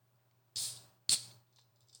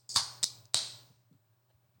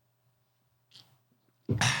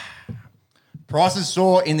Prices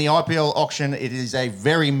soar in the IPL auction. It is a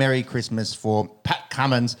very Merry Christmas for Pat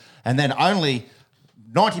Cummins. And then only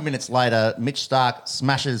 90 minutes later, Mitch Starc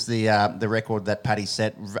smashes the record that Paddy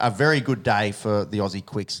set. A very good day for the Aussie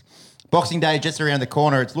Quicks. Boxing Day just around the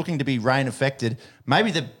corner. It's looking to be rain affected.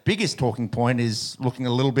 Maybe the biggest talking point is looking a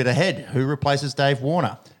little bit ahead. Who replaces Dave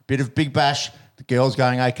Warner? Bit of Big Bash. The girls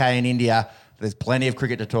going okay in India. There's plenty of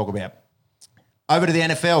cricket to talk about. Over to the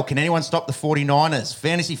NFL. Can anyone stop the 49ers?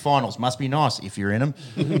 Fantasy finals must be nice if you're in them.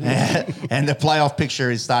 And the playoff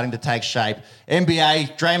picture is starting to take shape.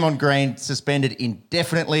 NBA, Draymond Green suspended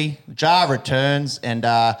indefinitely. Ja returns, and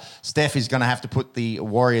Steph is going to have to put the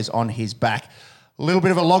Warriors on his back. A little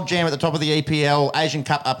bit of a logjam at the top of the EPL. Asian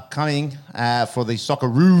Cup upcoming for the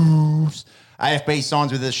Socceroos. AFB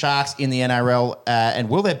signs with the Sharks in the NRL, and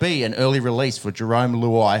will there be an early release for Jerome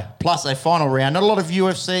Luai? Plus a final round. Not a lot of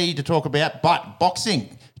UFC to talk about, but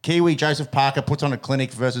boxing. Kiwi Joseph Parker puts on a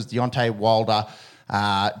clinic versus Deontay Wilder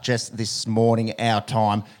just this morning, our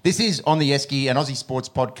time. This is On the Esky, an Aussie sports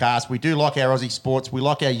podcast. We do like our Aussie sports. We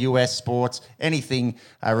like our US sports, anything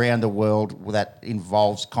around the world that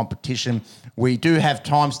involves competition. We do have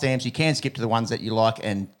timestamps. You can skip to the ones that you like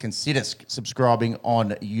and consider subscribing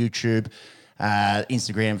on YouTube.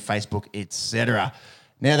 Instagram, Facebook, etc.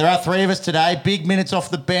 Now, there are three of us today. Big minutes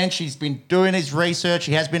off the bench. He's been doing his research.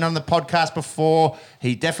 He has been on the podcast before.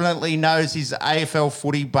 He definitely knows his AFL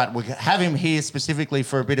footy, but we have him here specifically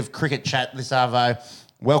for a bit of cricket chat this arvo.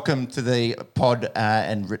 Welcome to the pod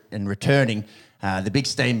and returning the big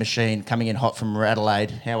steam machine coming in hot from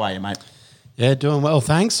Adelaide. How are you, mate? Yeah, doing well,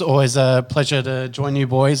 thanks. Always a pleasure to join you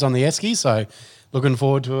boys on the Esky, so looking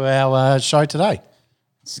forward to our show today.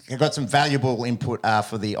 I've got some valuable input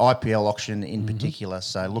for the IPL auction in particular,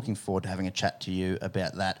 so looking forward to having a chat to you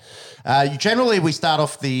about that. Generally, we start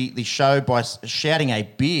off the show by shouting a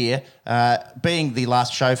beer. Being the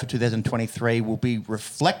last show for 2023, we'll be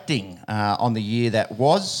reflecting on the year that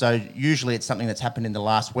was, so usually it's something that's happened in the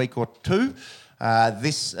last week or two.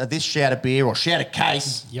 This shout a beer or shout a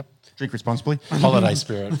case. Yep. Drink responsibly. Holiday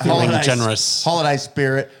spirit, feeling generous. Holiday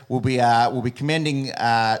spirit. We'll be commending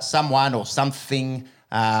someone or something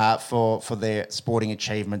for their sporting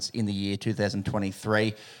achievements in the year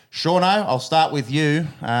 2023. Shauno, I'll start with you.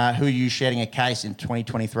 Who are you shouting a case in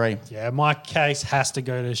 2023? Yeah, my case has to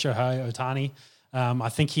go to Shohei Ohtani. I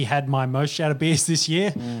think he had my most shout of beers this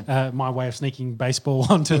year. My way of sneaking baseball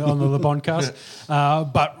onto the podcast.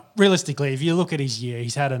 But realistically, if you look at his year,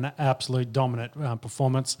 he's had an absolute dominant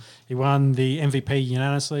performance. He won the MVP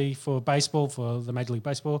unanimously for baseball, for the Major League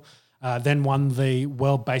Baseball. Then won the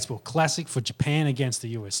World Baseball Classic for Japan against the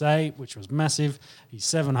USA, which was massive. His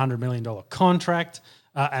 $700 million contract.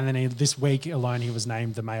 And then this week alone, he was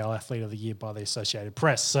named the Male Athlete of the Year by the Associated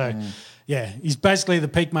Press. So, yeah, he's basically the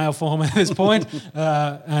peak male form at this point.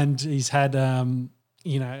 And he's had, an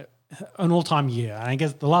all-time year. And I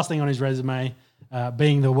guess the last thing on his resume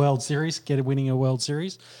being the World Series, winning a World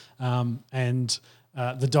Series. And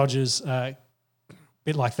the Dodgers,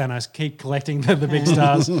 bit like Thanos, keep collecting the big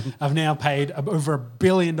stars. I've now paid over $1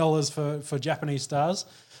 billion for Japanese stars.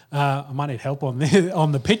 I might need help on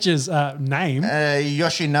the pitcher's name.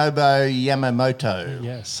 Yoshinobu Yamamoto.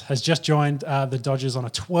 Yes, has just joined the Dodgers on a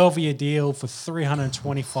 12-year deal for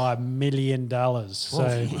 $325 million.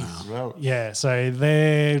 So, Wow. yeah, so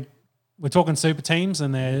we're talking super teams,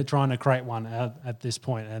 and they're trying to create one at this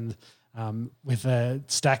point. And with a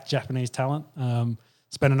stacked Japanese talent,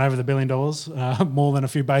 spending over $1 billion, more than a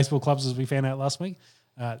few baseball clubs, as we found out last week,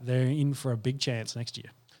 they're in for a big chance next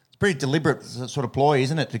year. Pretty deliberate sort of ploy,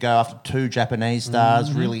 isn't it, to go after two Japanese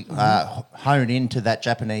stars, really hone into that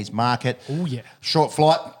Japanese market. Oh, yeah. Short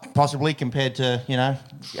flight, possibly, compared to,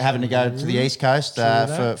 having to go to the East Coast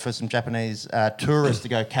for some Japanese tourists to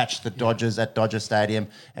go catch the Dodgers at Dodger Stadium.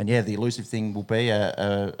 And, yeah, the elusive thing will be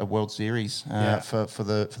a World Series for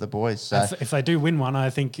the boys. So if they do win one,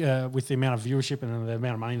 I think with the amount of viewership and the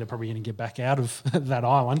amount of money they're probably going to get back out of that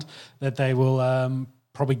island, that they will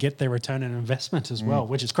probably get their return on investment as well,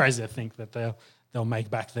 which is crazy to think that they'll make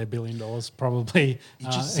back their $1 billion probably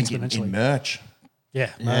exponentially. In merch.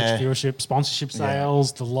 Yeah, merch, viewership, sponsorship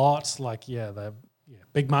sales, the lots,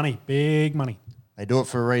 big money. They do it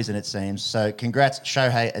for a reason, it seems. So congrats,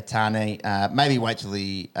 Shohei Ohtani. Maybe wait till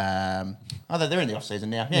the they're in the off-season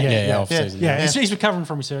now. Off-season. Yeah, he's recovering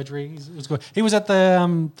from his surgery. He's good. He was at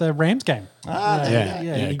the Rams game.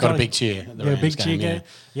 He got a big cheer at the Rams big game. Cheer.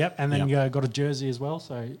 Yep, and then got a jersey as well.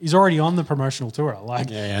 So he's already on the promotional tour.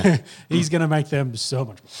 He's going to make them so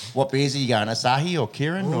much more. What beers are you going, Asahi or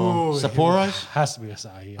Kirin or Sapporo's? Has to be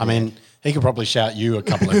Asahi. I mean, he could probably shout you a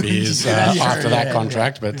couple of beers after that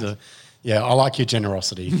contract, but I like your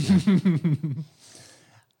generosity.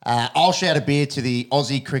 I'll shout a beer to the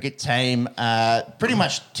Aussie cricket team. Pretty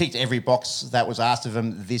much ticked every box that was asked of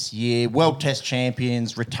them this year. World Test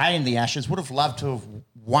champions, retained the Ashes. Would have loved to have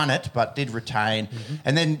won it, but did retain.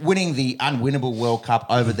 And then winning the unwinnable World Cup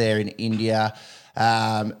over there in India.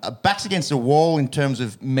 Backs against the wall in terms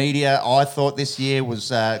of media. I thought this year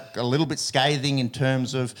was a little bit scathing in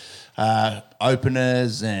terms of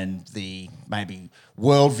openers and the maybe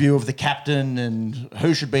worldview of the captain and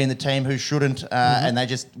who should be in the team, who shouldn't, and they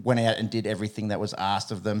just went out and did everything that was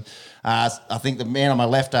asked of them. I think the man on my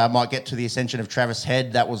left might get to the ascension of Travis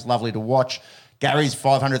Head. That was lovely to watch. Gary's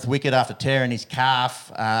 500th wicket after tearing his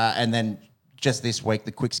calf, and then just this week,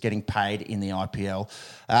 the Quicks getting paid in the IPL.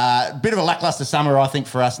 Bit of a lacklustre summer, I think,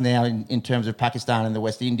 for us now in terms of Pakistan and the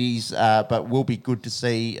West Indies, but will be good to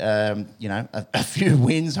see, a few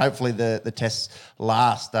wins. Hopefully the tests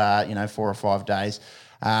last, 4 or 5 days.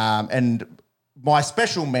 And my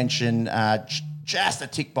special mention, just a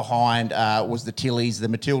tick behind, was the Tillies, the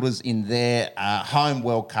Matildas in their home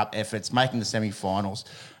World Cup efforts, making the semi-finals.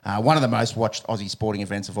 One of the most watched Aussie sporting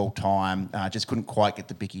events of all time. Just couldn't quite get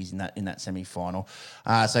the bickies in that semi-final.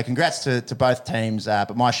 So congrats to both teams,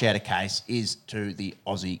 but my shout of case is to the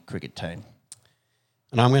Aussie cricket team.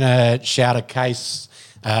 And I'm going to shout a case,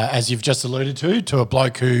 as you've just alluded to a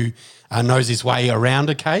bloke who knows his way around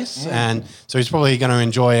a case. And so he's probably going to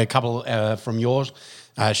enjoy a couple from your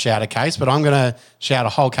shout a case. But I'm going to shout a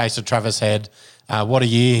whole case of Travis Head. What a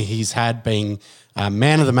year he's had, being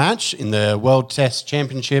man of the match in the World Test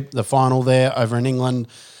Championship, the final there over in England,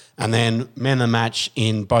 and then man of the match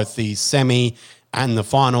in both the semi and the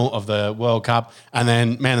final of the World Cup, and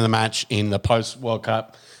then man of the match in the post-World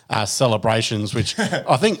Cup celebrations, which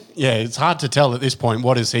I think, it's hard to tell at this point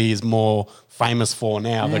what he is more famous for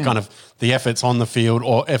now, the kind of the efforts on the field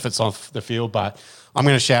or efforts off the field. But I'm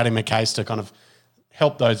going to shout him a case to kind of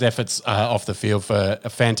help those efforts off the field for a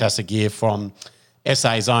fantastic year from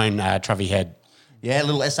SA's own Travie Head. Yeah, a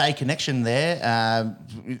little SA connection there.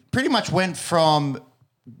 Pretty much went from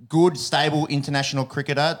good, stable international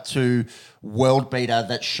cricketer to world beater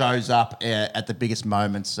that shows up at the biggest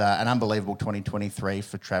moments. An unbelievable 2023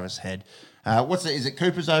 for Travis Head. Is it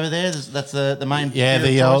Cooper's over there? That's the main. Yeah,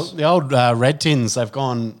 the old Red Tins. They've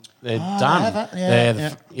gone. They're done.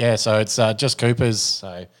 Yeah. So it's just Cooper's.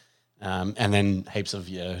 So. And then heaps of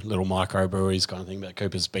little microbreweries kind of thing, but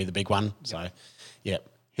Cooper's be the big one. So, yeah.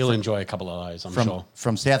 He'll enjoy a couple of those, I'm sure.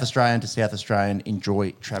 From South Australian to South Australian,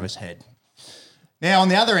 enjoy Travis Head. Now, on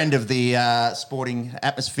the other end of the sporting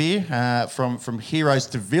atmosphere, from heroes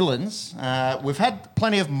to villains, we've had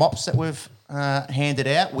plenty of mops that we've handed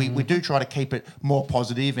out. We do try to keep it more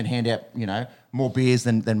positive and hand out, more beers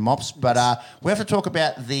than mops. But we have to talk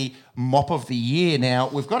about the mop of the year. Now,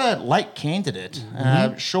 we've got a late candidate.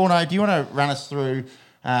 Shauno, do you want to run us through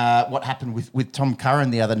what happened with Tom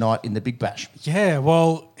Curran the other night in the Big Bash? Yeah,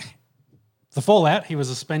 well, the fallout, he was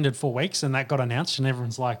suspended 4 weeks, and that got announced, and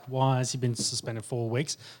everyone's like, why has he been suspended 4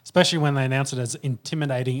 weeks? Especially when they announced it as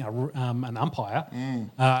intimidating an umpire.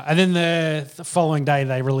 And then the following day,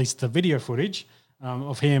 they released the video footage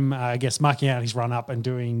of him, marking out his run-up and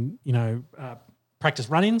doing, practice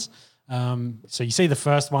run-ins. So you see the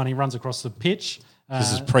first one, he runs across the pitch.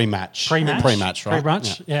 This is pre-match. Pre-match,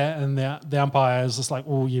 right? Yeah. And the umpire is just like,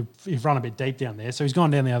 well, you've run a bit deep down there. So he's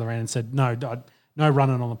gone down the other end and said, no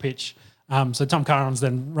running on the pitch. So Tom Curran's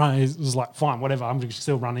then was like, fine, whatever, I'm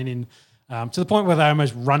still running in. To the point where they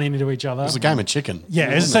almost run into each other. It was a game of chicken.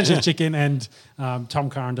 Yeah, it's essentially chicken. And Tom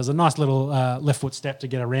Curran does a nice little left foot step to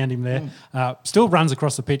get around him there. Still runs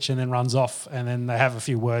across the pitch and then runs off. And then they have a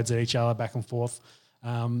few words at each other back and forth.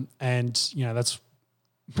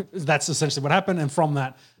 That's essentially what happened. And from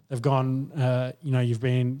that, they've gone, you've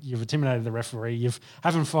intimidated the referee. The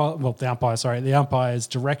umpire, the umpire's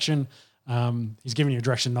direction. He's given you a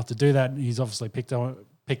direction not to do that. He's obviously picked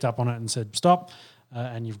up on it and said, stop,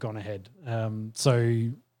 and you've gone ahead.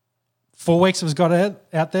 So 4 weeks was got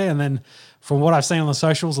out there. And then from what I've seen on the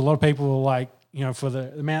socials, a lot of people were like, for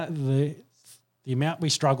the amount we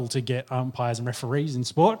struggle to get umpires and referees in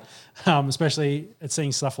sport, especially at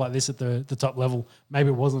seeing stuff like this at the top level, maybe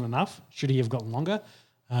it wasn't enough. Should he have gotten longer?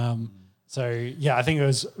 I think it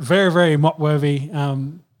was very, very mop-worthy.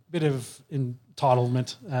 Bit of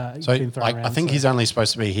entitlement. I think he's only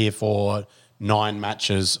supposed to be here for 9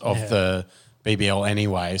 matches of the BBL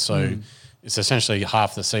anyway, so it's essentially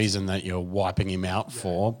half the season that you're wiping him out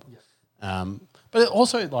for. Yeah. But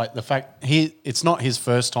also, like, the fact it's not his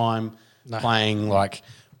first time playing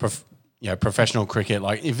professional cricket.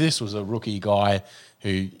 Like if this was a rookie guy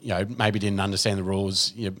who maybe didn't understand the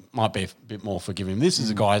rules, you might be a bit more forgiving. This is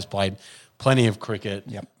a guy who's played plenty of cricket,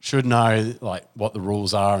 should know like what the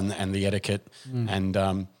rules are and the etiquette.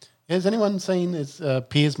 And has anyone seen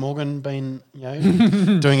Piers Morgan been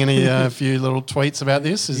doing any few little tweets about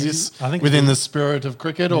this? Is this within the spirit of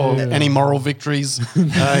cricket or any moral victories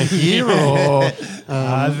here? Or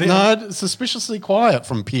no, suspiciously quiet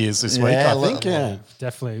from Piers this week. I think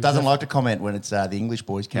definitely doesn't like to comment when it's the English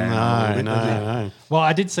boys carrying on. No. Well,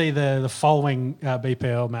 I did see the following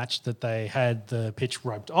BPL match that they had the pitch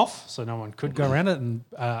roped off, so no one could go around it, and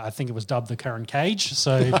I think it was dubbed the Curran Cage.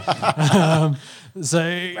 So,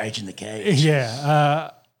 Rage in the cage.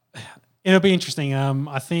 Yeah, it'll be interesting.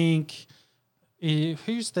 I think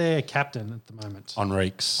who's their captain at the moment?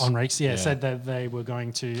 Enriques, said that they were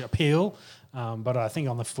going to appeal, but I think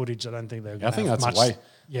on the footage, I don't think they're. I think that's much, a way.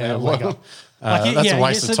 Yeah, that's a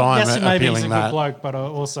waste of time maybe appealing he's a that. good bloke, but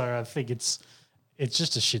also I think it's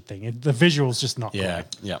just a shit thing. The visual's just not great.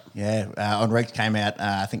 Enrique came out,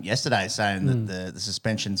 I think yesterday, saying that the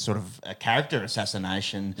suspension's sort of a character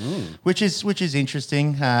assassination, which is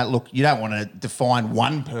interesting. Look, you don't want to define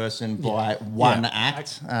one person by one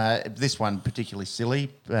act. This one particularly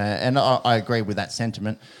silly, and I agree with that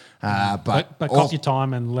sentiment. But cop your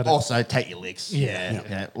time and let it. Also, take your licks.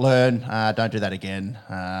 Learn. Don't do that again.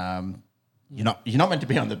 You're not meant to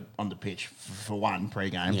be on the pitch for one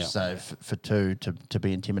pre-game. Yeah. So for two to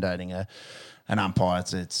be intimidating an umpire,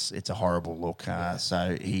 it's a horrible look.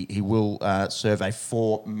 So he will serve a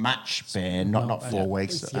 4-match ban, not 4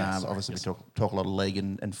 weeks. Obviously, we talk a lot of league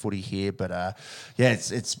and footy here, but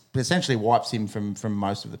it's essentially wipes him from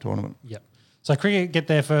most of the tournament. Yep. So cricket get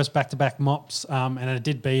their first back-to-back mops, and it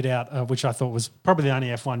did beat out, which I thought was probably the only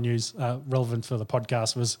F1 news relevant for the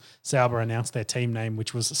podcast, was Sauber announced their team name,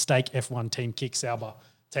 which was Stake F1 Team Kick Sauber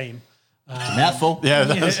Team. It's a mouthful.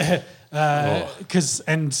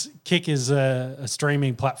 And Kick is a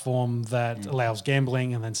streaming platform that allows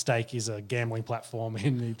gambling, and then Stake is a gambling platform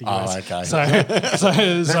in the US. Oh, okay. So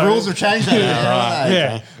the rules have changed there, haven't they?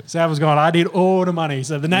 Yeah. Sauber's gone, I did all the money.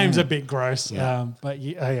 So the name's a bit gross. Tom so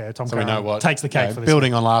we know what takes the cake for this.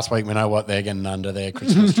 Building on last week, we know what they're getting under their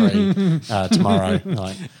Christmas tree tomorrow.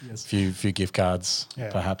 Like a few gift cards,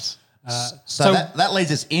 perhaps. So that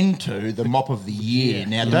leads us into the mop of the year.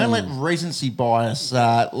 Now, don't let recency bias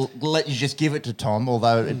let you just give it to Tom,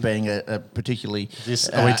 although it being a particularly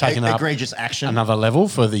are we taking egregious action. Another level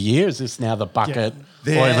for the year? Is this now the bucket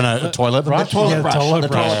or even a toilet brush? The toilet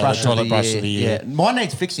brush of the year. Yeah. Mine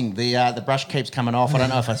needs fixing. The brush keeps coming off. I don't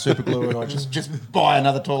know if I super glue it or just buy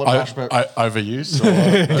another toilet brush. But overuse?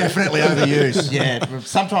 Definitely overuse, yeah.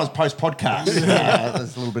 Sometimes post-podcast,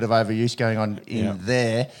 there's a little bit of overuse going on in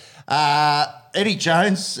there. Eddie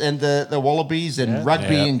Jones and the Wallabies and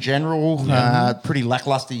rugby in general, pretty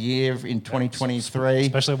lacklustre year in 2023.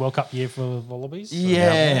 Especially a World Cup year for the Wallabies.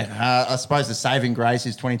 I suppose the saving grace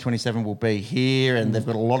is 2027 will be here and they've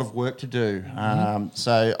got a lot of work to do.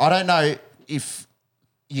 So I don't know if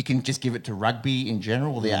you can just give it to rugby in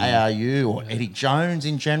general, or the ARU, or Eddie Jones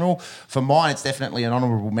in general. For mine, it's definitely an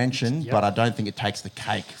honourable mention, but I don't think it takes the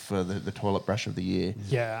cake for the toilet brush of the year.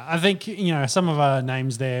 Yeah, I think, some of our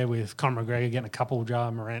names there with Conor McGregor getting a couple, Jar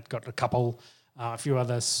Morant got a couple, a few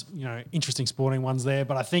others, interesting sporting ones there.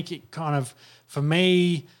 But I think it kind of, for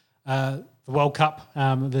me, the World Cup,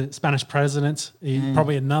 the Spanish president,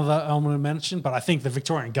 probably another element of mention, but I think the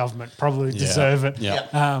Victorian government probably deserve it.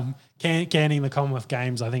 Canning the Commonwealth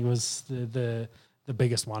Games, I think, was the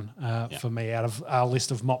biggest one for me out of our list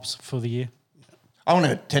of mops for the year. I want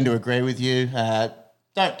to tend to agree with you.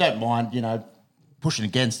 Don't mind, pushing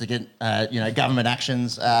against government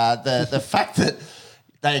actions. The fact that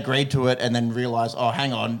they agreed to it and then realised, oh,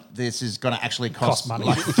 hang on, this is going to actually cost money,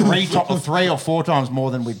 like 3 or 4 times more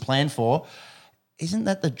than we'd planned for. Isn't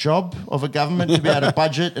that the job of a government, to be able to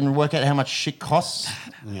budget and work out how much shit costs?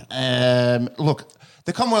 Look,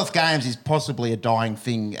 the Commonwealth Games is possibly a dying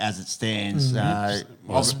thing as it stands.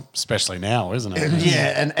 Especially now, isn't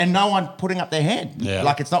it? And no one putting up their hand. Yeah.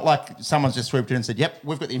 Like, it's not like someone's just swooped in and said, yep,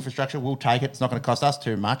 we've got the infrastructure, we'll take it, it's not going to cost us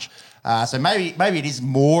too much. So maybe it is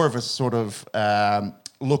more of a sort of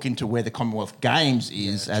look into where the Commonwealth Games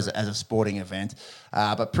is as a sporting event.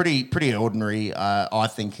 But pretty ordinary, I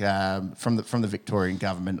think, from the Victorian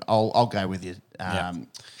government. I'll go with you,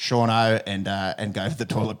 Shauno, and go for the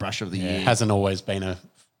toilet brush of the year. Hasn't always been a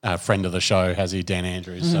friend of the show, has he, Dan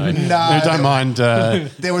Andrews? So No, don't mind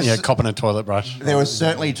was- copping a toilet brush. There were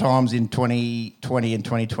certainly times in 2020 and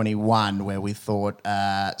 2021 where we thought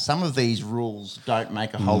some of these rules don't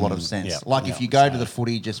make a whole lot of sense. yeah, Like if you go to the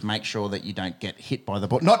footy, just make sure that you don't get hit by the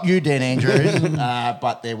ball. Not you, Dan Andrews,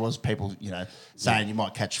 but there was people, saying you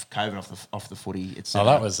might catch COVID off the footy. Oh,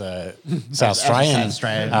 that was South Australian,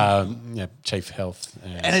 Chief Health.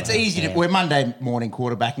 And it's easy to. We're Monday morning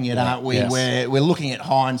quarterbacking it, aren't we? Yes. We're looking at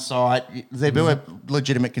hindsight. There were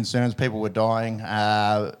legitimate concerns. People were dying,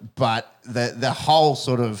 but the whole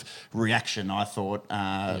sort of reaction, I thought,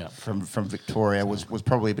 from Victoria was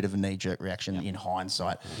probably a bit of a knee jerk reaction in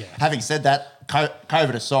hindsight. Yeah. Having said that,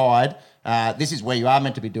 COVID aside, this is where you are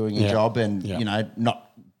meant to be doing your job, and not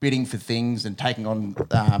bidding for things and taking on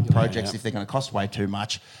projects if they're going to cost way too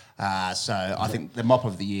much. So I think the mop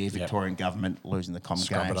of the year, Victorian government losing the common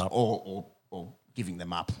games or giving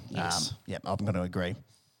them up. Yes. I'm going to agree.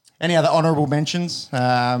 Any other honourable mentions?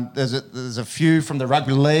 There's a few from the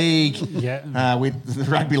rugby league. With the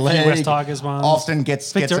rugby league, West Tigers ones. Austin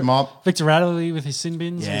gets them up. Victor Radley with his sin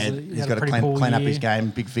bins. Yeah, he's got to pretty clean up his game.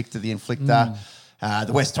 Big Victor, the inflictor.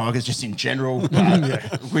 The West Tigers, just in general,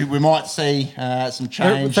 we might see some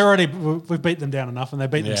change. We've beat them down enough, and they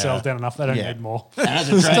beat themselves down enough. They don't need more. And as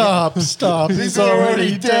a Dragon, Stop! He's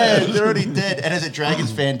already dead. They're already dead. And as a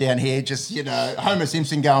Dragons fan down here, just Homer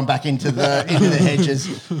Simpson going back into the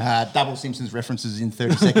hedges. Double Simpsons references in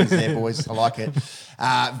 30 seconds there, boys. I like it.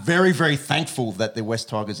 Very, very thankful that the West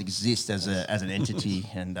Tigers exist as an entity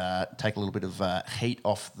and take a little bit of heat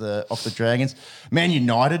off the Dragons. Man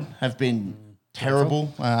United have been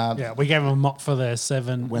terrible. We gave them a mop for their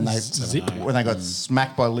 7 when they zip. when they got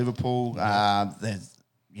smacked by Liverpool. There's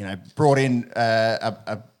brought in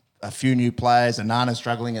a few new players. Anana's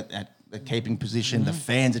struggling at the keeping position. The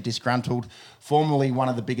fans are disgruntled. Formerly one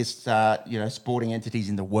of the biggest sporting entities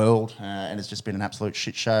in the world, and it's just been an absolute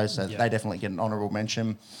shit show. So they definitely get an honourable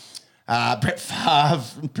mention. Brett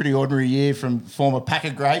Favre, pretty ordinary year from former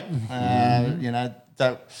Packer great.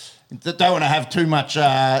 Don't want to have too much,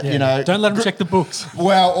 Don't let him check the books.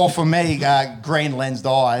 Well, or for me, green lensed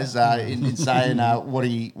eyes in saying what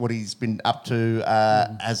he's been up to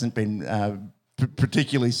hasn't been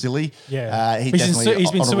particularly silly. Yeah,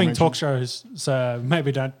 he's been suing talk shows, so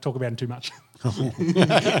maybe don't talk about him too much.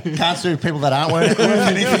 Can't sue people that aren't worth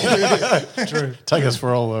anything. True. Take us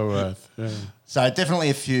for all they're worth. Yeah. So definitely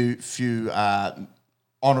a few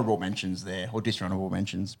honourable mentions there, or dishonourable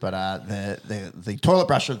mentions, but the toilet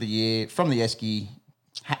brush of the year from the Esky,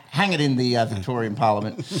 hang it in the Victorian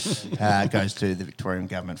Parliament, goes to the Victorian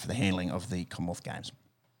government for the handling of the Commonwealth Games.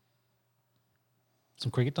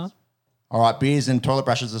 Some cricket time? All right, beers and toilet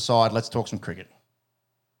brushes aside, let's talk some cricket.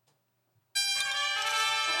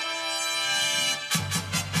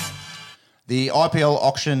 The IPL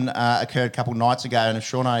auction occurred a couple nights ago, and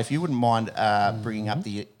Shauno, if you wouldn't mind bringing up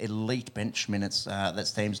the elite bench minutes that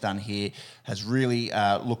Steam's done here, has really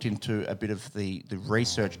looked into a bit of the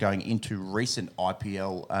research going into recent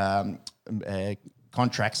IPL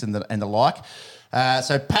contracts and the like.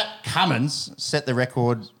 So Pat Cummins set the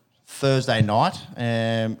record Thursday night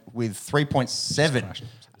with 3.7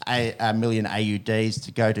 million AUDs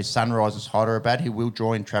to go to Sunrisers Hyderabad, who will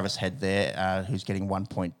join Travis Head there, who's getting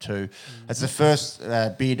 1.2. It's the first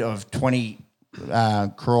bid of 20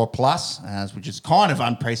 crore plus, which is kind of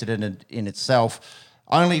unprecedented in itself.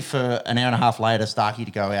 Only for an hour and a half later, Starkey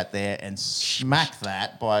to go out there and smack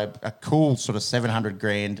that by a cool sort of 700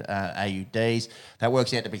 grand AUDs. That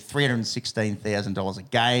works out to be $316,000 a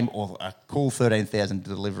game, or a cool 13,000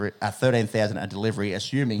 a delivery,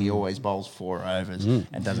 assuming he always bowls 4 overs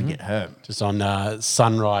and doesn't get hurt. Just on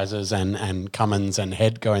Sunrisers and Cummins and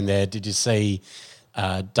Head going there, did you see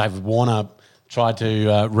David Warner tried to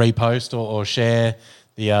repost or share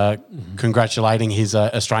the congratulating his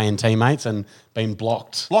Australian teammates and been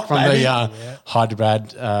blocked from baby. the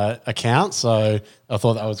Hyderabad account. So I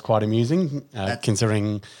thought that was quite amusing,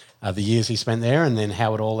 considering the years he spent there and then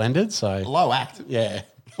how it all ended. So low act. Yeah.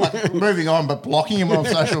 Like moving on, but blocking him on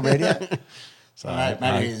social media. So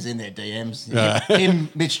maybe he's in their DMs. Him,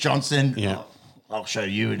 Mitch Johnson. Yeah. I'll show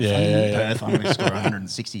you in Perth. I'm going to score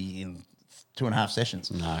 160 in 2.5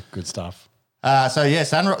 sessions. Nah, good stuff.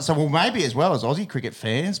 So maybe as well as Aussie cricket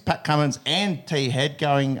fans, Pat Cummins and T Head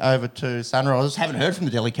going over to Sunrisers. Haven't heard from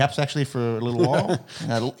the Delhi Caps actually for a little while.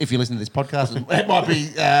 If you listen to this podcast, it might be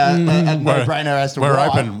a no-brainer as to we're why.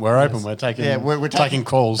 open. We're open. We're taking we're taking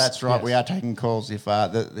calls. That's right. Yes. We are taking calls if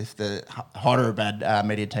the Hyderabad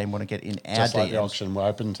media team want to get in our Just like DMs. the auction, we're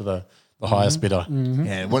open to the the highest bidder.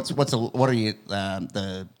 Yeah, what are you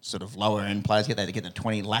the sort of lower end players get? They get the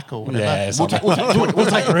 20 lakh or whatever. Yeah, We'll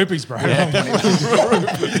take rupees, bro.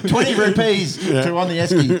 20 rupees to on the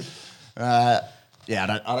esky. I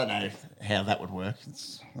don't know how that would work.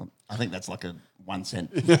 I think that's like a 1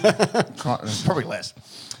 cent, probably less.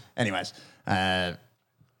 Anyways,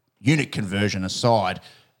 unit conversion aside,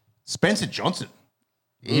 Spencer Johnson.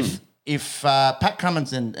 If Pat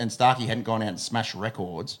Cummins and Starkey hadn't gone out and smashed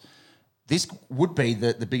records, this would be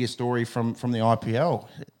the biggest story from the IPL.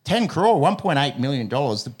 10 crore, $1.8 million.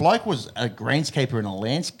 The bloke was a greenskeeper and a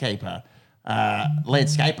landscaper.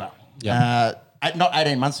 Yeah. Not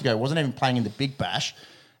 18 months ago, wasn't even playing in the Big Bash.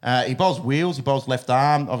 He bowls wheels, he bowls left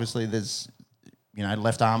arm. Obviously, there's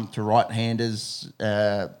left arm to right-handers,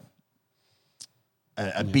 a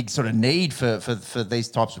big sort of need for these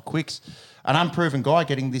types of quicks. An unproven guy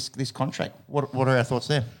getting this contract. What are our thoughts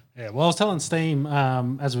there? Yeah, well, I was telling Steam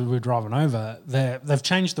as we were driving over, they've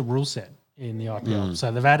changed the rule set in the IPL.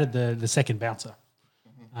 So they've added the second bouncer.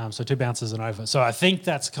 So 2 bouncers and over. So I think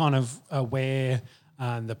that's kind of where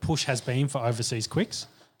the push has been for overseas quicks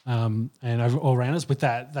and all-rounders with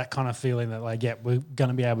that kind of feeling that, like, we're going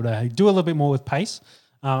to be able to do a little bit more with pace.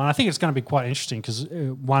 And I think it's going to be quite interesting because,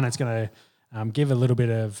 one, it's going to give a little bit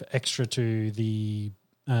of extra to the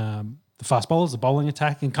fast bowlers, the bowling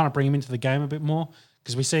attack, and kind of bring them into the game a bit more.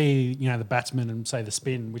 Because we see, the batsmen and, say, the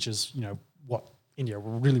spin, which is, what India are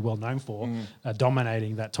really well known for,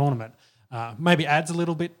 dominating that tournament. Maybe adds a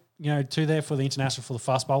little bit, to there for the international, for the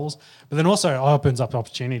fast bowlers. But then also opens up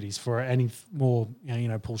opportunities for any more,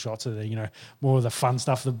 pull shots or more of the fun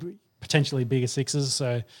stuff, the potentially bigger sixes.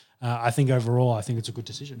 So I think overall, I think it's a good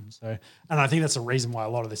decision. So, and I think that's the reason why a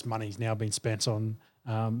lot of this money is now being spent on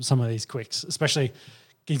some of these quicks, especially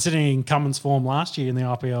considering Cummins' form last year in the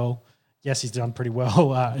IPL. Yes, he's done pretty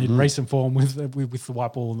well in recent form with the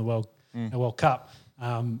white ball in the World Cup.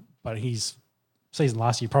 But his season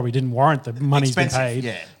last year probably didn't warrant the money's been paid.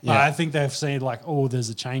 Yeah. But I think they've seen there's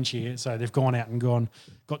a change here. So they've gone out and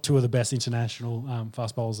got 2 of the best international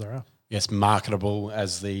fast bowlers there are. Yes, marketable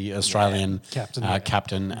as the Australian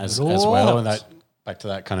captain as all well. helps. And that back to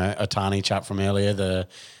that kind of Otani chat from earlier,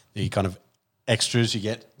 the kind of extras you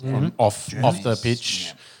get from off the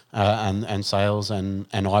pitch. And sales and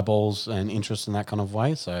eyeballs and interest in that kind of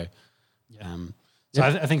way. So, So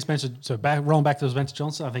I think Spencer. So rolling back to Spencer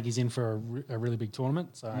Johnson, I think he's in for a really big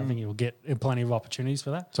tournament. So I think he'll get plenty of opportunities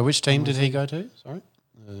for that. So which team did he go to? Sorry,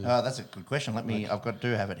 that's a good question.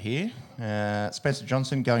 Do have it here. Spencer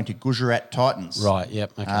Johnson going to Gujarat Titans. Right.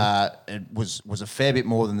 Yep. Okay. It was a fair bit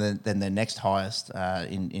more than their next highest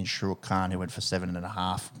in Shuruk Khan, who went for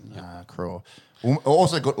 7.5 crore.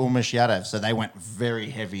 Also got Umesh Yadav, so they went very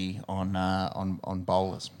heavy on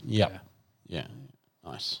bowlers. Yeah.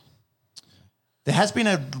 Nice. There has been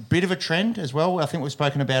a bit of a trend as well. I think we've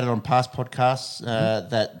spoken about it on past podcasts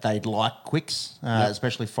that they like quicks,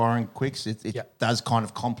 especially foreign quicks. It does kind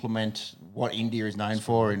of complement what India is known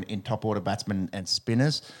for in top order batsmen and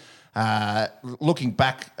spinners. Looking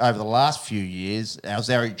back over the last few years,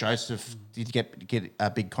 Alzari Joseph did get a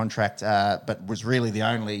big contract, but was really the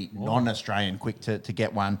only non-Australian quick to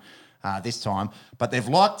get one this time. But they've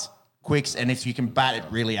liked quicks, and if you can bat, it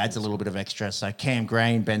really adds a little bit of extra. So Cam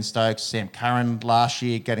Green, Ben Stokes, Sam Curran last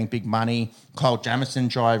year getting big money. Kyle Jamieson,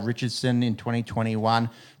 Jai Richardson in 2021.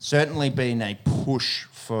 Certainly been a push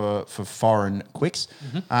for foreign quicks.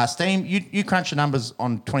 Steam, you crunched the numbers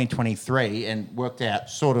on 2023 and worked out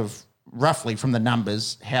sort of roughly from the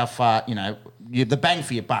numbers how far, the bang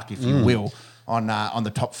for your buck, if you will, on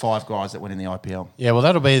the top 5 guys that went in the IPL. Yeah, well,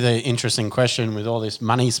 that'll be the interesting question with all this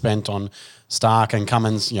money spent on Stark and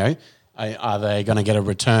Cummins. Are they going to get a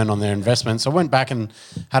return on their investment? So I went back and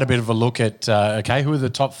had a bit of a look at who are the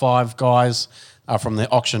top 5 guys from the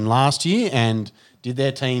auction last year, and did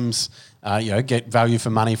their teams get value for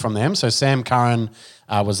money from them? So Sam Curran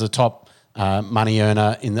was the top money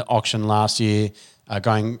earner in the auction last year,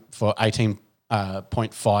 going for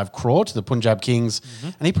 18.5 crore to the Punjab Kings.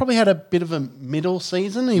 And he probably had a bit of a middle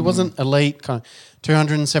season. He wasn't elite, kind of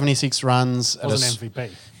 276 runs. Wasn't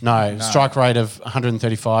MVP. No, strike rate of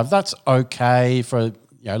 135. That's okay for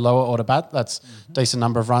lower order bat. That's decent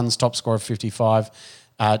number of runs, top score of 55.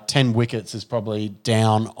 10 wickets is probably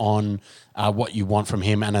down on what you want from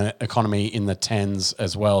him, and an economy in the 10s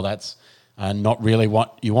as well. That's not really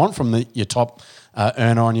what you want from your top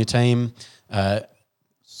earner on your team.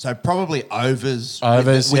 So probably overs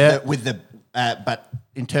with the but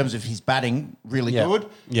in terms of his batting, really good.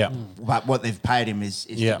 Yeah. But what they've paid him is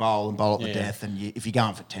Yeah. to bowl at the Yeah. death, and if you're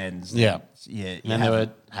going for tens, then, Yeah. you And there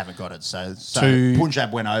haven't got it. So two-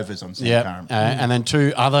 Punjab went overs on Sam Yeah, Curran. and then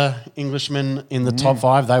two other Englishmen in the top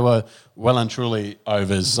five. They were well and truly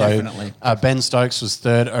overs. So Definitely. Ben Stokes was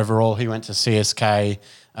third overall. He went to CSK,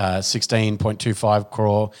 16.25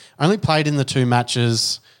 crore. Only played in the two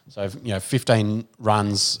matches, so 15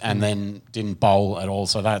 runs, and then didn't bowl at all.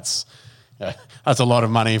 So that's a lot of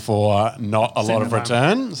money for not a lot of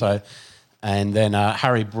return. So, and then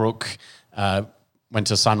Harry Brook went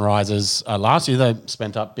to Sunrisers last year. They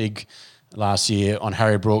spent up big last year on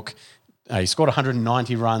Harry Brook. He scored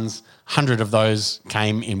 190 runs. 100 of those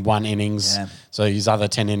came in one innings. Yeah. So his other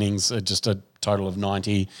 10 innings are just a total of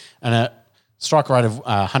 90. And a strike rate of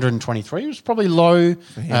 123 was probably low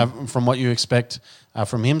from what you expect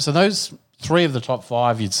from him. So those three of the top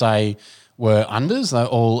five, you'd say, were unders. They're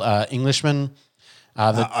all Englishmen.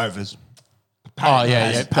 Overs. They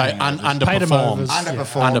underperformed.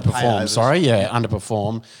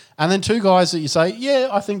 Underperformed. And then two guys that you say,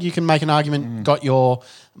 I think you can make an argument got your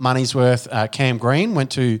money's worth. Cam Green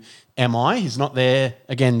went to MI. He's not there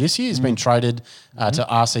again this year. He's been traded to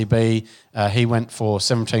RCB. He went for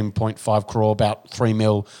 17.5 crore, about 3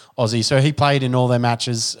 mil Aussie. So he played in all their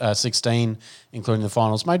matches, 16, including the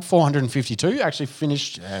finals. Made 452. Actually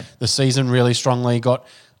finished the season really strongly. Got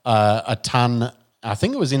a ton. I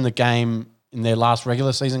think it was in the game, in their last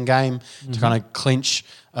regular season game, to kind of clinch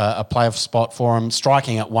a playoff spot for him.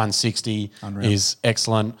 Striking at 160 is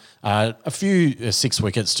excellent. A few 6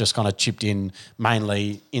 wickets just kind of chipped in,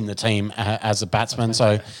 mainly in the team as a batsman.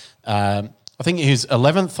 So I think he's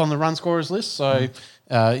 11th on the run scorers list. So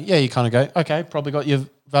you kind of go, okay, probably got your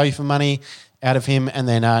value for money out of him. And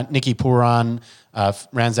then Nicky Puran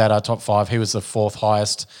rounds out our top five. He was the fourth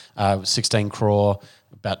highest, 16 crore,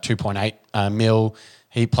 about 2.8 mil.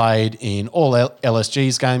 He played in all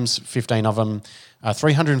LSG's games, 15 of them,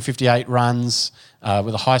 358 runs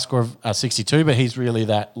with a high score of 62, but he's really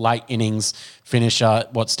that late innings finisher.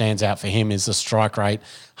 What stands out for him is the strike rate,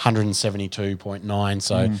 172.9.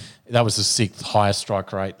 So that was the sixth highest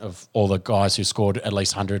strike rate of all the guys who scored at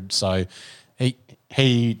least 100. So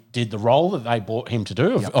he did the role that they brought him to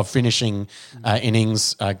do of finishing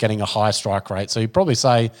innings, getting a high strike rate. So you'd probably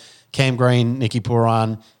say Cam Green, Nicky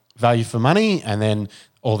Puran, value for money, and then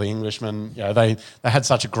all the Englishmen, they had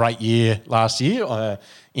such a great year last year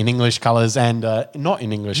in English colours and not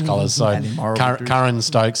in English colours. So Curran,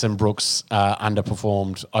 Stokes and Brooks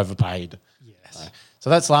underperformed, overpaid. Yes.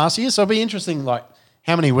 So that's last year. So it'll be interesting, like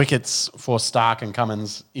how many wickets for Stark and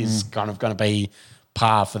Cummins is kind of going to be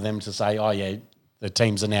par for them to say, the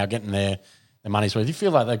teams are now getting their money's worth. You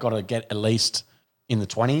feel like they've got to get at least in the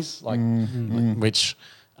 20s, which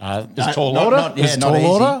is tall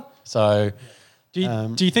order. So, do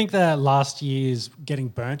you think that last year's getting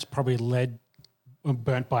burnt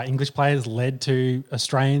by English players led to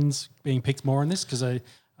Australians being picked more in this? Because I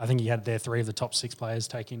think you had there three of the top six players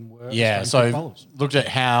taking work. Yeah, so looked at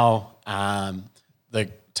how the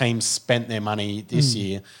teams spent their money this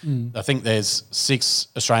year. I think there's 6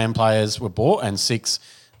 Australian players were bought and 6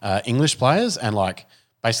 English players, and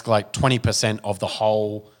basically 20% of the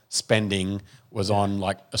whole spending was on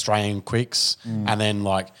Australian quicks, and then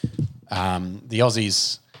the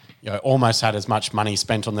Aussies, almost had as much money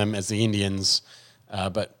spent on them as the Indians,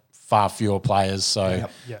 but far fewer players. So,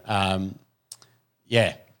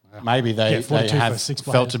 maybe they have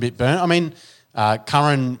felt a bit burnt. I mean,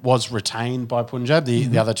 Curran was retained by Punjab.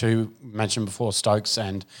 The other two mentioned before, Stokes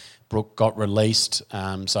and Brook, got released.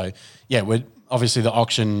 We're obviously the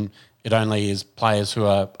auction. It only is players who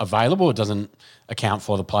are available. It doesn't account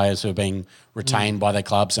for the players who are being retained by their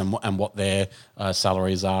clubs and what their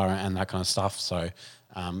salaries are and that kind of stuff. So,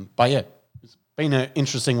 it's been an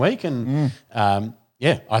interesting week, and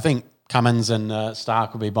I think Cummins and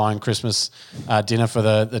Stark will be buying Christmas dinner for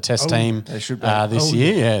the Test team this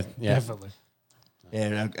year. Yeah, definitely.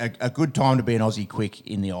 Yeah, a good time to be an Aussie quick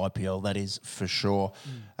in the IPL, that is for sure.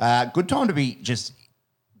 Good time to be just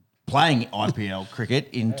playing IPL cricket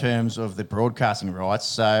in terms of the broadcasting rights.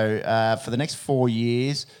 So for the next 4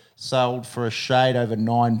 years, sold for a shade over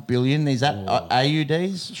 9 billion. Is that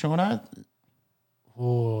AUDs, Shauno?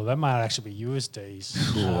 Oh, that might actually be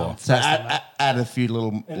USDs. So add a few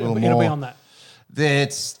little more. It'll be on that.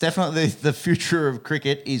 It's definitely the future of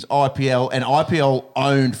cricket is IPL and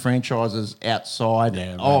IPL-owned franchises outside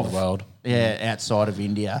of the world. Yeah, outside of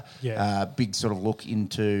India. Yeah. Big sort of look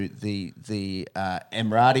into the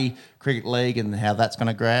Emirati Cricket League and how that's going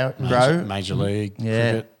to grow. Major League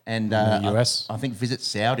Yeah. cricket. And In the US. I think Visit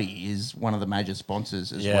Saudi is one of the major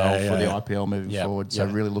sponsors as Yeah, well for the yeah. IPL moving Yeah, forward. So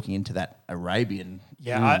yeah. really looking into that Arabian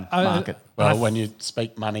market. Well, when you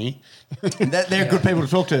speak money, They're good people to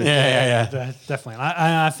talk to. yeah. Definitely. And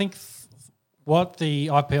I think what the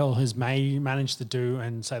IPL has managed to do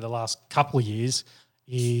in, say, the last couple of years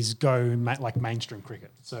is go like mainstream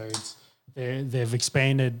cricket. So they've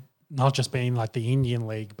expanded, not just being like the Indian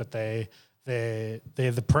League, but they're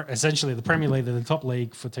essentially the Premier League. They're the top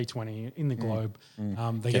league for T20 in the globe.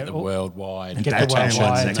 They Get the worldwide attention,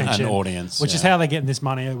 and audience, which is how they're getting this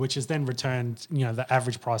money, which is then returned. The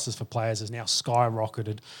average prices for players has now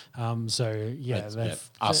skyrocketed.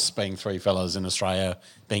 Us being three fellas in Australia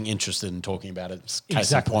being interested in talking about it. Case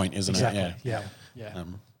Exactly. in point, isn't Exactly. it?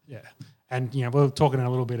 Yeah. And we're talking a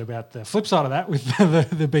little bit about the flip side of that with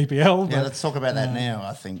the BPL. Yeah, let's talk about that now.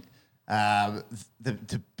 I think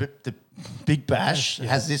the Big Bash,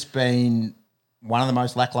 has this been one of the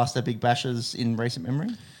most lackluster Big Bashes in recent memory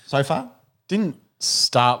so far? Didn't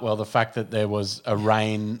start well. The fact that there was a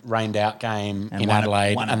rained out game And in one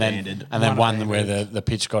Adelaide, abandoned. and then one where the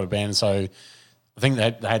pitch got abandoned. So I think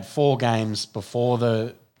they had 4 games before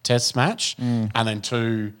the Test match, and then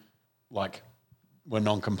 2 were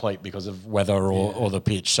non-complete because of weather or the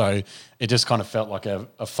pitch. So it just kind of felt like a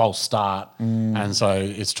false start. And so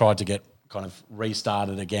it's tried to get kind of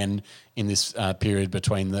restarted again in this period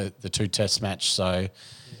between the 2 Test match. So,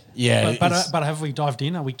 But have we dived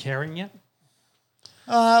in? Are we caring yet?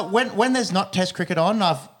 When there's not Test cricket on,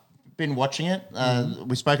 I've been watching it.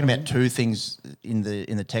 We've spoken about 2 things in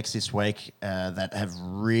the text this week that have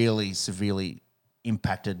really severely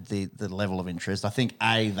impacted the level of interest. I think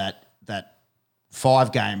that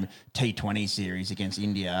 5-game T20 series against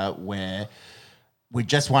India where we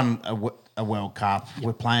just won a World Cup. Yep.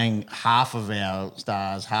 We're playing half of our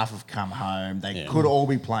stars, half have come home. They could all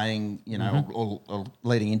be playing, or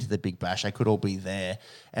leading into the Big Bash. They could all be there.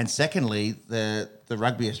 And secondly, the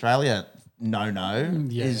Rugby Australia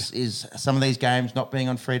is some of these games not being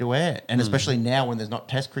on free to air, and especially now when there's not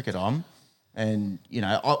Test cricket on. And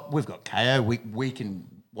we've got KO. We can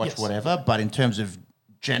watch whatever, but in terms of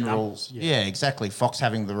general, numbers, exactly. Fox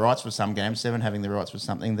having the rights for some games, 7 having the rights for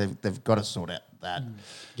something. They've got to sort out that.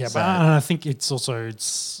 Yeah, but I think it's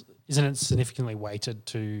isn't it significantly weighted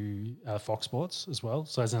to Fox Sports as well?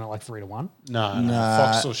 So isn't it like 3-1? No.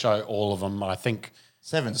 Fox will show all of them. I think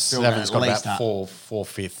 7's got about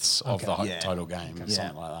 4/5 of the total game,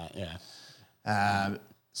 something like that. Yeah.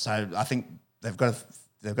 So I think they've got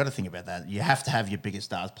to think about that. You have to have your biggest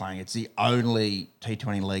stars playing. It's the only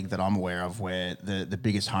T20 league that I'm aware of where the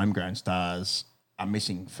biggest homegrown stars are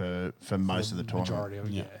missing for most of the tournament. Majority of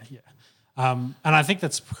it, yeah. And I think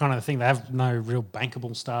that's kind of the thing. They have no real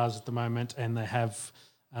bankable stars at the moment, and they have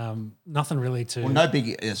nothing really to... Well, no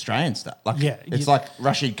big Australian stuff. It's like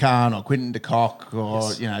Rashid Khan or Quinton de Kock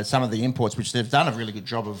or some of the imports, which they've done a really good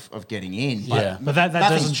job of getting in. But that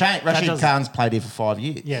nothing's changed. Rashid Khan's played here for 5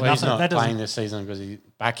 years. Yeah, he's not playing this season because he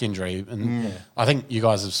back injury. And I think you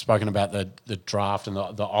guys have spoken about the draft and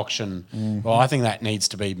the auction. Well, I think that needs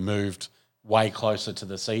to be moved way closer to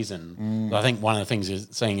the season. I think one of the things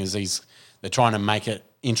they're trying to make it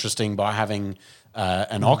interesting by having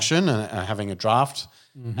an auction and having a draft.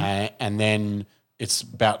 And then it's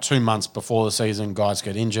about 2 months before the season, guys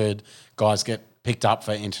get injured, guys get picked up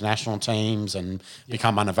for international teams and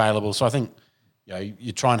become unavailable. So I think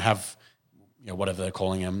you try and have whatever they're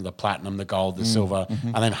calling them, the platinum, the gold, the silver,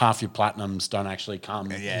 and then half your platinums don't actually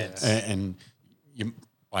come. And you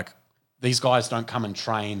these guys don't come and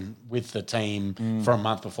train with the team for a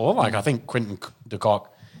month before. I think Quinton de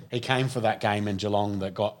Kock, he came for that game in Geelong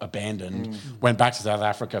that got abandoned, went back to South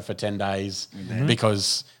Africa for 10 days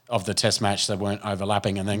because of the Test match that weren't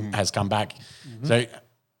overlapping, and then has come back. So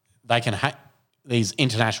they can these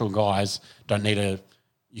international guys don't need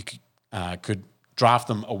you could draft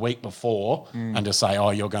them a week before and just say,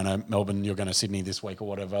 you're going to Melbourne, you're going to Sydney this week or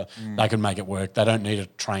whatever. They can make it work. They don't need to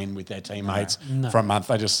train with their teammates for a month.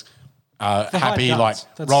 They just happy,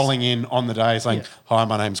 rolling in on the day saying, hi,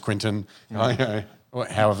 my name's Quinton.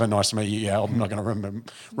 However, nice to meet you. Yeah, I'm not going to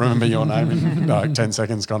remember your name in 10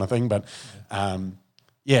 seconds kind of thing. But,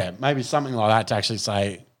 maybe something like that to actually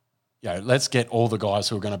say, let's get all the guys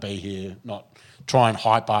who are going to be here, not try and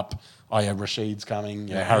hype up, Rashid's coming,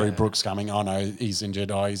 Harry Brooks coming, no, he's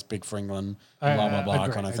injured, he's big for England, blah, blah,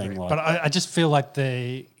 kind of thing. But I just feel like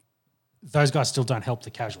those guys still don't help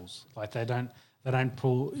the casuals. They don't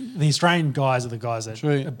pull. The Australian guys are the guys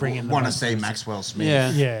that bring in the want to see Maxwell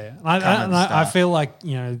Smith. Yeah. And I feel like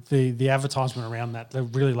the advertisement around that, they're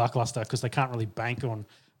really lackluster because they can't really bank on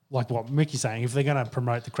what Mickey's saying. If they're going to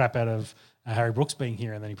promote the crap out of Harry Brooks being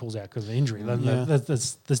here, and then he pulls out because of injury.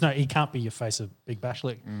 There's no, he can't be your face of Big Bash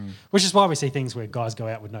League, which is why we see things where guys go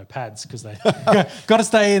out with no pads because they got to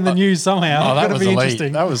stay in the news somehow. Oh, that got to was be elite.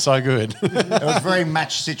 interesting. That was so good. It was very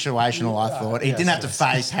match situational, I thought. He didn't have to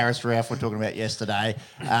face Harris Ralph, we're talking about yesterday,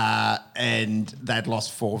 and they'd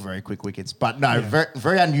lost 4 very quick wickets. But no, very,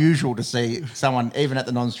 very unusual to see someone, even at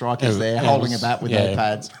the non-strikers holding a bat with no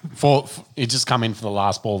pads. He just come in for the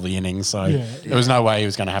last ball of the innings, so there was no way he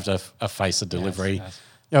was going to have to face a delivery. Yes.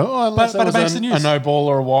 Unless But it makes was the news. a no ball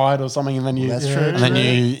or a wide or something, and then you That's true. and then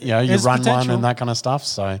you There's run potential. one and that kind of stuff.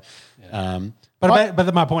 So,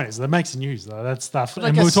 But my point is that makes the news though. That stuff.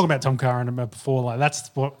 And we were talking about Tom Curran before. Like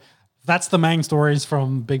that's the main stories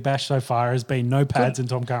from Big Bash so far has been no pads and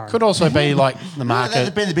Tom Curran. could also be like the Those market.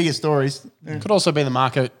 have been the biggest stories. Could also be the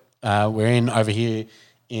market we're in over here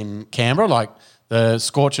in Canberra. Like the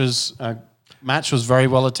Scorchers match was very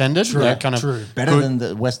well attended. True, kind of true. Better than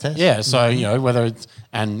the West Test. Yeah, so whether it's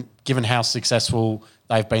and given how successful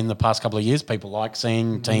they've been the past couple of years, people like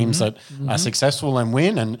seeing teams that are successful and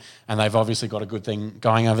win, and they've obviously got a good thing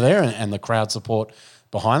going over there, and the crowd support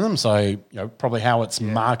behind them. So probably how it's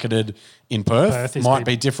marketed in Perth might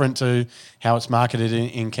be different to how it's marketed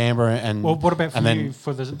in Canberra. And Well, what about for and you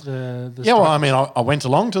for the yeah, well, I mean, I went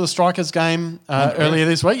along to the Strikers game earlier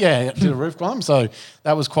this week. Yeah, did a roof climb, so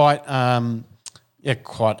that was quite.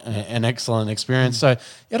 Quite an excellent experience. So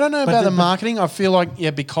I don't know about the marketing. I feel like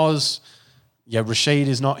because Rashid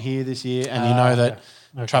is not here this year, and you know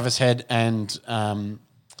that Travis Head and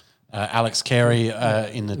Alex Carey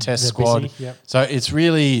in the Test squad. busy, yep. So it's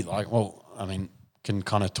really like, well, I mean, can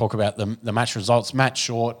kind of talk about the match results. Matt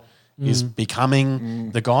Short is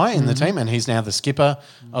becoming the guy in the team, and he's now the skipper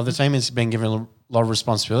of the team. He's been given a lot of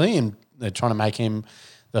responsibility, and they're trying to make him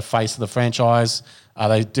the face of the franchise.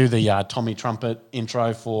 They do the Tommy Trumpet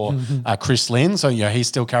intro for Chris Lynn, so he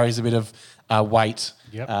still carries a bit of weight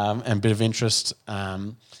and a bit of interest.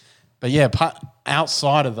 But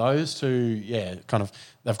outside of those two, kind of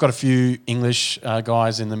they've got a few English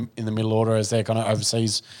guys in the middle order as their kind of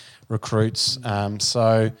overseas recruits.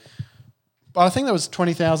 But I think there was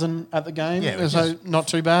 20,000 at the game, so not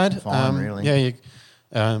too bad. Fine, really.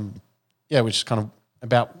 Which is kind of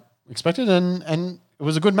about expected, and it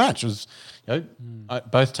was a good match. It was,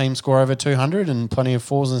 both teams score over 200 and plenty of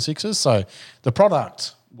 4s and 6s. So the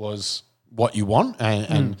product was what you want,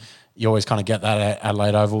 and you always kind of get that at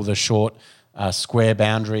Adelaide Oval. The short square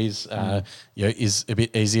boundaries is a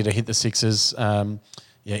bit easier to hit the 6s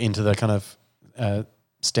into the kind of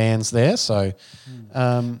stands there. So,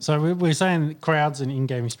 So we're saying crowds and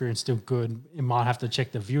in-game experience still good. You might have to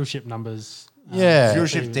check the viewership numbers.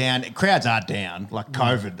 Viewership down. Crowds are down. Like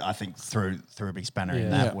COVID, I think, threw a big spanner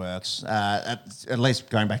in that works. At least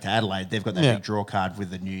going back to Adelaide, they've got that big draw card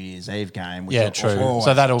with the New Year's Eve game. Which true. always,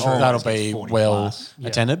 So that'll always be 40 well plus.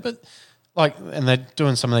 attended. But and they're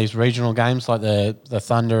doing some of these regional games like the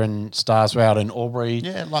Thunder and Stars were out in Albury.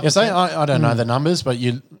 Yeah, like so I don't know the numbers, but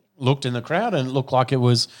you looked in the crowd and it looked like it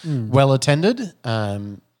was well attended.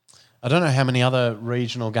 I don't know how many other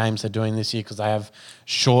regional games they're doing this year because they have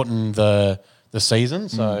shortened the season.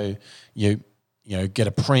 So you get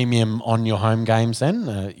a premium on your home games then.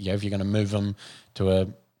 If you're going to move them to a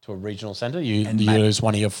regional centre, you lose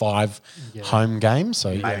one of your 5 home games.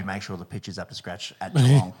 So maybe make sure the pitch is up to scratch at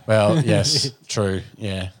Geelong. Well, yes, true.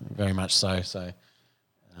 Yeah, very much so. So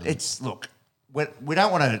It's we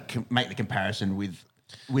don't want to make the comparison with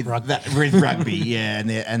rugby, and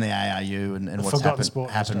the ARU and what's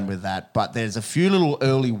happened with that. But there's a few little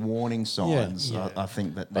early warning signs. I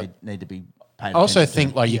think that they need to be paid attention I also to.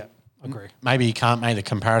 think Agree. maybe you can't make the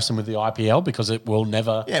comparison with the IPL because it will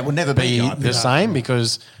never be the same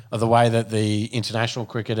because of the way that the international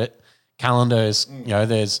cricket calendar is.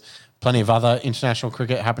 There's plenty of other international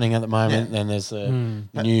cricket happening at the moment. Then there's the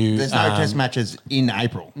new. There's no test matches in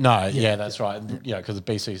April. No, that's right. Because the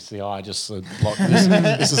BCCI just locked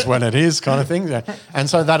this is when it is kind of thing. And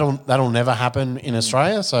so that'll never happen in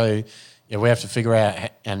Australia. So we have to figure out,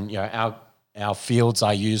 and our fields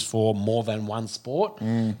are used for more than one sport.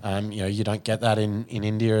 You don't get that in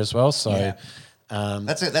India as well. So.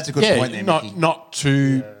 That's a good point there, Mickey. Not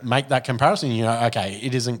to make that comparison.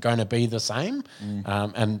 It isn't going to be the same,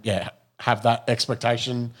 and have that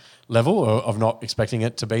expectation level of not expecting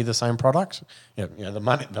it to be the same product.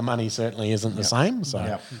 The money certainly isn't the same.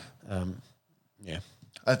 So,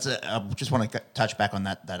 I just want to touch back on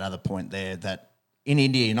that other point there. That in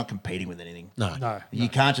India you're not competing with anything. No. You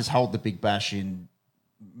can't just hold the Big Bash in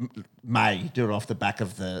May. Do it off the back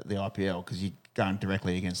of the IPL because you're going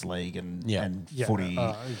directly against league and footy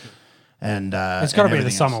And It's got to be the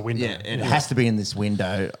everything summer else. window. Yeah, it has to be in this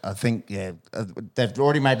window. I think, they've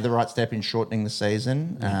already made the right step in shortening the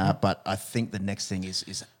season, but I think the next thing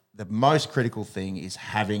is the most critical thing is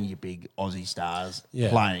having your big Aussie stars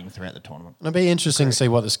playing throughout the tournament. It'll be interesting to see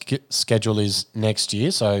what the schedule is next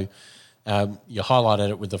year. So you highlighted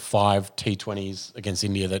it with the 5 T20s against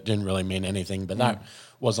India that didn't really mean anything, but that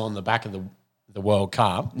was on the back of the World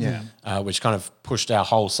Cup, which kind of pushed our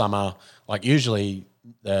whole summer. Like usually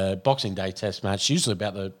the Boxing Day Test match, usually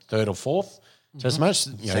about the third or fourth Test match.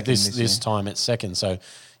 You know, this time it's second. So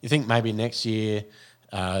you think maybe next year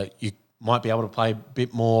you might be able to play a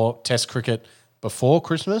bit more Test cricket before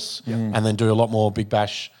Christmas and then do a lot more Big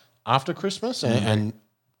Bash after Christmas and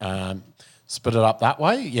split it up that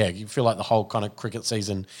way. Yeah, you feel like the whole kind of cricket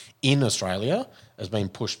season in Australia has been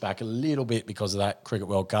pushed back a little bit because of that Cricket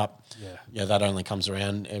World Cup. Yeah, that only comes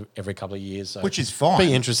around every couple of years. So which is fine. It'll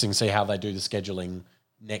be interesting to see how they do the scheduling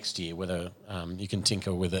next year, whether you can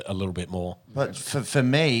tinker with it a little bit more. But for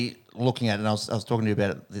me, looking at it, and I was talking to you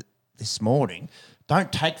about it this morning,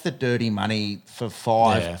 don't take the dirty money for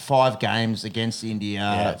five games against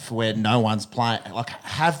India for where no one's playing. Like,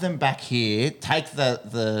 have them back here, take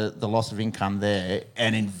the loss of income there,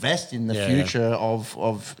 and invest in the future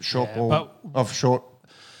of short ball of short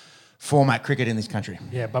format cricket in this country.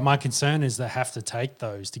 Yeah, but my concern is they have to take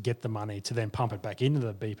those to get the money to then pump it back into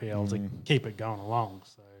the BPL to keep it going along.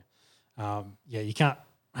 So, you can't.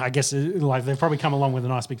 I guess like they've probably come along with a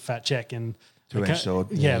nice big fat check and. Two-edged sword.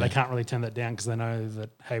 Yeah, they can't really turn that down because they know that,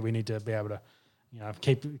 hey, we need to be able to,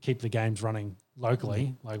 keep the games running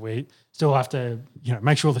locally. Like we still have to,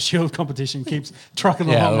 make sure the Shield competition keeps trucking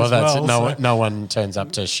along as well. No one turns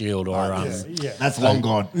up to Shield or that's long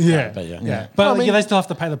gone. But But they still have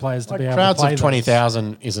to pay the players to be able to crowds play of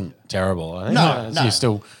 20,000 isn't terrible. I think. No. You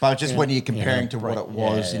still, But just when you're comparing to what it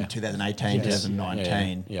was in 2018,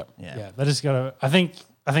 2019. They just got to.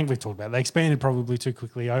 I think we've talked about it. They expanded probably too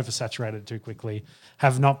quickly, oversaturated too quickly,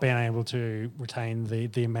 have not been able to retain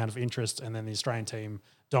the amount of interest, and then the Australian team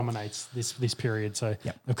dominates this period. So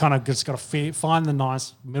they've kind of just got to find the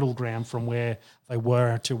nice middle ground from where they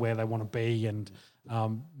were to where they want to be, and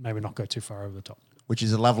maybe not go too far over the top. Which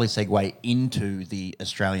is a lovely segue into the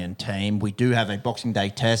Australian team. We do have a Boxing Day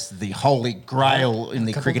test, the holy grail in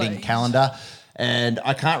the cricketing calendar, and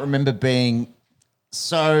I can't remember being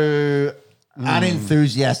so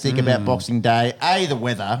unenthusiastic about Boxing Day. The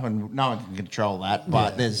weather, and no one can control that,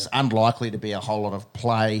 but there's unlikely to be a whole lot of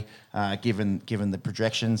play given the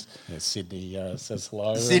projections. Sydney says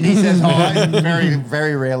hello. Sydney says hi. Very,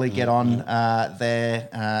 very rarely get on there.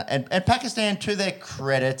 And Pakistan, to their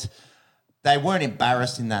credit, they weren't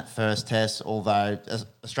embarrassed in that first test, although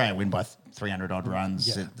Australia win by 300 odd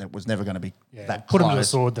runs. That was never going to be that Put close. them to the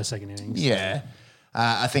sword the second innings. Yeah.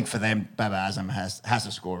 I think for them, Babar Azam has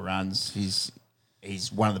to score runs. He's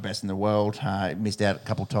one of the best in the world. Missed out a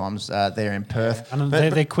couple of times there in Perth. And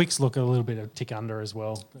their quicks look a little bit of a tick under as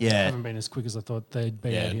well. They Yeah. haven't been as quick as I thought they'd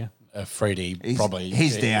be out here. Freddie probably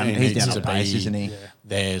he's down. He's down needs at to pace, be isn't he?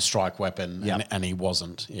 their strike weapon, and he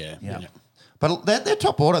wasn't. But their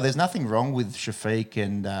top order, there's nothing wrong with Shafiq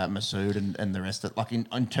and Masood and the rest of it. Like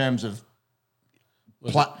in terms of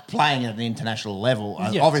playing at an international level,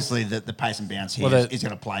 obviously the pace and bounce here is going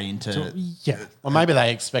to play into... Well, maybe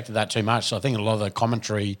they expected that too much. I think a lot of the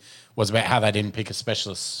commentary was about how they didn't pick a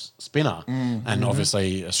specialist spinner. And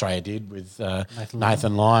obviously Australia did with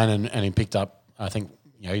Nathan Lyon, and he picked up, I think,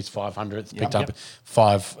 he's 500th, picked up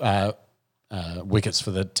 5 wickets for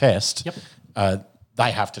the test.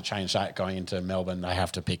 They have to change that going into Melbourne. They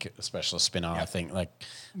have to pick a specialist spinner, I think.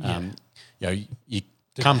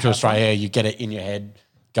 You come to Australia, you get it in your head,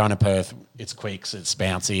 going to Perth, it's quicks, it's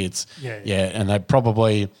bouncy, and they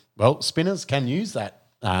probably, spinners can use that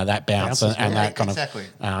bounce and that kind of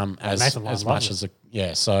as much as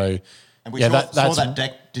so. And we saw that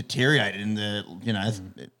deck deteriorated in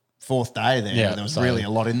the fourth day there. There was really a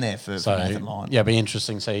lot in there for Nathan Lyon. Yeah, it'd be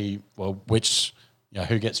interesting to see which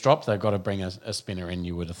who gets dropped. They've got to bring a spinner in.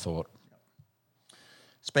 You would have thought.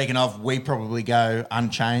 Speaking of, we probably go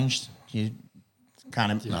unchanged. You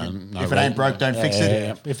can't. If it ain't broke, don't fix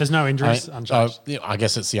it. If there's no injuries, unchanged. I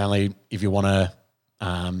guess it's the only if you want to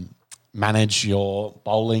manage your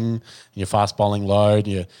bowling, your fast bowling load.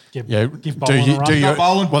 Give bowling a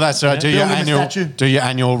run. Well, that's right. Do your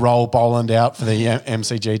annual roll bowling out for the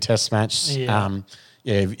MCG Test match.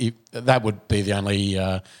 That would be the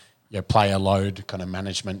only player load kind of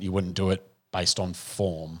management. You wouldn't do it based on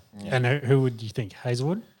form. And who would you think?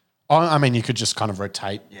 Hazelwood? I mean, you could just kind of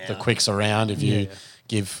rotate the quicks around if you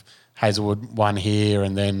give Hazelwood one here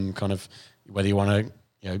and then kind of whether you want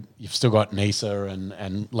you've still got Nisa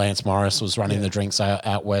and Lance Morris was running the drinks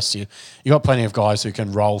out west. You got plenty of guys who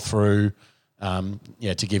can roll through.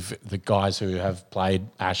 To give the guys who have played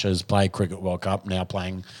Ashes, played Cricket World Cup, now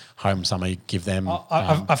playing home summer, give them.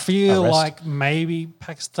 I feel like maybe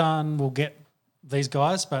Pakistan will get these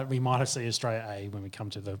guys, but we might see Australia A when we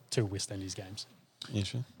come to the 2 West Indies games. Yeah,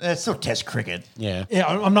 sure. It's still Test cricket. Yeah. Yeah,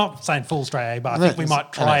 I'm not saying full Australia A, but I think we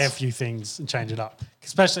might try a few things and change it up.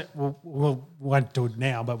 Especially, we won't do it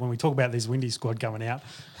now, but when we talk about this Windy squad coming out,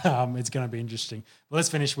 it's going to be interesting. Well, let's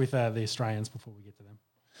finish with the Australians before we get to them.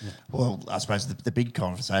 Well, I suppose the big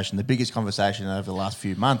conversation, the biggest conversation over the last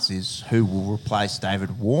few months is who will replace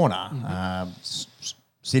David Warner.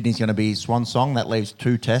 Sydney's going to be swan song. That leaves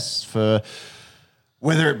 2 tests for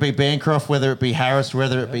whether it be Bancroft, whether it be Harris,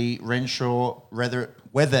 whether it be Renshaw, whether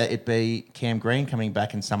it be Cam Green coming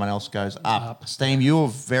back and someone else goes up. Steam, you're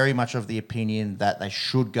very much of the opinion that they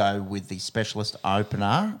should go with the specialist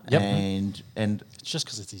opener. Yep. And It's just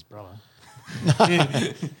because it's his brother.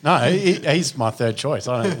 No, he's my third choice.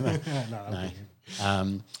 I don't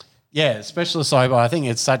know. Specialist over. I think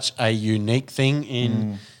it's such a unique thing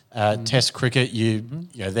in Test cricket.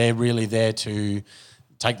 They're really there to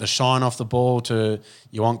take the shine off the ball.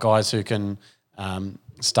 You want guys who can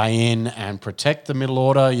stay in and protect the middle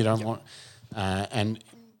order. You don't want and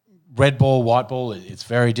red ball, white ball. It's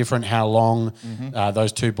very different how long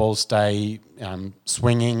those 2 balls stay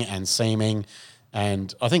swinging and seaming.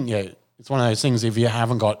 And I think it's one of those things. If you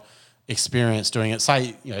haven't got experience doing it,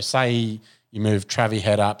 say you move Travi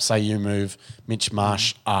Head up, say you move Mitch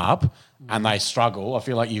Marsh up, and they struggle. I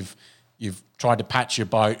feel like you've tried to patch your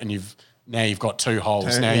boat, and you've got 2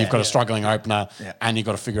 holes. You've got a struggling opener, and you've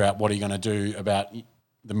got to figure out what are you going to do about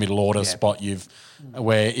the middle order spot.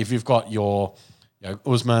 Where if you've got your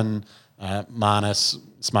Usman, Marnus,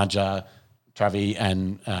 Smudger, Travi,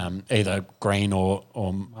 and either Green or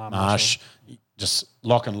Marsh. Just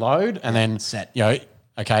lock and load, and then set. You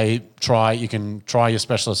can try your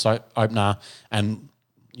specialist opener, and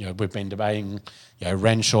we've been debating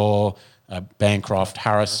Renshaw, Bancroft,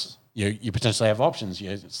 Harris. You potentially have options.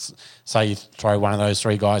 Say you throw one of those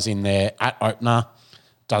 3 guys in there at opener,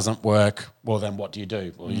 doesn't work. Well, then what do you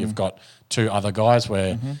do? Well, you've got 2 other guys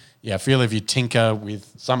where I feel if you tinker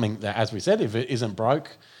with something that, as we said, if it isn't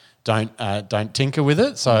broke, don't tinker with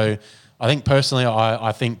it. So. I think personally,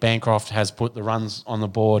 I think Bancroft has put the runs on the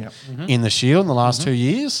board in the Shield in the last 2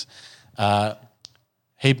 years.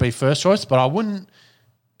 He'd be first choice, but I wouldn't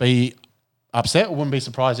be upset or wouldn't be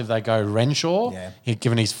surprised if they go Renshaw.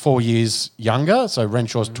 Given he's 4 years younger, so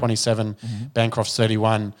Renshaw's 27, Bancroft's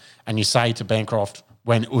 31, and you say to Bancroft,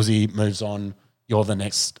 when Uzi moves on, you're the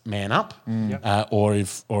next man up, or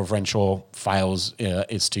if Renshaw fails,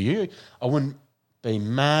 it's to you. I wouldn't be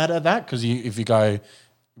mad at that because if you go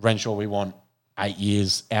Renshaw, we want 8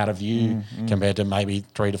 years out of you compared to maybe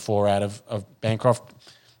 3 to 4 out of Bancroft.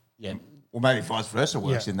 Yeah. Well, maybe vice versa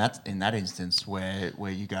works in that instance where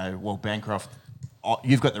you go, well, Bancroft,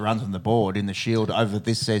 you've got the runs on the board in the Shield over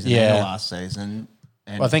this season and the last season.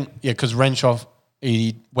 And I think, because Renshaw,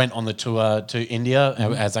 he went on the tour to India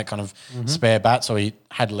as that kind of spare bat, so he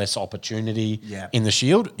had less opportunity in the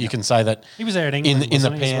Shield. You can say that he was there at England in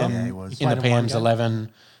the PM, he was. in the PM's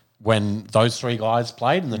 11 when those 3 guys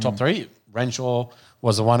played in the top 3. Renshaw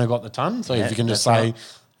was the one who got the ton. So if you can just say,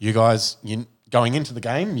 you guys, going into the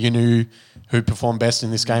game, you knew who performed best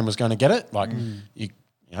in this game was going to get it. Like you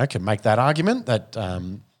can make that argument that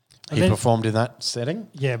he performed in that setting.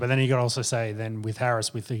 Yeah, but then you got to also say then with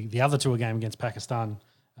Harris, with the other tour game against Pakistan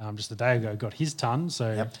just a day ago, got his ton.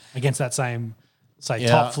 So against that same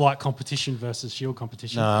top flight competition versus Shield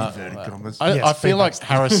competition. I feel like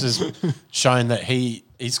Harris has shown that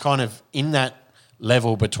he's kind of in that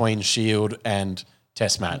level between Shield and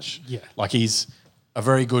Test match. Yeah. Like he's a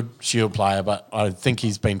very good Shield player, but I think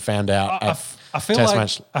he's been found out I feel Test like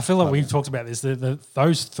match. I feel like we've talked about this.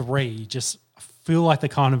 Those 3 just feel like they're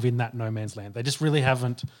kind of in that no man's land. They just really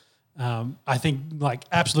haven't. I think like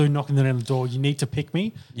absolutely knocking them on the door. You need to pick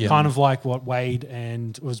me, kind of like what Wade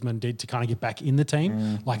and Usman did to kind of get back in the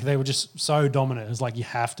team. Like they were just so dominant. It's like you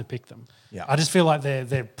have to pick them. Yeah, I just feel like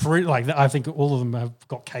they're pretty. Like I think all of them have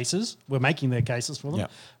got cases. We're making their cases for them,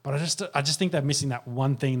 but I just think they're missing that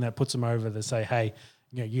one thing that puts them over. That say, hey,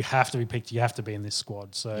 you have to be picked. You have to be in this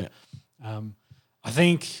squad. So. I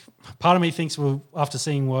think part of me thinks after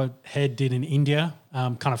seeing what Head did in India,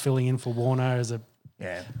 kind of filling in for Warner as a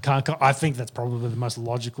I think that's probably the most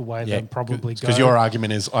logical way they'd probably go. Because your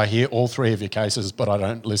argument is, I hear all 3 of your cases, but I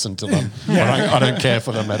don't listen to them. I don't care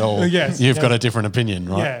for them at all. You've got a different opinion,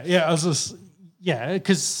 right? Yeah. I was just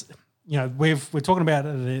because we're talking about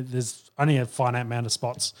there's only a finite amount of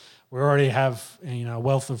spots. We already have a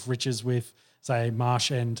wealth of riches with, say,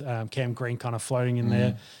 Marsh and Cam Green kind of floating in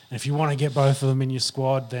there. And if you want to get both of them in your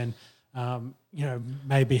squad, then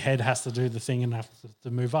maybe Head has to do the thing and have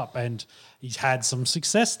to move up. And he's had some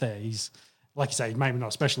success there. He's, like you say, maybe not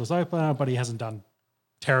a specialist opener, but he hasn't done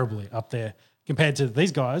terribly up there. Compared to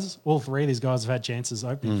these guys, all three of these guys have had chances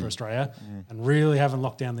opening for Australia and really haven't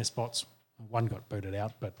locked down their spots. One got booted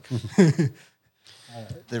out, but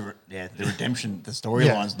the redemption, the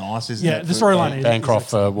storyline's nice, isn't it? Yeah, the storyline is Bancroft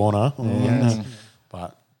for Warner.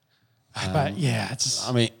 But it's.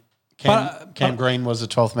 I mean, Cam Green was the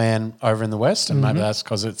 12th man over in the West, and maybe that's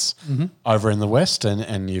because it's over in the West,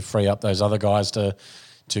 and you free up those other guys to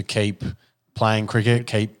keep playing cricket,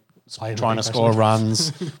 keep trying to score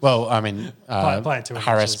runs. Well, I mean,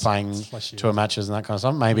 Harris playing tour matches and that kind of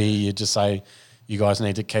stuff. Maybe you just say you guys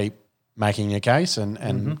need to keep making your case,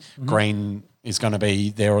 and Green is going to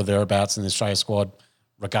be there or thereabouts in the Australia squad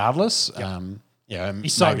regardless.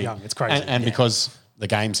 He's so young, it's crazy. And because the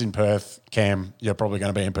game's in Perth, Cam, you're probably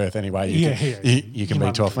going to be in Perth anyway. You can be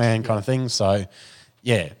 12th man kind of thing. So,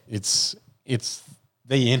 it's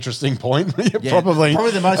the interesting point. Probably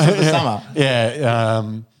the most of the summer.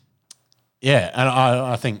 And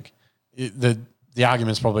I think the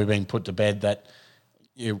argument's probably been put to bed that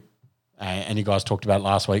you guys talked about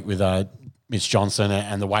last week with Mitch Johnson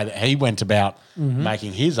and the way that he went about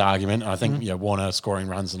making his argument. I think Warner scoring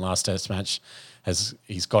runs in the last Test match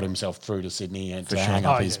he's got himself through to Sydney and hang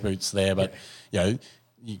up his boots there. But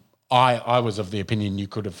I was of the opinion you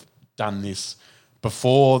could have done this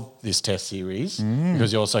before this Test series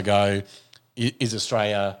because you also go, is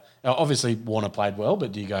Australia obviously Warner played well,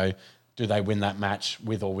 but do they win that match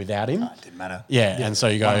with or without him? It didn't matter. And so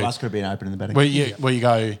you go. One of us could have been open in the batting. Where you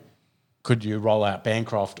go, could you roll out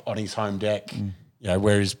Bancroft on his home deck,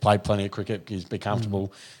 where he's played plenty of cricket, he's been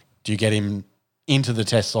comfortable. Do you get him into the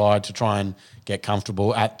Test side to try and get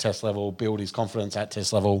comfortable at Test level, build his confidence at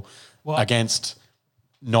Test level against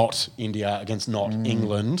not India, against not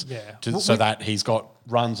England, so that he's got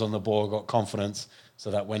runs on the board, got confidence,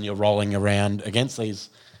 so that when you're rolling around against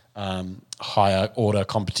these higher order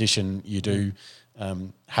competition, you do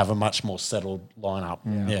have a much more settled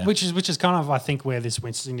lineup. Which is kind of, I think, where this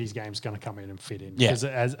West Indies game is going to come in and fit in. Because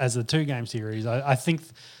as a 2-game series, I think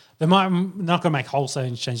they might not going to make wholesale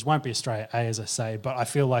changes. It won't be Australia A, as I say, but I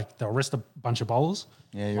feel like they'll rest a bunch of bowlers.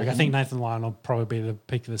 I think Nathan Lyon will probably be the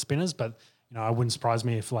peak of the spinners, but I wouldn't surprise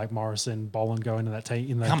me if Morris and Boland go into that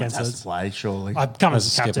team in the Cummins has to play, surely. Cummins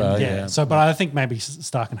as captain, So, but I think maybe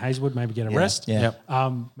Stark and Hazelwood maybe get a rest.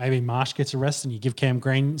 Maybe Marsh gets a rest, and you give Cam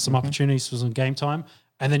Green some opportunities for some game time,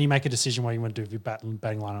 and then you make a decision what you want to do with your batting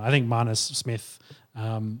lineup. I think Marnus Smith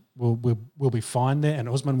will be fine there, and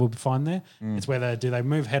Usman will be fine there. It's whether do they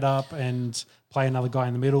move Head up and play another guy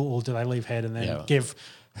in the middle, or do they leave Head and then give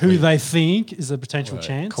who they think is a potential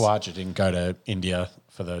chance. Khawaja didn't go to India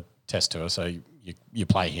for the Test tour, so you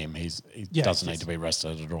play him. He doesn't need to be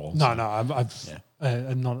rested at all. No,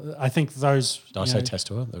 I'm not. I think those. Did I say Test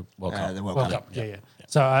tour? The World Cup. The World Cup. Yeah.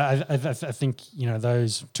 So I think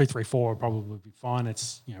those 2, 3, 4 will probably be fine.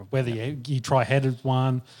 It's whether you try Head at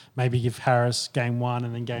one, maybe give Harris game 1,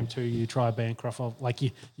 and then game 2 you try Bancroft. Like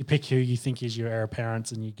you pick who you think is your heir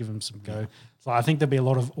apparent and you give them some go. So I think there'll be a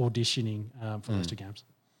lot of auditioning for those 2 games.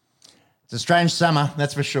 It's a strange summer,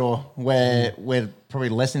 that's for sure. We're probably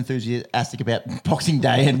less enthusiastic about Boxing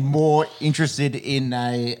Day and more interested in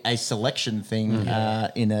a selection thing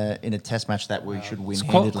in a Test match that we should win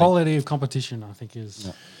handedly. Quality of competition, I think, is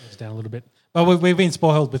down a little bit. But we've been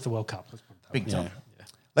spoiled with the World Cup. Big time. Yeah.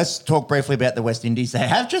 Let's talk briefly about the West Indies. They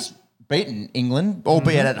have just beaten England,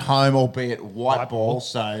 albeit at home, albeit white ball.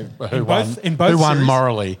 So who won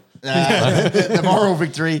morally? The moral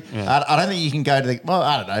victory. Yeah. I don't think you can go to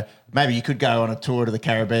I don't know. Maybe you could go on a tour to the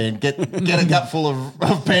Caribbean, get a gut full of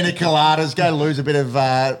pina coladas, go lose a bit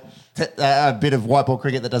of white ball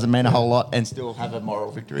cricket that doesn't mean a whole lot, and still have a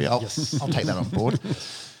moral victory. I'll take that on board.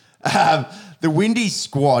 The Windies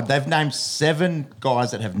squad, they've named 7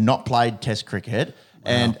 guys that have not played Test cricket,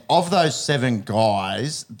 and of those 7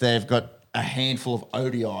 guys, they've got a handful of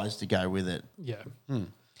ODIs to go with it. Yeah,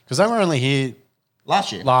 because they were only here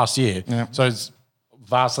last year. Yeah. So it's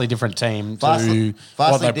vastly different team to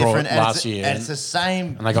what they brought last year. And it's the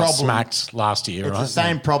same and they got smacked last year, It's the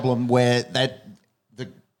same problem where the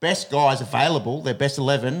best guys available, their best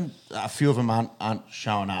 11, a few of them aren't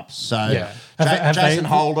showing up. So Jason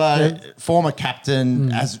Holder, former captain,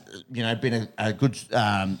 has been a good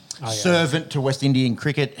servant to West Indian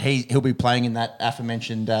cricket. He'll be playing in that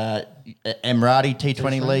aforementioned Emirati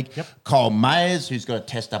T20 League. Yep. Kyle Mayers, who's got a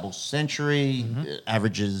Test double century,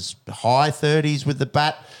 averages high 30s with the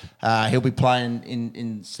bat. He'll be playing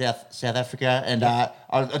in South Africa. And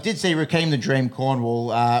I did see Rakeem the Dream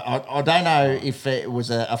Cornwall. I don't know if it was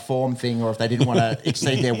a form thing or if they didn't want to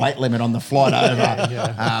exceed their weight limit on the flight over.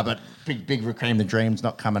 But big Rakeem the Dream's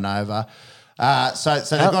not coming over.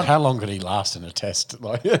 How long could he last in a test?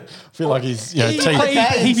 Like, I feel like he's he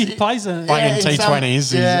plays playing in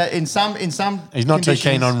T20s. In some he's not too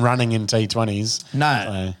keen on running in T20s.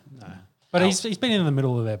 No. But he's been in the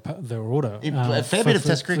middle of their order. A fair bit of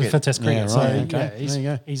Test cricket. For Test cricket. Yeah, right, So, okay. yeah, There you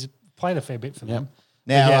go. he's played a fair bit for them.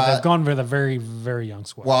 Now, they've gone with a very, very young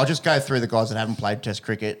squad. Well, I'll just go through the guys that haven't played Test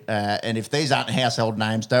cricket. And if these aren't household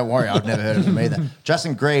names, don't worry, I've never heard of them either.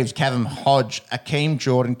 Justin Greaves, Kevin Hodge, Akeem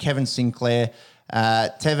Jordan, Kevin Sinclair,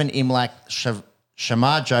 Tevin Imlak,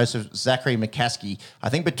 Shamar Joseph, Zachary McCaskey. I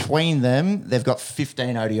think between them, they've got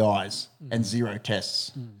 15 ODIs and 0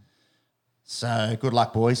 tests. So good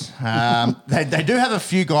luck, boys. They do have a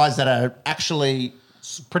few guys that are actually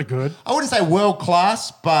pretty good. I wouldn't say world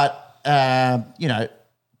class, but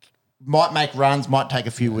might make runs, might take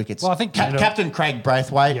a few wickets. Well, I think Captain Craig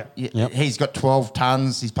Braithwaite, Yep. he's got 12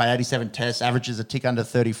 tons. He's played 87 tests, averages a tick under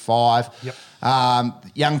 35. Yep.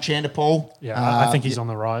 Young Chanderpaul. I think he's on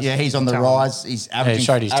the rise. Yeah, he's on the rise. He's averaging, he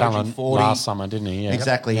showed his averaging talent 40. last summer, didn't he? Yeah.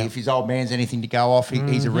 Exactly. If his old man's anything to go off,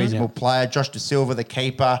 he's a reasonable player. Josh De Silva, the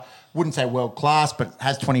keeper, wouldn't say world class, but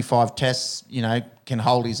has 25 tests, can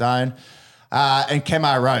hold his own. And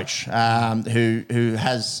Kemar Roach, who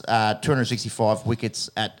has 265 wickets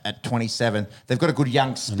at 27. They've got a good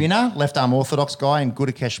young spinner, left-arm orthodox guy, in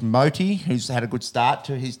Gudakesh Moti, who's had a good start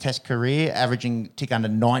to his Test career, averaging tick under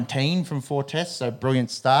 19 from 4 tests, so brilliant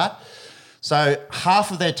start. So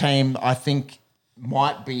half of their team, I think,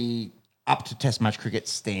 might be up to Test match cricket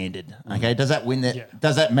standard. Okay, does that win that? Yeah.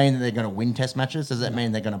 Does that mean that they're going to win Test matches? Does that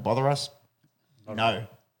mean they're going to bother us? No.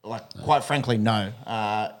 Quite frankly, no.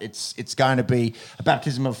 It's going to be a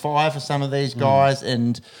baptism of fire for some of these guys.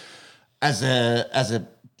 And as a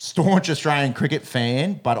staunch Australian cricket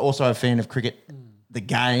fan, but also a fan of cricket, the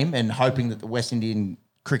game, and hoping that the West Indian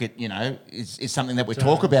cricket, is something that we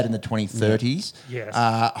talk about in the 2030s. Yes.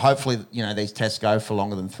 Hopefully, these tests go for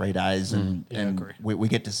longer than 3 days, and agree. we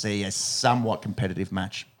get to see a somewhat competitive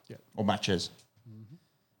match or matches.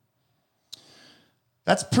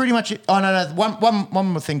 That's pretty much it. Oh, no. One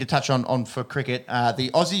more thing to touch on for cricket. The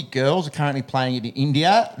Aussie girls are currently playing in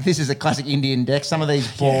India. This is a classic Indian deck. Some of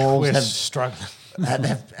these balls we're have struggling.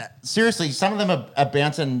 seriously, some of them are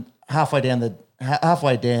bouncing halfway down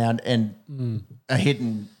and are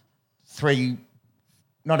hitting 3,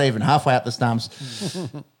 not even halfway up the stumps.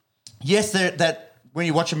 Yes, that when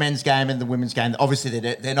you watch a men's game and the women's game, obviously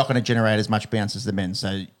they're not going to generate as much bounce as the men.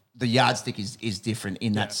 So the yardstick is different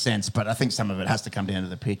in that sense, but I think some of it has to come down to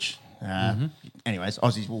the pitch. Anyways,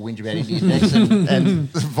 Aussies will whinge about Indian decks and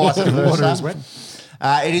vice versa. Water is wet.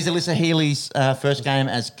 It is Alyssa Healy's first game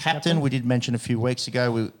as captain. We did mention a few weeks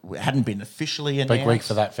ago. We hadn't been officially announced. Big week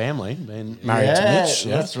for that family, being married to Mitch.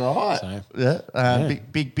 Yeah, that's right. So,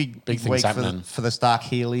 big things week happening. for the Stark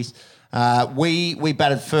Healys. We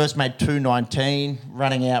batted first, made 219,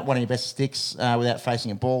 running out one of your best sticks without facing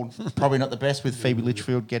a ball. Probably not the best with Phoebe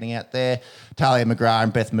Litchfield getting out there. Talia McGrath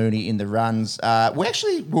and Beth Mooney in the runs. We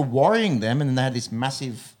actually were worrying them, and then they had this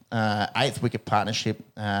massive 8th wicket partnership,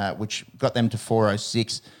 which got them to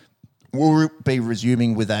 406. We'll be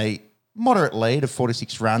resuming with a moderate lead of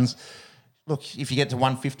 46 runs. Look, if you get to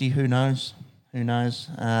 150, who knows? Who knows?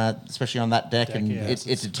 Especially on that deck, and it's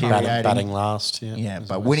deteriorating. batting last. Yeah,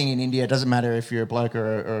 but winning in India doesn't matter if you're a bloke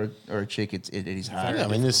or a chick. It is hard. I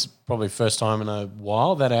mean, this is probably first time in a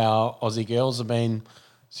while that our Aussie girls have been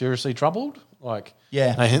seriously troubled. Like,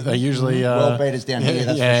 they usually world beaters down here,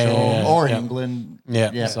 that's for sure, or in England.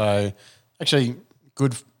 Yeah. So actually,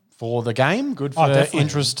 good for the game. Good for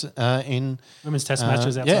interest in women's Test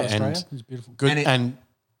matches outside Australia. It's beautiful. Good and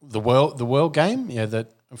the world game. Yeah,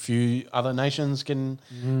 that a few other nations can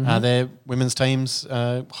their women's teams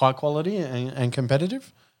high quality and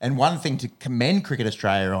competitive. And one thing to commend Cricket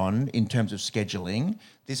Australia on in terms of scheduling,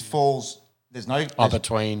 this falls. There's no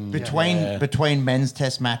between men's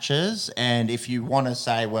Test matches, and if you want to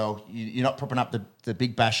say, well, you're not propping up the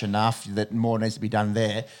Big Bash enough, that more needs to be done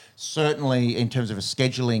there. Certainly, in terms of a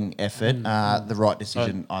scheduling effort, the right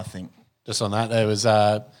decision, I think. Just on that, there was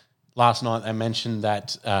last night they mentioned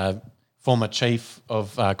that former chief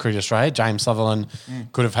of Cricket Australia, James Sutherland,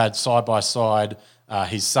 could have had side by side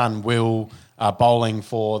his son Will bowling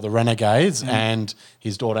for the Renegades and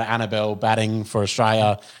his daughter Annabelle batting for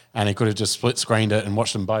Australia, and he could have just split screened it and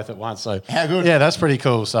watched them both at once. So how good? Yeah, that's pretty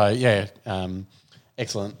cool. So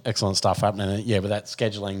excellent stuff happening. Yeah, with that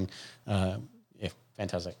scheduling,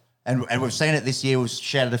 fantastic. And we've seen it this year. We've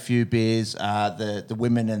shouted a few beers. The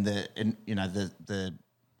women and the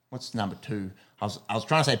what's number 2? I was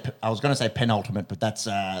going to say penultimate, but that's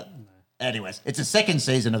anyways. It's the second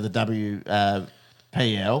season of the WPL.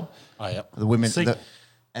 Oh yeah, The women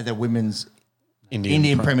the women's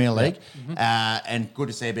Indian Premier League, and good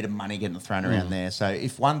to see a bit of money getting thrown around there. So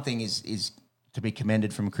if one thing is to be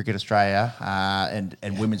commended from Cricket Australia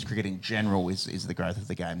and women's cricket in general is the growth of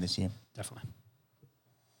the game this year. Definitely.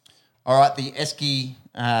 All right, the Esky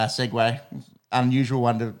segue, unusual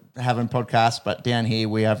one to have in podcast, but down here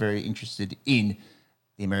we are very interested in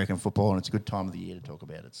the American football, and it's a good time of the year to talk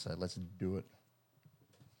about it. So let's do it.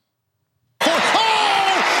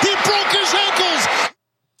 Oh, he broke his ankles.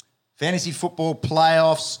 Fantasy football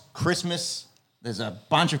playoffs, Christmas. There's a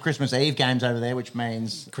bunch of Christmas Eve games over there, which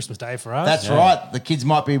means Christmas Day for us. That's right. The kids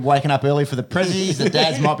might be waking up early for the prezzies. The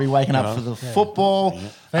dads might be waking up for the football.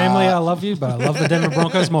 Family, I love you, but I love the Denver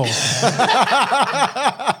Broncos more.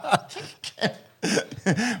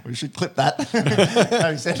 We should clip that.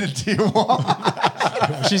 Maybe send it to your mom.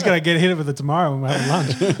 She's going to get hit with it tomorrow when we're having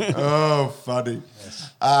lunch. Oh, funny.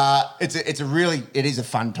 It is a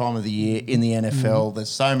fun time of the year in the NFL. There's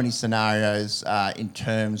so many scenarios in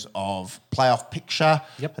terms of playoff picture.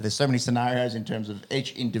 Yep. There's so many scenarios in terms of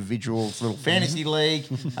each individual's little fantasy league.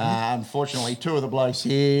 Unfortunately, 2 of the blokes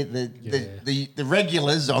here, the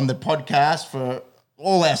regulars on the podcast for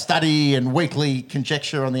all our study and weekly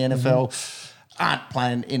conjecture on the NFL aren't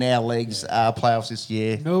playing in our leagues playoffs this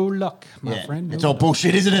year. No luck, my friend. It's all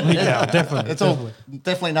bullshit, isn't it? Yeah, definitely. It's all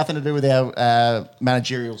definitely nothing to do with our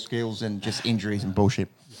managerial skills and just injuries and bullshit.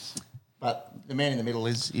 But the man in the middle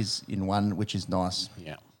is in one, which is nice.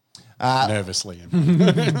 Yeah. Nervously.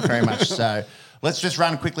 Very much so. Let's just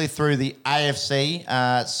run quickly through the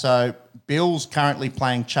AFC. So Bills currently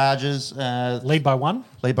playing Chargers. Lead by 1.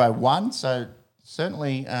 Lead by 1. So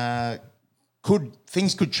certainly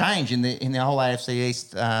things could change in the whole AFC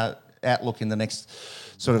East outlook in the next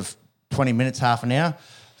sort of 20 minutes, half an hour.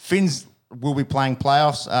 Finns will be playing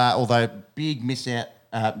playoffs, although big miss with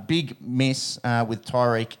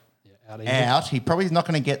Tyreek out. He probably is not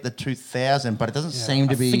going to get the 2,000, but it doesn't seem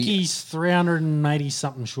to be. I think he's 380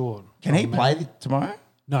 something short. Can he play tomorrow?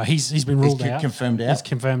 No, he's been ruled out. Confirmed out. He's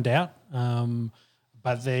confirmed out.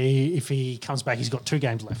 But if he comes back, he's got 2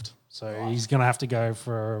 games left, so he's going to have to go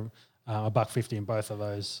for $1.50 in both of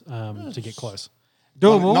those to get close.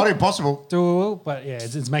 Doable, not impossible. Doable, but yeah,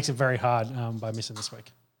 it makes it very hard by missing this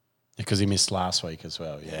week. Because he missed last week as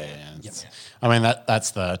well. Yeah. I mean,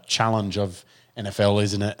 that's the challenge of NFL,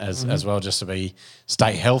 isn't it? As well, just to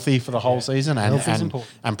stay healthy for the whole season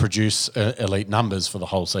and produce elite numbers for the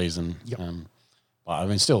whole season. Yep. But I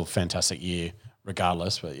mean, still a fantastic year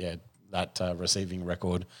regardless. But yeah, that receiving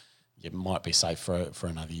record, might be safe for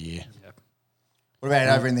another year. Yep. What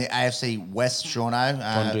about over in the AFC West, Shauno? Do you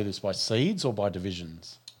want to do this by seeds or by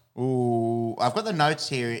divisions? Ooh, I've got the notes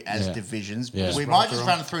here as divisions. Yeah. We might just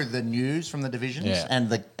run through the news from the divisions and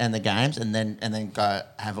the games, and then go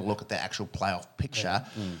have a look at the actual playoff picture.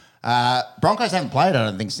 Broncos haven't played, I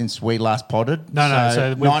don't think, since we last podded. No. So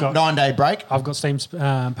we've got 9-day break. I've got Steam's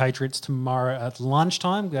Patriots tomorrow at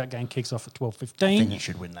lunchtime. That game kicks off at 12:15. I think you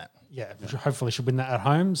should win that. Yeah, hopefully should win that at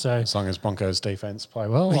home. So as long as Broncos defense play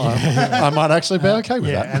well, I might actually be okay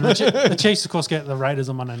with that. And the Chiefs, of course, get the Raiders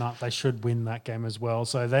on Monday night. They should win that game as well.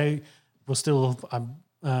 So they will still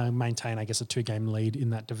maintain, I guess, a 2-game lead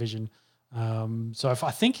in that division. So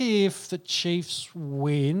I think if the Chiefs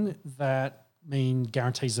win, that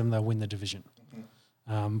guarantees them they'll win the division.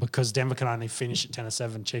 Because Denver can only finish at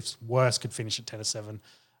 10-7. Chiefs worst could finish at 10-7.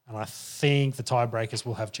 And I think the tiebreakers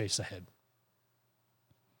will have Chiefs ahead.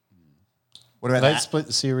 What about they that? split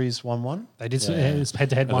the series 1-1? They did it's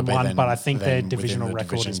head-to-head 1-1, but I think their divisional the record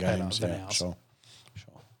division is better games, than ours. Sure.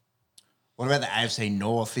 What about the AFC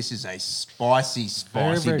North? This is a spicy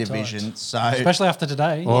Very, very division. tight. So Especially after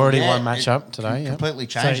today. Already Yeah, one matchup today. completely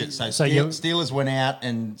changed it. So you- Steelers went out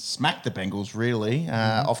and smacked the Bengals, really,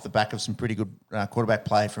 off the back of some pretty good quarterback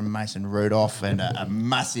play from Mason Rudolph and a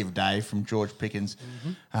massive day from George Pickens.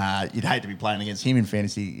 You'd hate to be playing against him in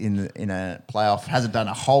fantasy in a playoff. Hasn't done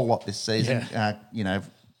a whole lot this season,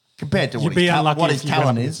 compared to You'd be unlucky what if his you went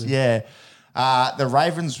talent up is. against him. Yeah. The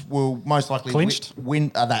Ravens will most likely Clinched?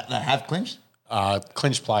 win. They have clinched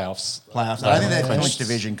Clinched playoffs. playoffs. I don't think they've clinched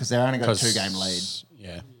division because they've only got a 2-game lead.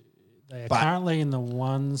 Yeah. They are But- currently in the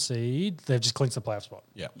 1 seed. They've just clinched the playoff spot.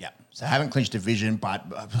 Yeah. Yeah. So haven't clinched division, but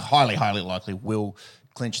highly, highly likely will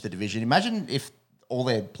clinch the division. Imagine if all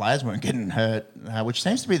their players weren't getting hurt, which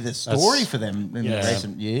seems to be the story for them in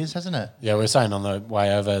recent years, hasn't it? Yeah, we were saying on the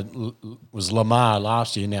way over was Lamar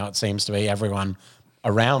last year. Now it seems to be everyone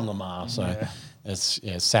around Lamar. So it's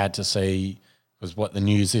sad to see, because what the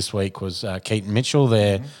news this week was Keaton Mitchell,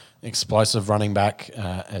 their explosive running back,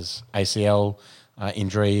 as ACL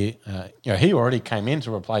injury. He already came in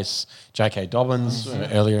to replace J.K. Dobbins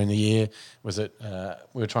earlier in the year. Was it?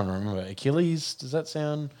 We were trying to remember Achilles. Does that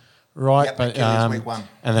sound right? Yep, Achilles week 1.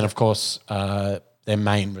 And then of course their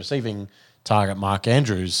main receiving target, Mark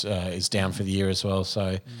Andrews, is down for the year as well.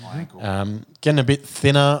 So getting a bit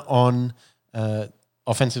thinner on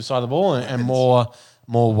offensive side of the ball and more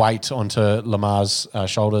weight onto Lamar's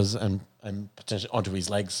shoulders and potentially onto his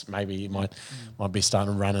legs. Maybe he might be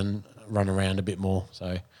starting to run around a bit more.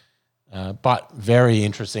 So, but very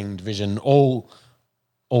interesting division. All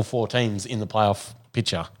 4 teams in the playoff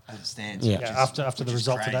picture. As it stands. Yeah. After the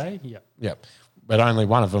result today. Yeah. Yep. But only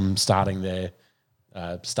one of them starting their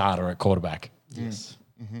starter at quarterback. Yes.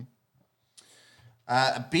 Mm-hmm.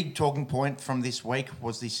 A big talking point from this week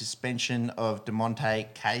was the suspension of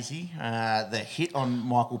DeMonte Casey. The hit on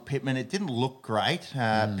Michael Pittman, it didn't look great.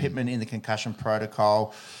 Pittman in the concussion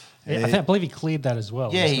protocol. I believe he cleared that as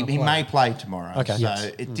well. Yeah, he may play tomorrow. Okay.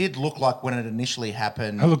 So it did look like when it initially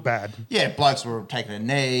happened. It looked bad. Yeah, blokes were taking a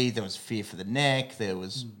knee. There was fear for the neck. There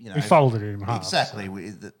was, He folded it in half.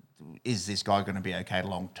 Exactly. Is this guy going to be okay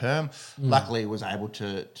long term? Luckily, he was able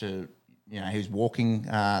to he was walking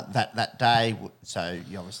that day, so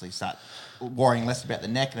you obviously start worrying less about the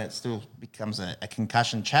neck, and it still becomes a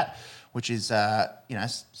concussion chat, which is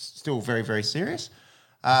still very, very serious.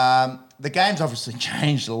 The game's obviously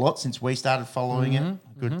changed a lot since we started following it.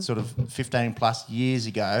 Good sort of 15 plus years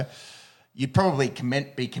ago. You'd probably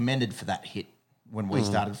be commended for that hit when we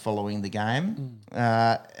started following the game,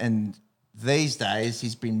 and these days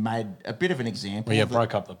he's been made a bit of an example. Well,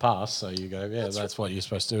 broke up the pass, so you go, that's what you're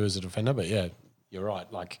supposed to do as a defender. But yeah, you're right.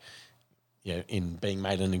 In being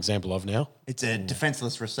made an example of now. It's a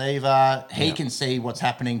defenseless receiver. He can see what's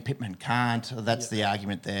happening. Pittman can't. That's the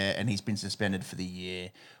argument there, and he's been suspended for the year.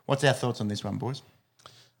 What's our thoughts on this one, boys?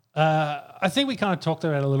 I think we kind of talked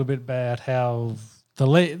about a little bit about how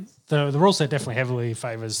the rule set definitely heavily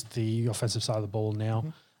favours the offensive side of the ball now.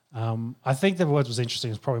 I think the word was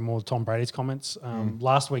interesting is probably more Tom Brady's comments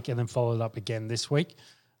last week and then followed up again this week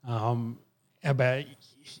about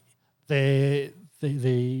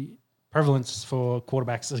the prevalence for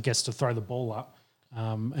quarterbacks, I guess, to throw the ball up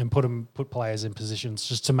and put players in positions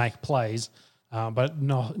just to make plays, but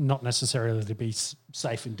not necessarily to be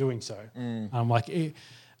safe in doing so.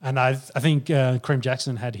 And I think Kareem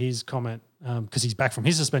Jackson had his comment because he's back from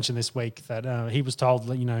his suspension this week that he was told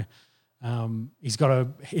that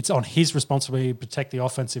it's on his responsibility to protect the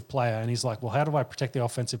offensive player, and he's like, well, how do I protect the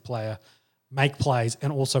offensive player, make plays,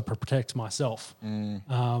 and also protect myself?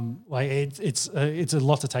 It's a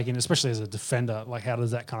lot to take in, especially as a defender. Like, how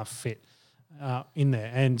does that kind of fit in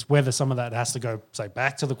there? And whether some of that has to go, say,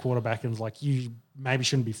 back to the quarterback and like, you maybe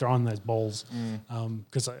shouldn't be throwing those balls,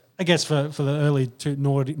 because I guess for the early two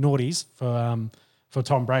naughties for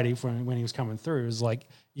Tom Brady when he was coming through, it was like,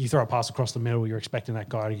 you throw a pass across the middle, you're expecting that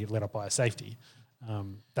guy to get let up by a safety.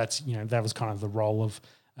 That was kind of the role of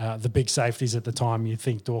the big safeties at the time. You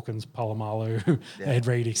think Dawkins, Polamalu, Ed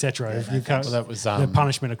Reed, etc. That was the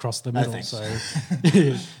punishment across the middle.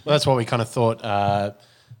 Well, that's what we kind of thought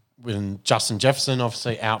when Justin Jefferson,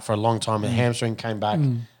 obviously out for a long time, with hamstring, came back,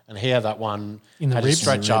 and he had that one had a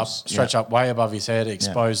stretch up way above his head,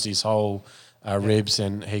 exposed his whole ribs,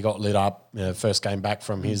 and he got lit up. First game back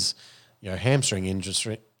from his hamstring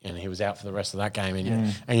injury, and he was out for the rest of that game.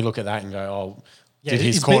 And you look at that and go, did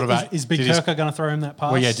his quarterback... Is Big Kirker going to throw him that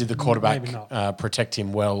pass? Well, did the quarterback protect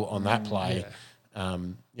him well on that play?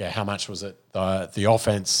 How much was it the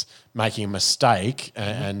offense making a mistake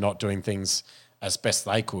and not doing things as best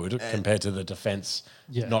they could compared to the defense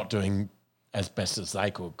not doing as best as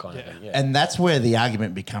they could, kind of thing. Yeah. And that's where the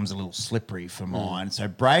argument becomes a little slippery for mine. So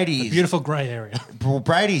Brady, beautiful grey area.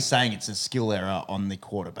 Brady's saying it's a skill error on the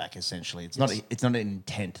quarterback. Essentially, it's not an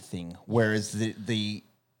intent thing. Whereas the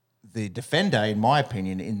defender, in my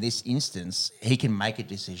opinion, in this instance, he can make a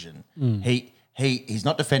decision. He's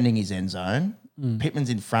not defending his end zone. Pittman's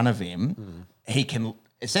in front of him. He can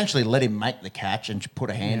essentially let him make the catch and put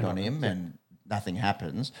a hand on him and nothing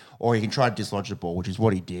happens, or he can try to dislodge the ball, which is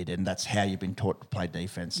what he did, and that's how you've been taught to play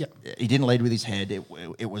defense. Yep. He didn't lead with his head.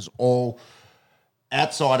 It was all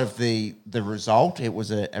outside of the result. It was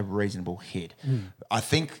a reasonable hit. I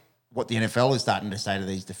think what the NFL is starting to say to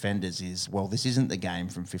these defenders is, well, this isn't the game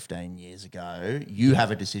from 15 years ago. You have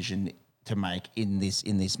a decision to make in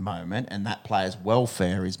this moment, and that player's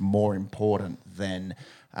welfare is more important than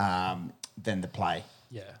the play.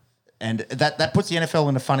 Yeah. And that puts the NFL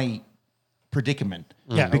in a funny predicament.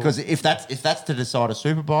 Yeah. Because if that's to decide a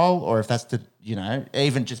Super Bowl, or if that's to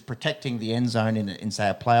even just protecting the end zone in say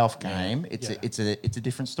a playoff game, it's a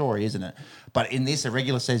different story, isn't it? But in this, a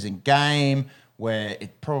regular season game where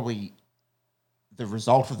it probably the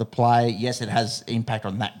result of the play, yes, it has impact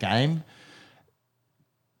on that game.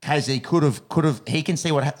 KZ could have. He can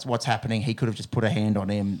see what's happening. He could have just put a hand on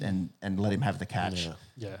him and let him have the catch.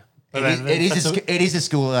 Yeah. It is a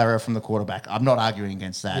skill error from the quarterback. I'm not arguing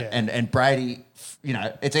against that. Yeah. And Brady,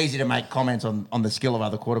 it's easy to make comments on the skill of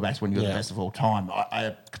other quarterbacks when you're the best of all time.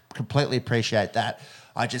 I completely appreciate that.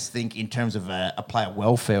 I just think in terms of a player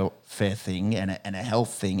welfare thing and a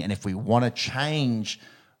health thing, and if we want to change,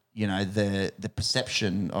 the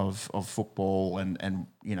perception of football and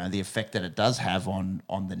the effect that it does have on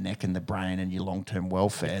the neck and the brain and your long-term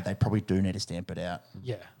welfare, they probably do need to stamp it out.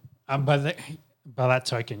 Yeah. But by that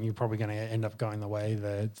token, you're probably going to end up going the way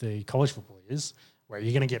the college football is, where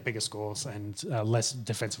you're going to get bigger scores and less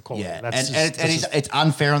defensive quality. Yeah, it's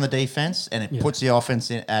unfair on the defense, and it puts the offense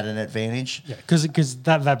at an advantage. Yeah, because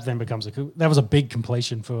that then becomes that was a big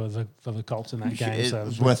completion for the Colts in that game. It So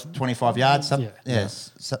was worth 25 yards,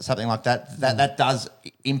 something like that. That does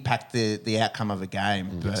impact the outcome of a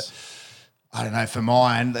game. But I don't know, for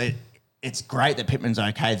mine, it's great that Pittman's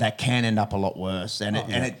okay. That can end up a lot worse, and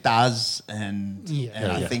it does. And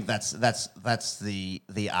I think that's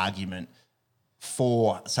the argument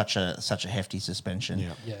for such a hefty suspension.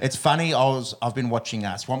 Yeah. Yeah. It's funny. I've been watching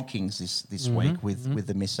Swamp Kings this week with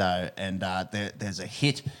the Misso, and there's a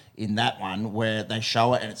hit in that one where they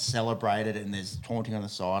show it and it's celebrated, and there's taunting on the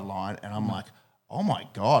sideline, and I'm like, oh my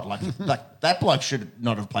God, like that bloke should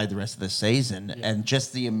not have played the rest of the season, and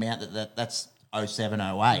just the amount that's 07,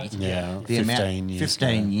 08. Yeah, the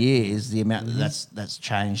 15 years, the amount that's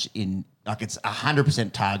changed in, like, it's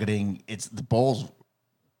 100% targeting. It's the ball's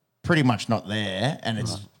pretty much not there, and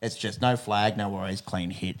it's just no flag, no worries,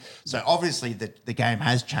 clean hit. So obviously the game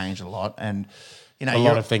has changed a lot, and a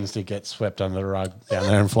lot of things did get swept under the rug down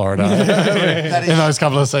there in Florida in those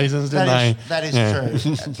couple of seasons, didn't they? That is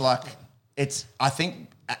true. It's like I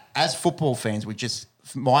think as football fans,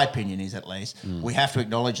 my opinion is, at least, we have to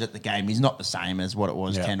acknowledge that the game is not the same as what it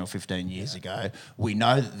was 10 or 15 years ago. We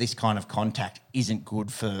know that this kind of contact isn't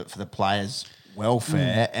good for the players'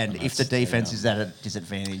 welfare, and if the defense is at a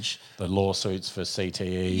disadvantage, the lawsuits for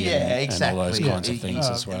CTE, exactly, and all those kinds of things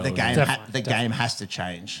as well. The game has to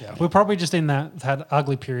change. Yeah. We're probably just in that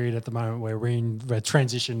ugly period at the moment where we're in the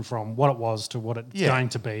transition from what it was to what it's going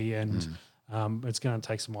to be, and it's going to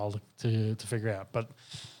take some while to figure out. But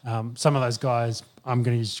some of those guys, I'm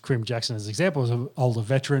going to use Kareem Jackson as an example, as an older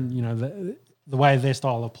veteran. The way their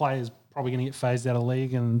style of play is probably going to get phased out of the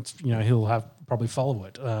league, and he'll probably follow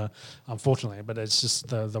it, unfortunately. But it's just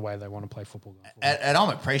the way they want to play football going forward. And I'm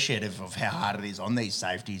appreciative of how hard it is on these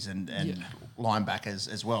safeties and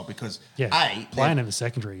linebackers as well, because playing in the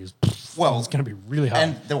secondary is it's going to be really hard.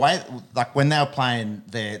 And the way, like, when they were playing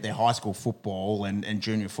their high school football and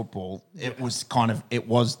junior football, it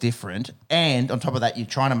was different. And on top of that, you're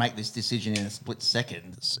trying to make this decision in a split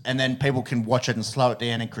second, and then people can watch it and slow it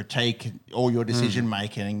down and critique all your decision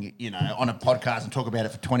making, on a podcast and talk about it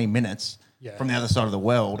for 20 minutes. From the other side of the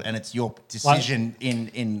world, and it's your decision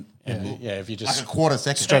in if you just like a quarter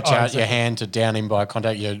second. Stretch out your hand to down him by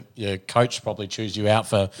contact, your coach probably chews you out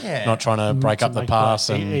for not trying to break up the pass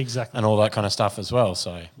and all that kind of stuff as well.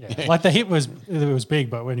 So like the hit was big,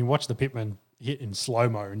 but when you watch the Pittman hit in slow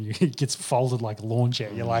mo and it gets folded like a lawn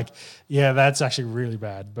chair, you're like, that's actually really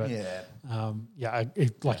bad. But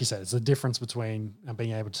like you said, it's the difference between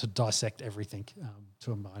being able to dissect everything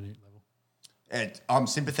to a minute level. I'm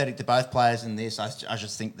sympathetic to both players in this. I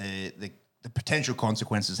just think the potential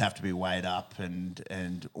consequences have to be weighed up,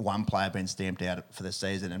 and one player being stamped out for the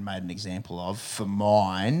season and made an example of, for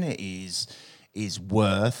mine, is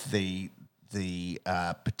worth the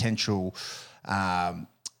potential harm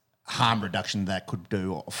reduction that could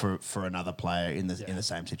do for another player in the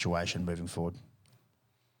same situation moving forward.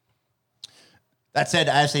 That said,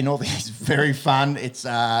 AFC North is very fun. It's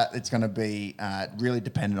going to be really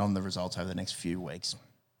dependent on the results over the next few weeks.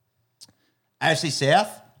 AFC South,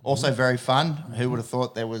 also very fun. Who would have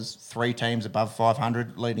thought there was 3 teams above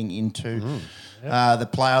 500 leading into the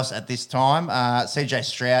playoffs at this time? CJ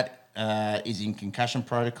Stroud is in concussion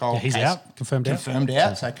protocol. Yeah, he's out, confirmed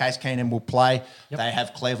out. So Case Keenum will play. Yep. They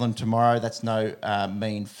have Cleveland tomorrow. That's no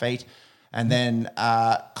mean feat. And then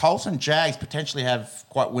Colts and Jags potentially have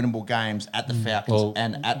quite winnable games at the Falcons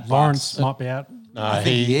and at Lawrence Bucs. might be out. I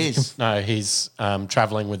think he is. No, he's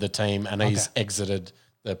traveling with the team and he's exited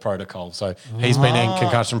the protocol. So he's been in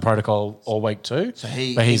concussion protocol all week too. So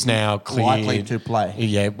but he's now cleared. likely to play.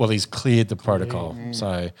 Yeah, well, he's cleared the protocol.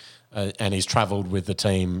 So and he's travelled with the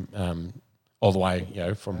team all the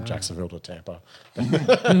way, from Jacksonville to Tampa.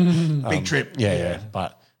 Big trip. Yeah.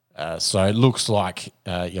 But so it looks like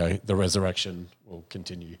the resurrection will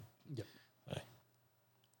continue.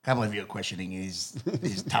 Can't believe you're questioning his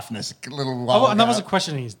toughness a little while And that ago. was a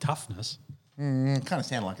question of his toughness. Kind of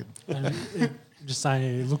sound like it. I'm just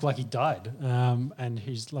saying it looked like he died. And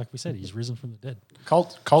he's, like we said, he's risen from the dead.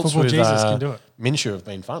 Colts Football with Jesus can do it. Minshew have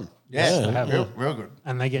been fun. Yeah, they have. real good.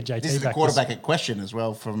 And they get JT This is the back. quarterback at question as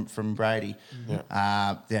well from Brady.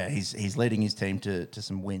 Yeah. He's leading his team to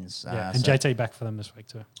some wins. And JT back for them this week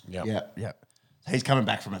too. Yeah. Yeah. So he's coming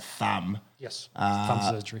back from a thumb. Yes. Thumb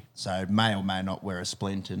surgery. So may or may not wear a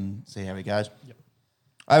splint and see how he goes. Yep.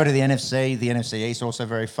 Over to the NFC. The NFC East also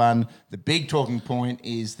very fun. The big talking point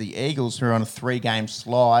is the Eagles, who are on a 3-game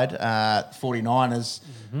slide. 49ers,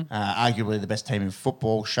 arguably the best team in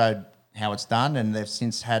football, showed how it's done, and they've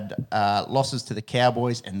since had losses to the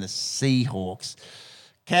Cowboys and the Seahawks.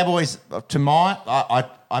 Cowboys,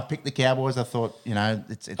 I picked the Cowboys. I thought,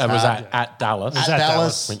 it's It was hard. at Dallas. At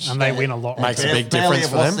Dallas, and they win a lot. Makes a big barely difference have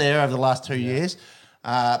for lost them. there over the last 2 years.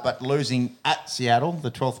 But losing at Seattle,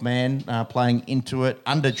 the 12th man, playing into it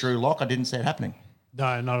under Drew Lock, I didn't see it happening.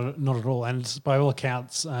 No, not at all. And by all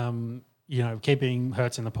accounts, keeping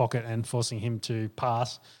Hurts in the pocket and forcing him to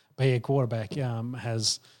pass, be a quarterback,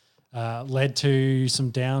 has led to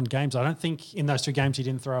some down games. I don't think in those 2 games he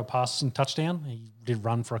didn't throw a passing touchdown. He did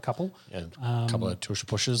run for a couple. Yeah, a couple of tush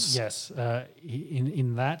pushes. Yes,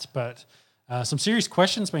 in that, but some serious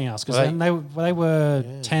questions being asked because Well, they were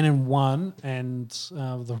 10-1,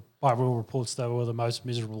 and by real reports they were the most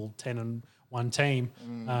miserable 10-1 team.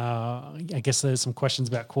 I guess there's some questions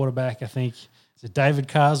about quarterback. I think David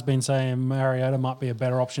Carr's been saying Mariota might be a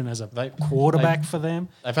better option as a quarterback for them.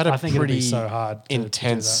 They've had a I think it'd pretty be so hard to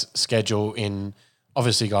intense do that. schedule in.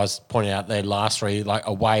 Obviously, guys pointed out their last 3, like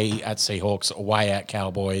away at Seahawks, away at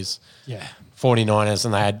Cowboys, Yeah. 49ers,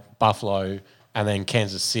 and they had Buffalo and then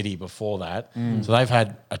Kansas City before that. So they've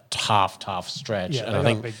had a tough stretch. Yeah, and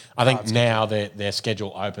they've got big I think hard now their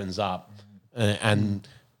schedule opens up, and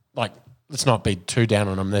like let's not be too down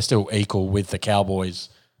on them. They're still equal with the Cowboys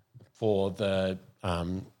for the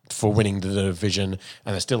for winning the division,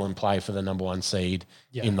 and they're still in play for the number 1 seed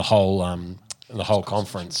in the whole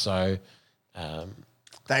conference. So.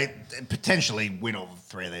 They potentially win all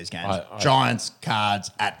 3 of these games. I- Giants,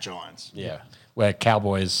 Cards, at Giants. Yeah, where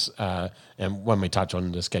Cowboys, and when we touch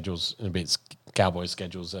on the schedules in a bit, Cowboys'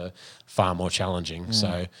 schedules are far more challenging.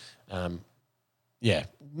 So,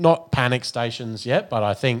 not panic stations yet, but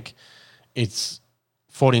I think it's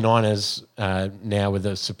 49ers now with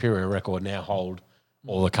a superior record now hold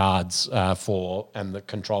all the cards for and the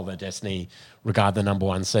control their destiny regard the number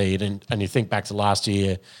 1 seed. And you think back to last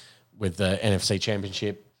year with the NFC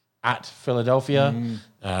Championship at Philadelphia,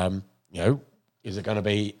 is it going to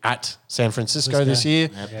be at San Francisco this year?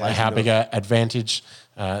 How big an advantage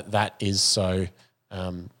that is. So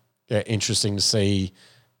interesting to see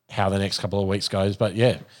how the next couple of weeks goes. But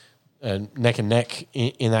neck and neck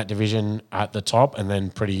in that division at the top, and then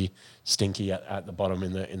pretty stinky at the bottom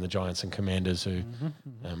in the Giants and Commanders, who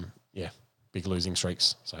big losing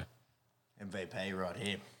streaks. So MVP right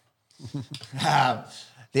here.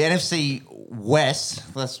 The NFC West,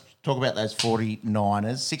 let's talk about those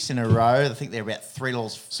 49ers. 6 in a row. I think they're about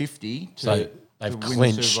 $3.50 so to they've win the Super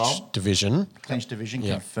clinched Bowl. division. Clinched division,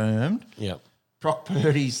 Yep. confirmed. Yeah. Brock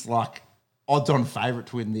Purdy's like odds-on favourite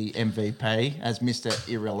to win the MVP as Mr.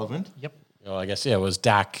 Irrelevant. Yep. Well, I guess, it was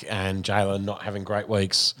Dak and Jalen not having great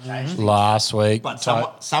weeks last week. But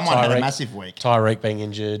someone had a Tyreek- massive week. Tyreek being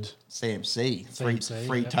injured. CMC, CMC,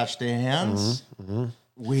 three yep. touchdowns.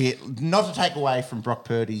 We're not to take away from Brock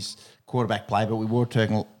Purdy's quarterback play, but we were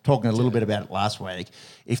talking a little bit about it last week.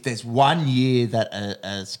 If there's one year that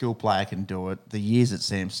a skill player can do it, the years that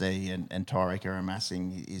CMC and Tyreek are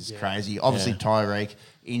amassing is crazy. Obviously, Tyreek,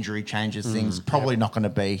 injury changes things. Probably not going to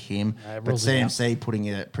be him, but rules it out. CMC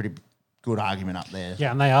putting a pretty good argument up there.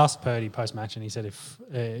 Yeah, and they asked Purdy post-match, and he said if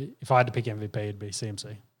I had to pick MVP, it'd be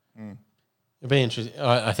CMC. It'd be interesting.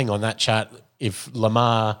 I think on that chat, if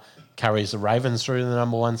Lamar carries the Ravens through the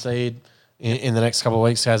number 1 seed in the next couple of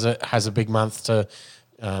weeks, has a big month to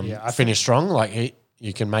I finish strong. Like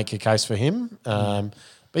you can make a case for him. But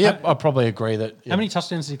I probably agree that. How many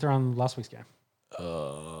touchdowns did he throw in last week's game?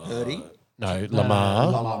 30. No,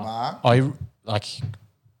 Lamar. Lamar.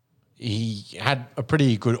 He had a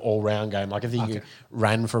pretty good all round game. Like I think he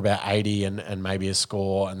ran for about 80 and maybe a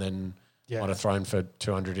score, and then might have thrown for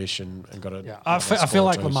 200-ish and got a. Yeah, I feel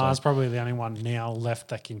like Lamar's probably the only one now left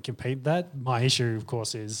that can compete that. My issue, of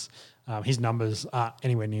course, is his numbers aren't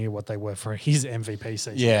anywhere near what they were for his MVP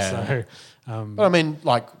season. Yeah. So, but I mean,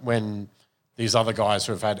 like when these other guys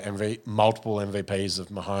who have had multiple MVPs of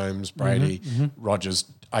Mahomes, Brady, Rodgers,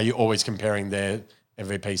 are you always comparing their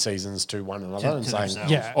MVP seasons to one another and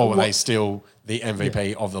saying, or were they still the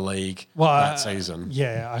MVP of the league that season?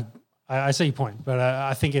 Yeah, I see your point, but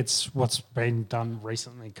I think it's what's been done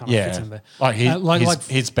recently kind of fits in there. Like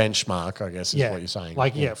his benchmark, I guess, is what you're saying.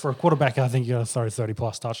 For a quarterback, I think you got to throw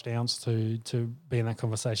 30-plus touchdowns to be in that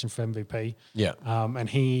conversation for MVP. Yeah. And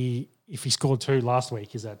if he scored 2 last week,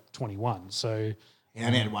 he's at 21. So he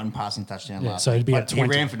only had 1 passing touchdown last so week. he'd be at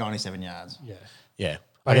 20. He ran for 97 yards. Yeah. Yeah.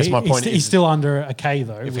 But I guess my point is he's still under a K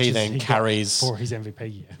though. If he then carries for his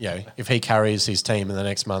MVP year, if he carries his team in the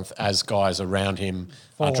next month as guys around him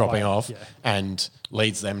are dropping off and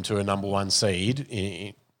leads them to a number 1 seed,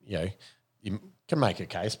 you can make a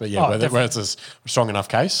case. But whether it's a strong enough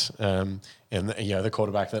case, and the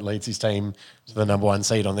quarterback that leads his team to the number 1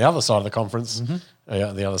 seed on the other side of the conference,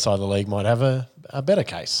 the other side of the league might have a better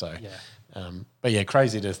case. So, but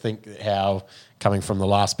crazy to think how coming from the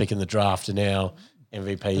last pick in the draft to now.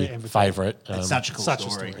 MVP favourite. It's such a cool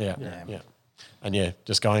story. Yeah. And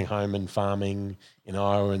just going home and farming in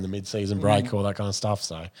Iowa in the mid-season break, all that kind of stuff.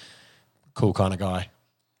 So cool kind of guy.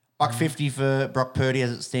 $1.50 for Brock Purdy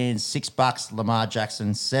as it stands. $6 Lamar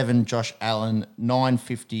Jackson, 7 Josh Allen,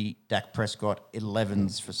 $9.50 Dak Prescott,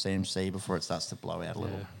 11s for CMC before it starts to blow out a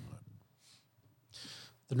little.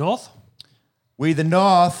 The North. We the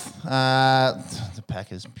North. The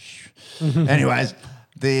Packers. Anyways.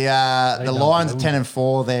 The Lions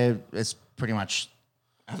 10-4. It's pretty much.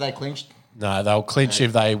 Have they clinched? No, they'll clinch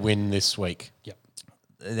if they win this week. Yep,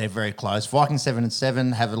 they're very close. Vikings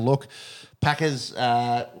 7-7. Have a look. Packers.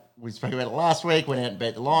 We spoke about it last week. Went out and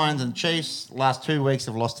beat the Lions and the Chiefs. Last 2 weeks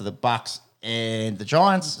have lost to the Bucks and the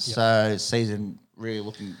Giants. Yep. So season really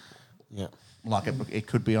looking. Like it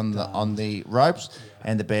could be on the ropes.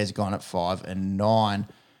 And the Bears gone at 5-9.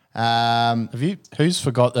 Who's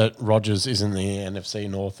forgot that Rodgers isn't the NFC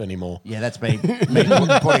North anymore? Yeah, that's me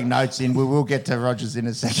putting notes in. We will get to Rodgers in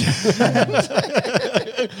a second.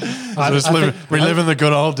 We live in the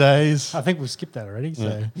good old days. I think we've skipped that already.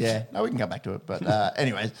 So no, we can come back to it. But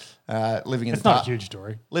anyways, living in it's the not a huge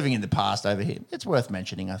story. Living in the past over here, it's worth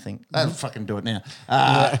mentioning. I think I'll fucking do it now.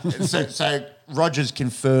 So Rodgers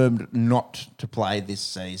confirmed not to play this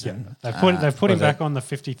season. Yeah. They've put him back on the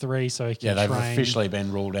 53, so he can they've train. Officially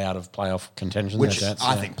been ruled out of playoff contention, which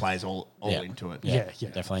I think plays all into it. Yeah,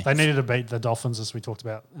 definitely. They needed to beat the Dolphins, as we talked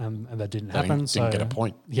about, and that didn't happen. Didn't get a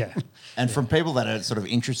point. Yeah, and from people that are sort of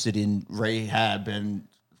interested in rehab and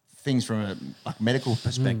things from a medical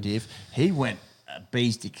perspective, he went a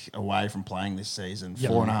bee's dick away from playing this season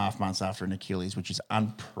 4.5 months after an Achilles, which is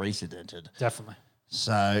unprecedented. Definitely.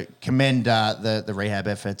 So commend the rehab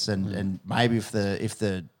efforts, and maybe if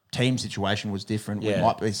the team situation was different, we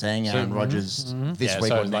might be seeing Aaron Rodgers this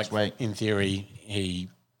week or next week. In theory, he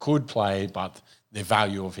could play, but the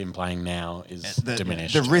value of him playing now is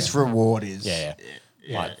diminished. The risk reward is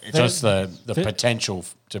just the potential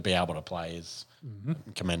to be able to play is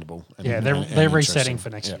commendable. And, they're resetting for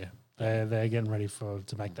next year. They're getting ready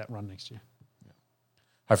to make that run next year.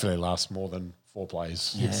 Hopefully, it lasts more than 4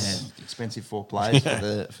 plays. Yeah, expensive 4 plays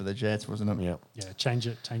for the Jets, wasn't it? Yeah. Change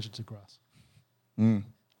it to grass.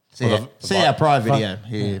 See our prior video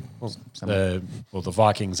here. The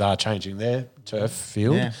Vikings are changing their turf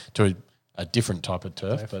field to a different type of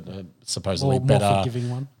turf, but supposedly more forgiving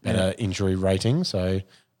one. Better injury rating. So,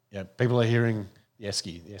 people are hearing the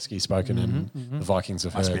Esky spoken, and the Vikings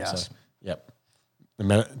have heard. So,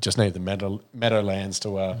 just need the Meadowlands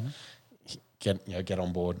to get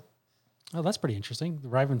on board. Oh, that's pretty interesting. The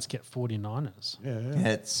Ravens get 49ers.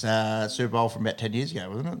 Yeah, it's Super Bowl from about 10 years ago,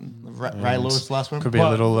 wasn't it? Ray Lewis last one. Could be a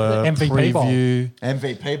little MVP preview.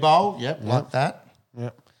 MVP Bowl, like that.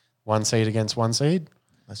 Yep. 1 seed against 1 seed.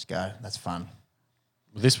 Let's go. That's fun.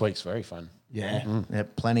 This week's very fun. Yeah,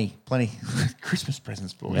 plenty Christmas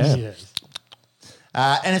presents, boys. Yeah.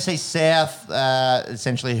 NFC South,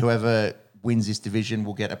 essentially whoever wins this division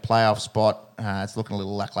will get a playoff spot. It's looking a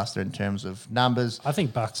little lackluster in terms of numbers. I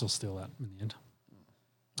think Bucks will steal that in the end.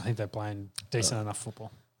 I think they're playing decent enough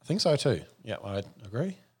football. I think so too. Yeah, I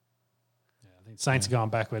agree. Yeah, I think Saints are going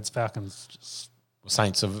backwards. Falcons just...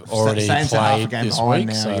 Saints have already played this week,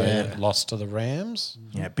 now, lost to the Rams.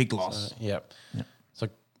 Yeah, big loss. So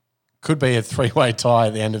could be a 3-way tie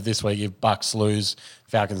at the end of this week if Bucks lose,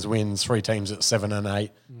 Falcons wins, 3 teams at 7 and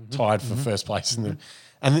 8, tied for first place in the...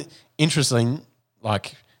 And interesting,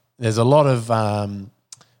 there's a lot of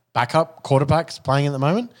backup quarterbacks playing at the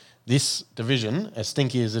moment. This division, as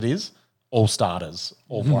stinky as it is, all starters,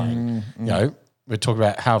 all playing. You know, we talk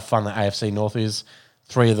about how fun the AFC North is.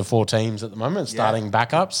 3 of the 4 teams at the moment starting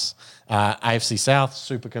backups. AFC South,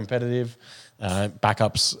 super competitive.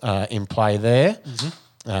 Backups in play there,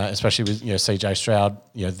 especially with CJ Stroud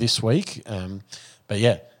this week. But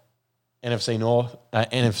yeah,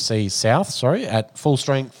 NFC South, sorry, at full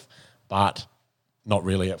strength, but not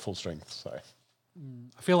really at full strength. So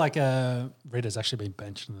I feel like Ritter's actually been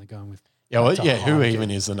benched and they're going with who Heineke.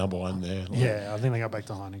 even is the number one there? Like, Yeah, I think they got back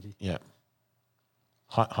to Heineke. yeah,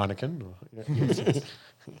 Heineken.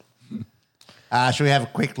 Should we have a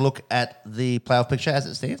quick look at the playoff picture as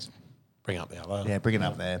it stands? Bring up the other. Yeah, bring it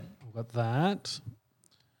up there. We've got that.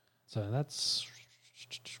 So that's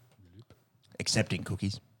Accepting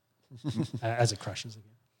cookies. as it crashes again.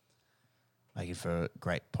 Making for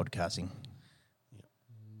great podcasting.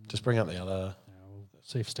 Just bring up the other. We'll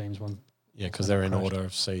see if Steam's one. Yeah, because they're in order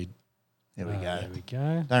of seed. There we go. There we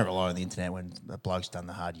go. Don't rely on the internet when the bloke's done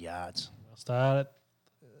the hard yards. We'll start it.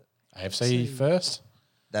 AFC first.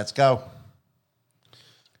 Let's go.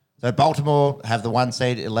 So Baltimore have the 1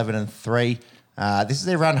 seed, 11-3. This is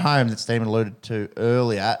their run home that Stephen alluded to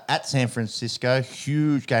earlier at San Francisco.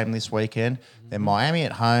 Huge game this weekend. Then Miami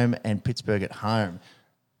at home and Pittsburgh at home.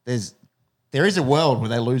 There is a world where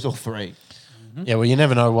they lose all 3. Yeah, well, you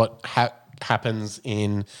never know what happens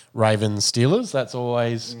in Ravens Steelers. That's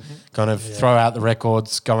always kind of throw out the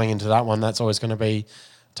records going into that one. That's always going to be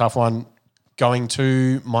a tough one. Going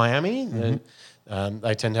to Miami,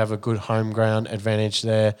 they tend to have a good home ground advantage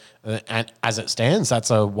there. And as it stands,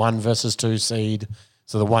 that's a 1 versus 2 seed.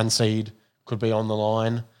 So the 1 seed could be on the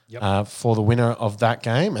line for the winner of that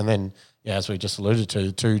game. And then, as we just alluded to,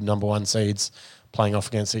 the 2 number 1 seeds playing off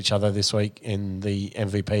against each other this week in the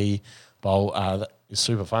MVP Bowl. That is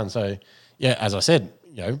super fun. So, as I said,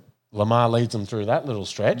 Lamar leads them through that little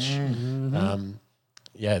stretch. And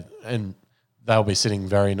they'll be sitting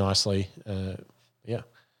very nicely.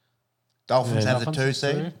 Dolphins have the Dolphins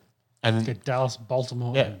 2 seed. And Get Dallas,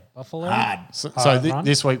 Baltimore, and Buffalo. Hard. so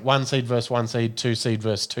this week, 1 seed versus 1 seed, 2 seed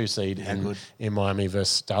versus 2 seed in Miami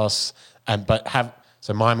versus Dallas.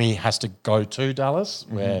 So Miami has to go to Dallas,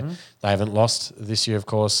 where they haven't lost this year, of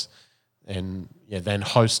course, and then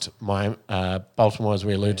host Baltimore, as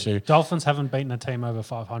we alluded to. Dolphins haven't beaten a team over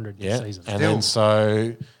 500 this season.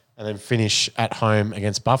 And then finish at home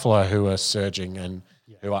against Buffalo, who are surging and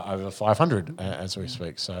who are over 500 as we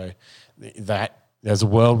speak. So that there's a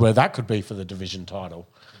world where that could be for the division title.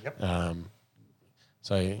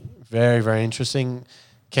 So very, very interesting.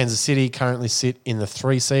 Kansas City currently sit in the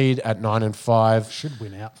 3 seed at 9-5. Should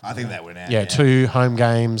win out. I think that went out. Yeah, 2 home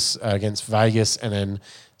games against Vegas and then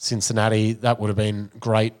Cincinnati. That would have been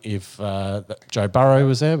great if Joe Burrow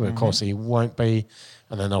was there, but of course he won't be.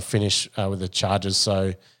 And then they'll finish with the Chargers.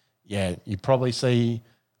 So, you probably see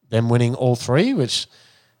them winning all 3, which,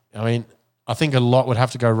 I think a lot would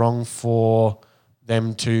have to go wrong for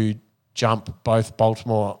them to jump both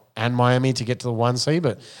Baltimore and Miami to get to the 1 seed.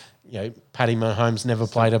 But, Patty Mahomes never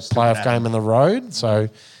played a playoff game on the road. So,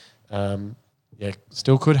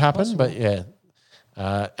 still could happen. But,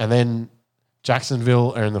 and then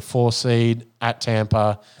Jacksonville are in the 4 seed at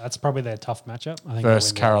Tampa. That's probably their tough matchup. I think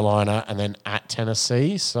versus Carolina and then at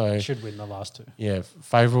Tennessee. So should win the last 2. Yeah,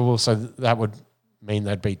 favourable. So that would mean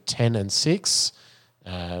they'd be 10-6.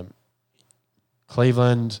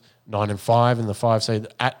 Cleveland 9-5 in the 5 seed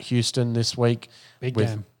at Houston this week. Big with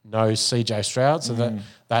game. no CJ Stroud. So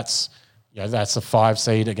that's a 5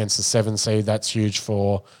 seed against the 7 seed. That's huge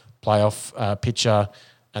for playoff picture.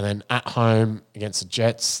 And then at home against the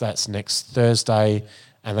Jets, that's next Thursday.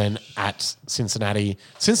 And then at Cincinnati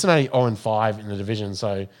 0-5 in the division.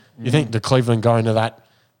 So you think the Cleveland going to that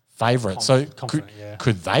favourite. So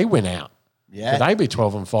could they win out? Yeah. Could they be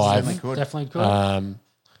 12-5? Definitely could.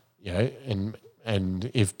 And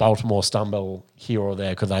if Baltimore stumble here or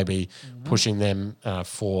there, could they be pushing them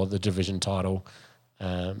for the division title?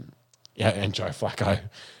 And Joe Flacco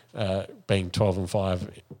being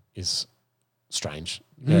 12-5 is strange.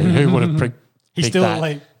 Who would have He's picked still that?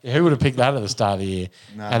 elite. Who would have picked that at the start of the year?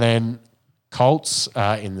 No. And then Colts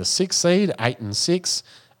in the 6th seed, 8-6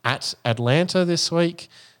 at Atlanta this week.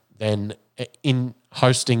 Then in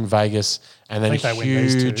hosting Vegas, and then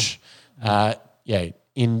huge,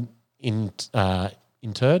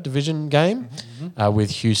 inter-division game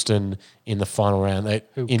with Houston in the final round.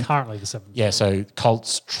 Currently the 7th. Yeah, so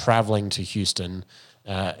Colts travelling to Houston,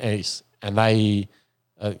 and they,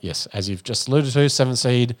 as you've just alluded to, 7th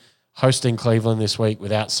seed, hosting Cleveland this week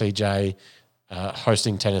without CJ,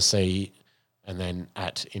 hosting Tennessee, and then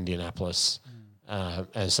at Indianapolis.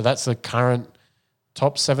 And so that's the current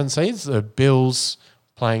top 7 seeds. The Bills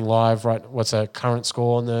playing live, right? What's the current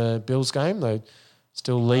score on the Bills game? They're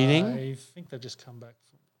still leading. I think they've just come back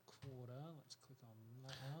from quarter. Let's click on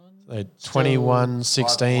that one. They're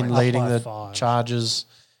 21-16 points. leading Up by the 5. Chargers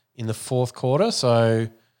in the fourth quarter. So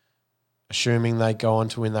assuming they go on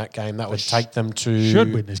to win that game, that would take them to...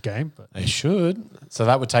 Should win this game. But They should. So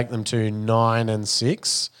that would take them to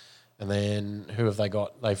 9-6. And then who have they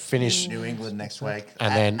got? They finish... New England next week.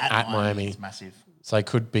 And then at Miami. It's massive. So they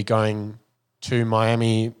could be going to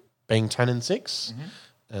Miami being 10-6.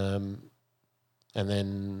 And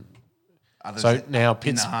then... Others So now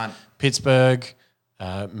in the hunt. Pittsburgh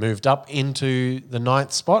moved up into the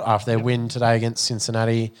 9th spot after their win today against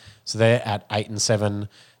Cincinnati. So they're at 8-7.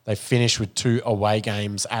 They finished with 2 away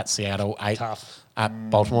games at Seattle, 8 Tough. at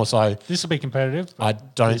Baltimore. So this will be competitive. I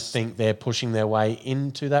don't think they're pushing their way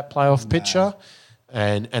into that playoff picture.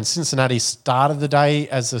 And Cincinnati started the day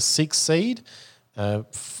as a 6th seed,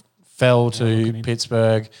 fell to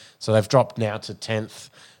Pittsburgh. So they've dropped now to 10th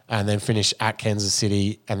and then finished at Kansas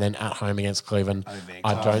City and then at home against Cleveland.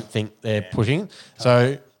 I don't think they're pushing.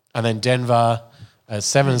 So, and then Denver,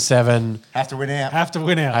 7-7. Have to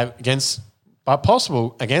win out. Against, but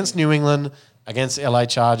possible, against New England, against LA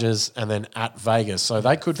Chargers, and then at Vegas. So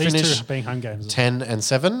they could These finish two being home games.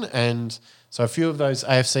 10-7. And so a few of those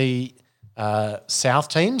AFC South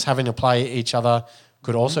teams having to play each other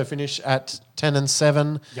could also finish at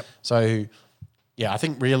 10-7. Yep. So, yeah, I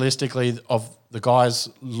think realistically of the guys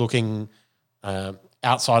looking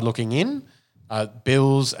outside looking in,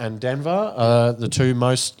 Bills and Denver are the 2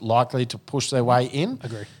 most likely to push their way in.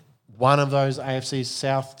 Agree. One of those AFC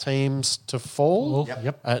South teams to fall,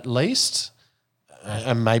 Yep. at least,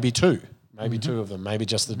 and maybe 2. Maybe 2 of them, maybe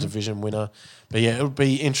just the division winner. But, yeah, it would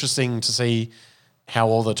be interesting to see how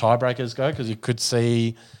all the tiebreakers go because you could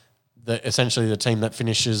see essentially the team that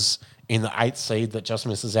finishes in the 8th seed that just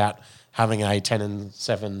misses out having a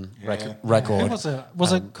 10-7 record. Who was it?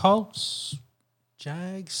 Was it Colts,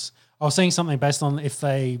 Jags? I was seeing something based on if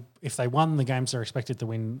they won the games they're expected to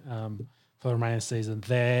win for the remaining season,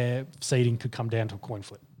 their seeding could come down to a coin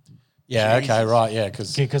flip. Yeah, okay, right, yeah.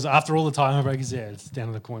 Because after all the tiebreakers, it's down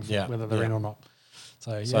to the coin flip whether they're in or not.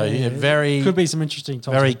 So very could be some interesting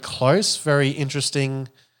topics. very close, very interesting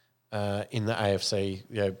in the AFC.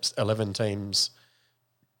 11 teams.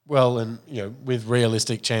 Well, and with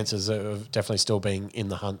realistic chances of definitely still being in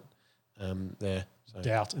the hunt there. So.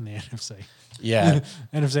 Doubt in the NFC. Yeah,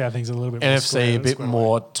 NFC I think is a little bit more NFC a bit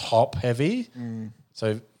more top heavy.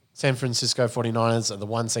 So San Francisco 49ers are the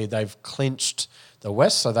 1 seed. They've clinched the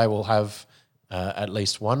West, so they will have at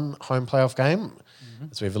least 1 home playoff game,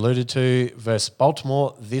 as we've alluded to, versus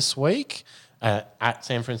Baltimore this week at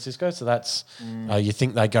San Francisco. So that's you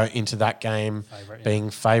think they go into that game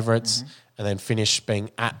being favourites and then finish being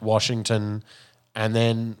at Washington and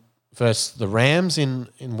then versus the Rams in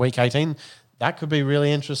week 18. That could be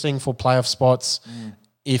really interesting for playoff spots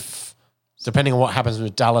if, depending on what happens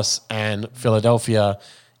with Dallas and Philadelphia,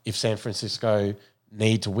 if San Francisco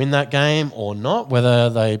need to win that game or not,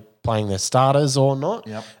 whether they're playing their starters or not.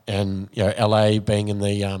 Yep. And, LA being in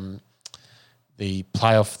the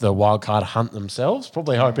playoff, the wild card hunt themselves,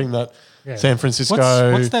 probably hoping that San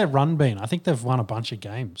Francisco... What's their run been? I think they've won a bunch of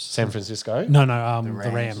games. San Francisco? No, the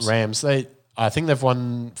Rams. Rams. I think they've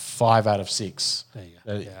won 5 out of 6. There you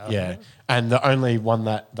go. Yeah. And the only one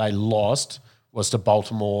that they lost was to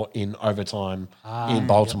Baltimore in overtime in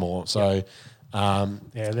Baltimore. So,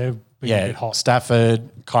 they're a bit hot. Stafford,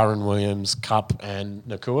 Kyron Williams, Kupp, and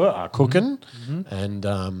Nakua are cooking.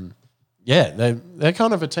 And, they're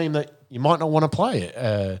kind of a team that you might not want to play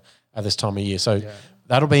at this time of year. So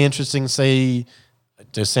that'll be interesting to see,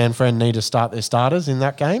 does San Fran need to start their starters in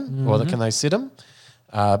that game or can they sit them?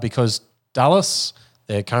 Because Dallas,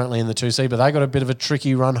 they're currently in the 2 seed, but they got a bit of a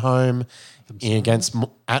tricky run home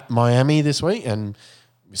at Miami this week, and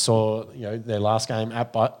we saw their last game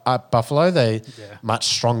at Buffalo. They much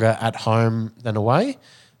stronger at home than away,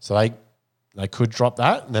 so they could drop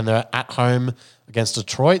that. And then they're at home against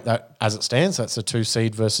Detroit. That, as it stands, that's the 2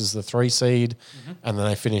 seed versus the 3 seed, and then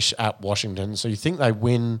they finish at Washington. So you think they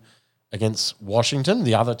win against Washington?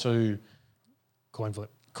 The other 2 Coin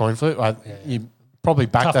flip. You probably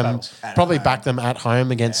back Tough them. battles. Probably back them at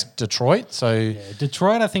home against Detroit. So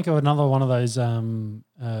Detroit, I think, are another one of those.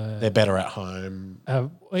 they're better at home.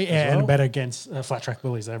 And better against flat track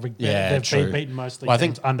bullies. They've true. been beaten mostly Well, I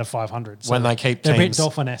teams think under 500. So when they keep they're a bit teams-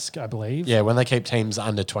 Dolphin-esque, I believe. Yeah, when they keep teams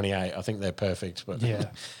under 28, I think they're perfect. But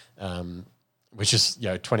which is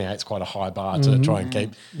 28 is quite a high bar to try and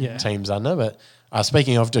keep teams under. But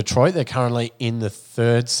speaking of Detroit, they're currently in the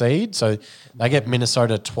 3rd seed, so they get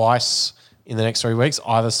Minnesota twice in the next 3 weeks,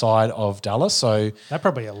 either side of Dallas. So That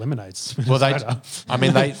probably eliminates. well,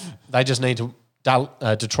 Minnesota. they just need to.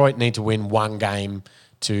 Detroit need to win one game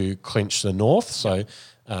to clinch the North. So,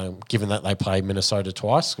 given that they play Minnesota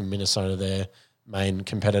twice, and Minnesota their main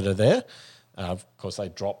competitor there, of course they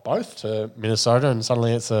drop both to Minnesota, and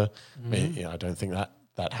suddenly it's I don't think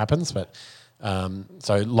that happens, but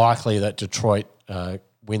so likely that Detroit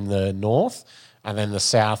win the North, and then the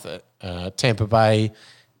South, Tampa Bay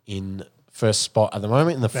in first spot at the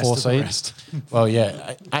moment in the Best 4 of the seed. rest. Well,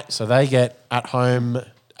 yeah, so they get at home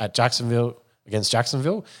at Jacksonville. Against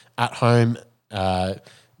Jacksonville, at home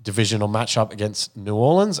divisional matchup against New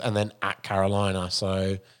Orleans, and then at Carolina.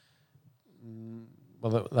 So,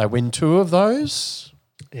 well, they win 2 of those.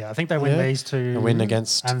 Yeah, I think they win these 2. They win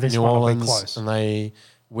against and this New one will be Orleans, close. and they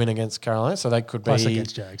win against Carolina. So they could Close be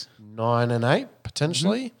against Jags. 9 and 8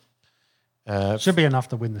 potentially. Should be enough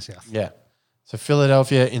to win the South. Yeah. So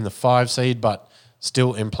Philadelphia in the 5 seed, but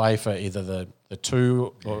still in play for either the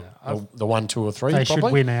 2 or the 1, 2, or 3. They probably.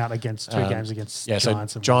 should win out against 2 games against Giants. So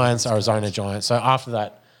and Giants, against Arizona Cardinals. Giants. So after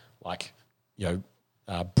that,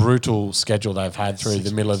 brutal schedule they've had through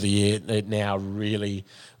the middle of the year, it now really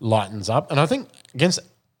lightens up. And I think against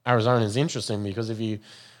Arizona is interesting because if you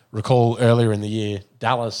recall earlier in the year,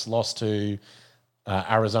 Dallas lost to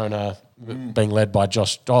Arizona being led by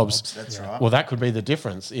Josh Dobbs. That's right. Well, that could be the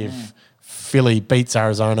difference. If Philly beats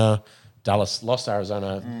Arizona, Dallas lost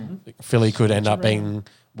Arizona, Philly could end up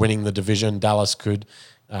winning the division. Dallas could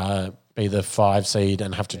be the 5 seed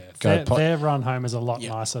and have to go. Their run home is a lot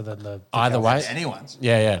nicer than the Either way, Anyone's.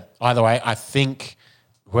 yeah. Either way, I think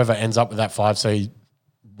whoever ends up with that 5 seed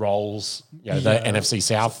rolls, the NFC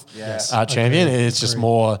South champion. It's just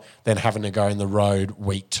more than having to go in the road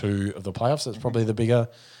week 2 of the playoffs. That's probably the bigger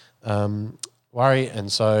worry.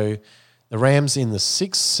 And so the Rams in the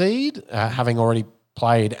 6th seed, having already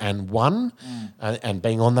played and won and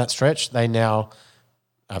being on that stretch, they now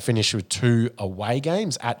finish with 2 away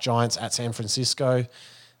games at Giants, at San Francisco.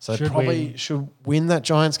 So they probably should win that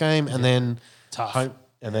Giants game and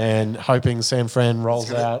then hoping San Fran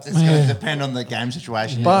rolls out. It's going to depend on the game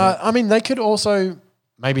situation. But, I mean, they could also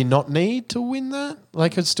maybe not need to win that. They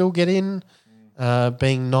could still get in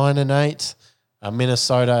being 9 and 8.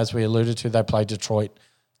 Minnesota, as we alluded to, they played Detroit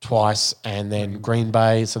twice and then Green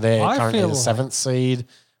Bay. So they're currently the 7th seed,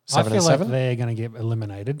 7 I and feel 7. like they're going to get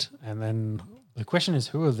eliminated. And then the question is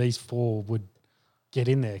who of these 4 would get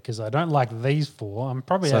in there? Because I don't like these 4. I'm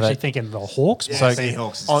probably thinking the Hawks. Yeah, So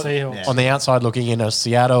Seahawks. Seahawks. On the outside looking in are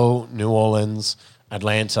Seattle, New Orleans,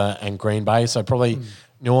 Atlanta, and Green Bay. So probably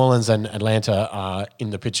New Orleans and Atlanta are in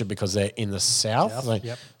the picture because they're in the South.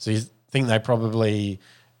 So you think they probably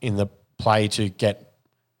in the play to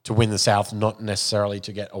win the South, not necessarily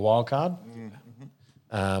to get a wild card.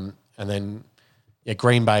 And then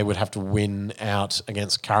Green Bay would have to win out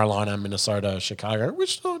against Carolina, Minnesota, Chicago,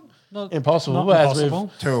 which is not impossible. Not as impossible.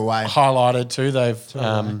 we've 2 away. highlighted too.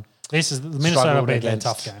 They've This is Minnesota will struggled be their against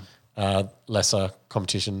tough game. lesser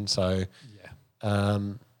competition. So,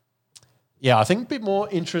 I think a bit more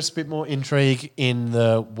interest, bit more intrigue in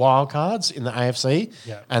the wild cards in the AFC,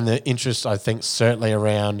 and the interest I think certainly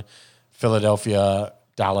around Philadelphia,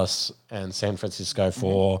 Dallas, and San Francisco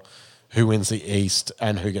for who wins the East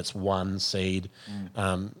and who gets 1 seed,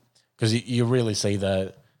 because you really see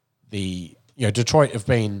the Detroit have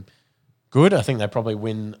been good. I think they probably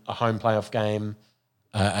win a home playoff game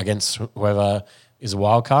against whoever is a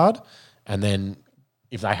wild card, and then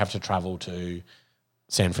if they have to travel to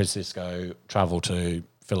San Francisco, travel to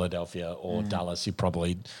Philadelphia or Dallas, you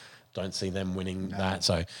probably don't see them winning that.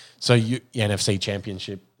 So the NFC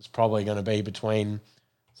Championship is probably going to be between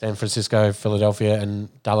San Francisco, Philadelphia, and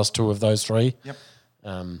Dallas, 2 of those 3. Yep.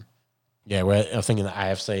 Where I think in the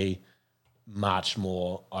AFC, much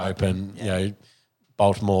more open.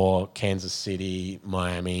 Baltimore, Kansas City,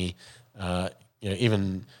 Miami.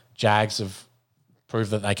 Even Jags have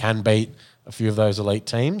proved that they can beat a few of those elite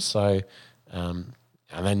teams. So, and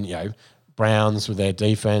then Browns with their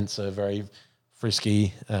defense are very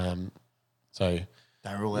frisky. So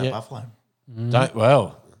Don't rule out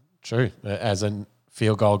Buffalo. True. As a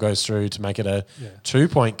field goal goes through to make it a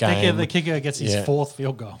 2-point game. The kicker gets his 4th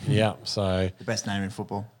field goal. Yeah, so The best name in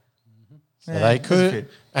football. they could.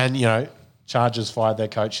 And, Chargers fired their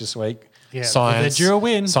coach this week. Yeah, Science, they're due a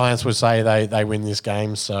win. Science would say they win this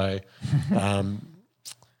game. So,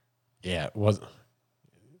 it was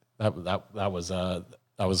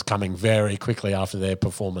that was coming very quickly after their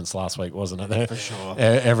performance last week, wasn't it? For sure.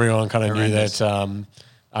 Everyone kind of knew that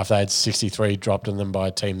after they had 63 dropped on them by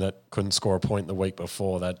a team that couldn't score a point the week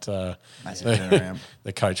before, that Massive turnaround.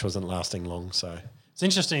 the coach wasn't lasting long. So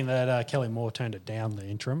It's interesting that Kelly Moore turned it down the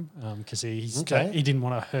interim because he didn't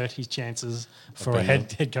want to hurt his chances for a head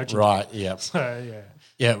coaching. Right. Yeah. So yeah.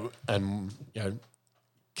 Yeah, and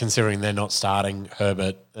considering they're not starting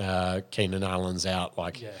Herbert, Keenan Allen's out.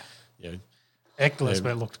 Eckler's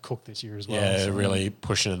looked cooked this year as well. Yeah, really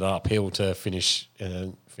pushing it uphill to finish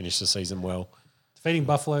the season well. Defeating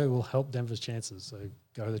Buffalo will help Denver's chances, so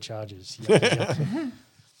go the Chargers. Yep.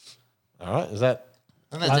 All right, is that?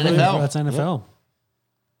 And that's NFL. That's NFL.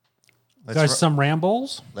 Let's Go some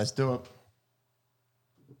rambles. Let's do it.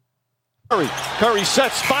 Curry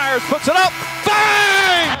sets, fires, puts it up.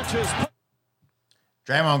 Bang!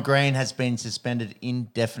 Draymond Green has been suspended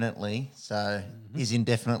indefinitely. So is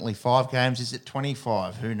indefinitely 5 games. Is it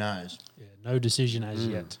 25? Who knows? Yeah, no decision as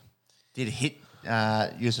yet. Did hit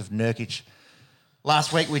Yusuf Nurkic.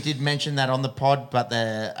 Last week we did mention that on the pod, but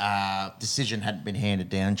the decision hadn't been handed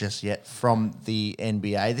down just yet from the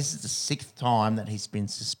NBA. This is the 6th time that he's been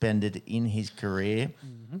suspended in his career.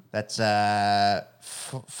 Mm-hmm. That's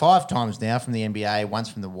 5 times now from the NBA, once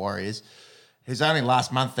from the Warriors. It was only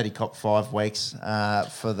last month that he copped 5 weeks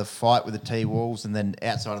for the fight with the T-Wolves, and then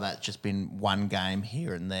outside of that, it's just been 1 game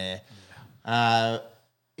here and there.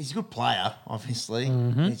 He's a good player, obviously. He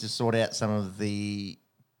needs to sort out some of the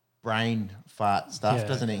brain fart stuff,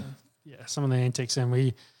 doesn't he? Yeah, some of the antics, and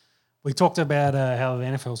we talked about how the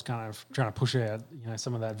NFL's kind of trying to push out,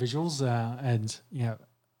 some of that visuals and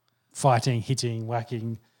fighting, hitting,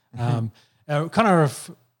 whacking, kind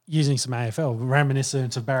of using some AFL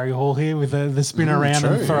reminiscent of Barry Hall here with the spin around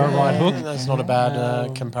and throw a right hook. That's not a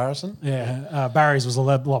bad comparison. Yeah, Barry's was a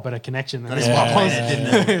lot better connection than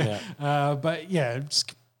but yeah,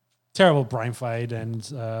 just terrible brain fade,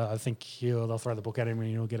 and I think they'll throw the book at him and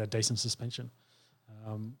he'll get a decent suspension.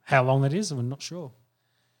 How long that is, I'm not sure.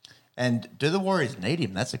 And do the Warriors need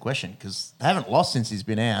him? That's the question, because they haven't lost since he's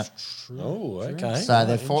been out. Oh, okay. So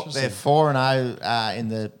they're 4-0 in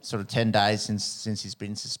the sort of 10 days since he's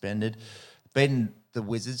been suspended. Beaten the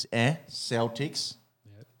Wizards, Celtics,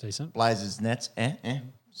 Decent. Blazers, Nets,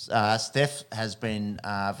 Steph has been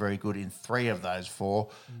very good in 3 of those 4.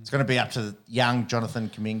 It's going to be up to young Jonathan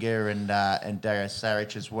Kuminga and Darius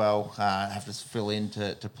Saric as well. Have to fill in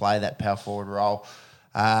to play that power forward role.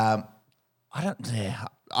 I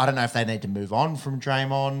don't know if they need to move on from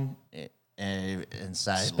Draymond and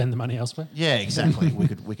say Spend the money elsewhere. Yeah, exactly.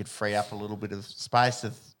 we could free up a little bit of space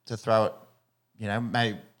to throw it.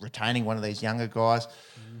 Maybe retaining one of these younger guys.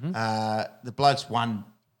 The bloke's won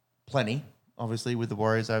plenty, obviously, with the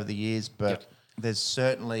Warriors over the years, but there's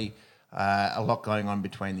certainly a lot going on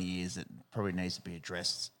between the years that probably needs to be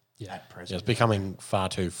addressed at present. Yeah, it's becoming far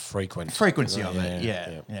too frequent. Frequency of it,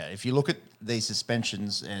 yeah. If you look at these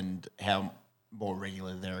suspensions and how more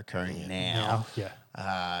regular they're occurring now,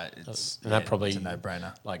 it's probably it's a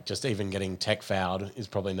no-brainer. Like just even getting tech fouled is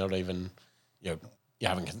probably not even, you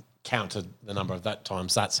haven't counted the number of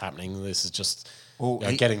times that's happening. This is just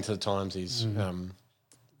getting to the times he's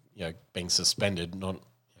being suspended, not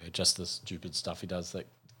just the stupid stuff he does that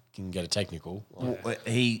can get a technical.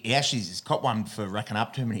 He actually has caught one for racking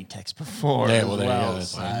up too many techs before. Yeah, there you go.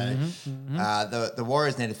 The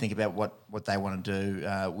Warriors need to think about what they want to do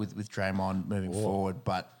with Draymond moving forward.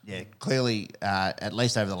 But clearly, at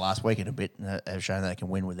least over the last week and a bit, have shown they can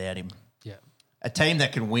win without him. Yeah, a team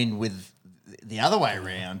that can win with the other way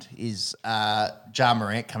around is Ja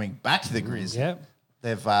Morant coming back to the Grizz. Yeah.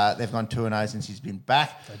 They've gone 2-0 since he's been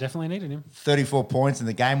back. They definitely needed him. 34 points in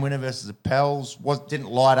the game winner versus the Pels. Didn't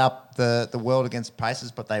light up the world against Pacers,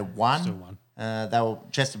 but they won. Still won. They were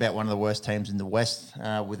just about one of the worst teams in the West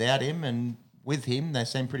without him, and with him, they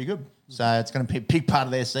seem pretty good. So it's going to be a big part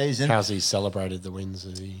of their season. How's he celebrated the wins?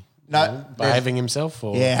 Is he behaving himself?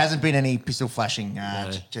 Or? Yeah, hasn't been any pistol flashing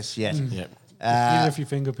just yet. Yep. Even a few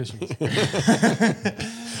finger pistols.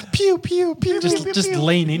 Pew, pew, pew, just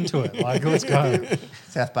lean into it. Like, let's go.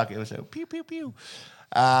 South Park episode. Pew, pew, pew.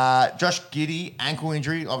 Josh Giddey, ankle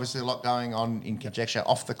injury. Obviously a lot going on in conjecture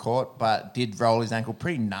off the court, but did roll his ankle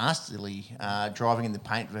pretty nastily driving in the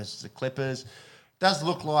paint versus the Clippers. Does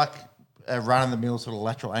look like a run-of-the-mill sort of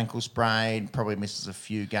lateral ankle sprain. Probably misses a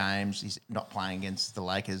few games. He's not playing against the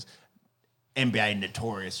Lakers. NBA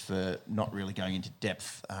notorious for not really going into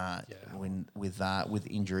depth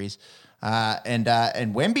with injuries.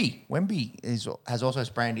 And Wemby has also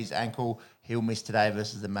sprained his ankle. He'll miss today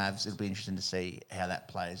versus the Mavs. It'll be interesting to see how that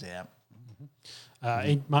plays out.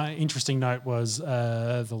 My interesting note was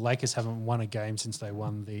the Lakers haven't won a game since they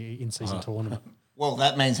won the in-season tournament. Well,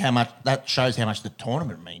 that shows how much the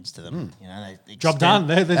tournament means to them. Job done.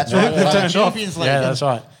 That's right. They've turned off. Champions League. Yeah, that's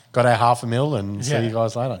right. Got our $500,000 and see you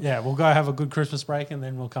guys later. Yeah, we'll go have a good Christmas break and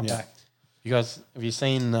then we'll come back. Have you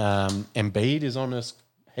seen Embiid is on a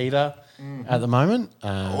heater at the moment?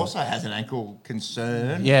 Also has an ankle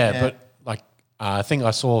concern. But like I think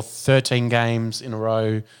I saw 13 games in a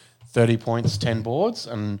row, 30 points, 10 boards,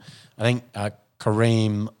 and I think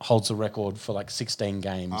Kareem holds the record for like 16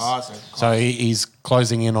 games. So he's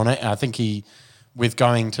closing in on it. I think with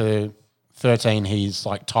going to 13, he's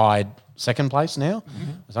like tied second place now.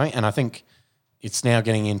 And I think it's now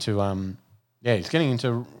getting into he's getting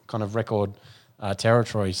into kind of record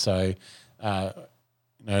territory. So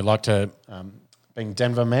like to being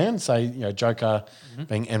Denver man, say Joker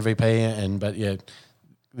being MVP,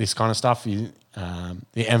 this kind of stuff. The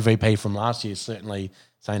MVP from last year certainly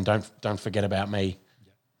saying don't forget about me.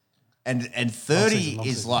 And 30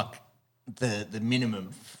 is like the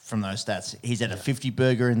minimum from those stats. He's had a 50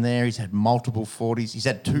 burger in there. He's had multiple 40s. He's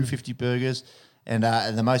had 250 burgers. And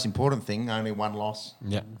the most important thing, only one loss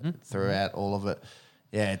throughout all of it.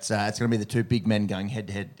 Yeah, it's going to be the two big men going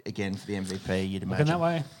head-to-head again for the MVP, you'd imagine. Looking that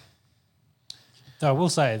way. Though I will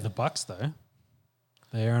say the Bucks, though,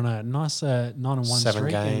 they're on a nice 9-1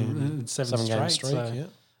 streak. Seven game streak, so,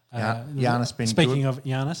 Giannis been Speaking good. of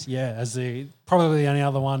Giannis, as probably the only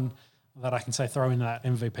other one that I can say throw in that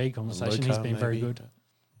MVP conversation. Luka, He's been very good.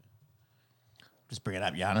 Just bring it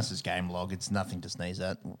up. Giannis's game log, it's nothing to sneeze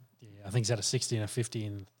at. Yeah, I think he's had a 60 and a 50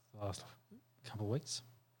 in the last couple of weeks.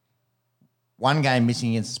 One game missing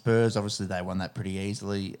against Spurs. Obviously, they won that pretty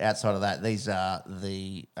easily. Outside of that, these are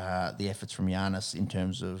the efforts from Giannis in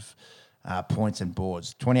terms of points and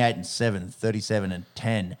boards. 28-7,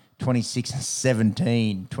 37-10,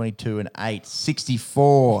 26-17, 22-8,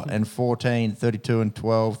 64-14,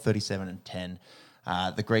 32-12,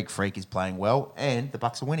 37-10. The Greek Freak is playing well, and the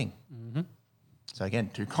Bucks are winning. So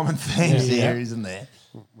again, two common themes here, isn't there?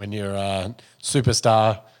 When your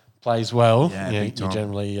superstar plays well, you big time.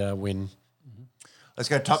 generally win. Let's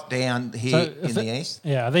go top down here in the East.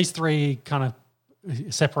 Yeah, are these three kind of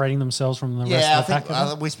separating themselves from the rest I of the think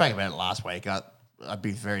pack? we spoke about it last week. I'd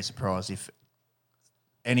be very surprised if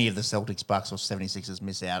any of the Celtics, Bucks, or 76ers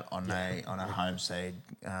miss out on a home seed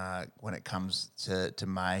when it comes to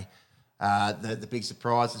May. The big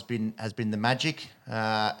surprise has been the Magic.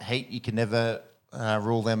 Heat, you can never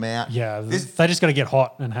rule them out. Yeah, they just got to get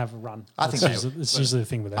hot and have a run. I think it's usually the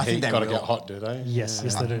thing with them. I think They've they got to will. get hot, do they? Yes, they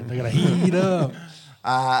do. They got to heat up.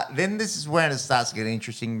 Then this is when it starts to get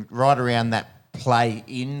interesting, right around that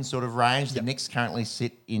play-in sort of range. The Knicks currently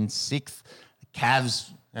sit in 6th. The Cavs,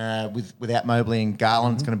 without Mobley and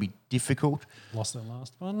Garland, it's going to be difficult. Lost their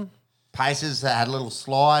last one. Pacers had a little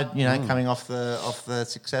slide, coming off the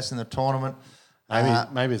success in the tournament.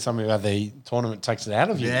 Maybe it's something about the tournament takes it out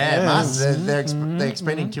of you. Yeah, it must. They're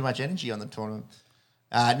expending too much energy on the tournament.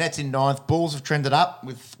 Nets in 9th. Bulls have trended up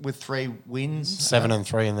with 3 wins.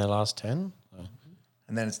 7-3 in their last 10.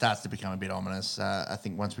 And then it starts to become a bit ominous. I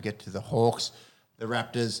think once we get to the Hawks, the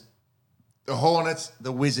Raptors, the Hornets,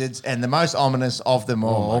 the Wizards, and the most ominous of them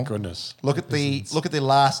all. Oh my goodness! Look at the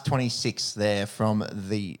last 26 there from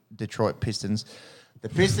the Detroit Pistons. The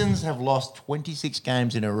Pistons have lost 26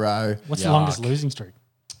 games in a row. What's the longest losing streak?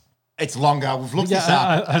 It's longer. We've looked this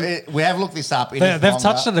up. We have looked this up. They've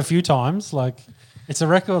touched it a few times. Like it's a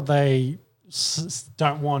record they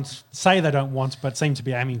don't want, but seem to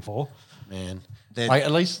be aiming for. Man,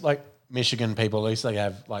 at least Michigan people, at least they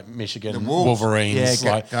have Michigan Wolves. Wolverines.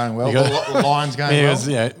 Going well. The Lions going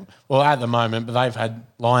well. Well, at the moment, but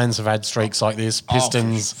Lions have had streaks like this.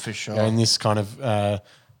 Pistons, for sure. In this kind of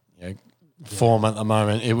form at the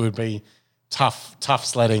moment, it would be tough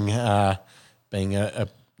sledding. Being a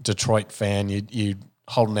Detroit fan, you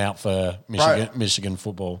holding out for Michigan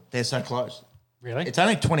football. They're so close. Really? It's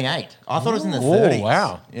only 28. I thought it was in the 30s. Oh,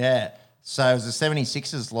 wow. Yeah. So the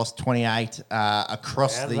 76ers lost 28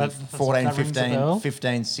 across the that 14, rings a 15, bell.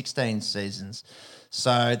 15, 16 seasons.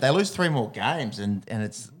 So they lose 3 more games, and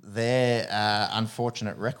it's their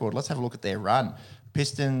unfortunate record. Let's have a look at their run.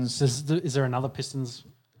 Pistons. Is there another Pistons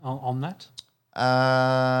on that?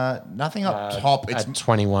 Nothing up top. It's at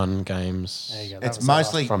 21 games. There you go. it's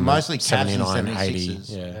mostly Cavs and 79, 76ers. 80.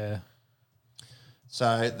 Yeah.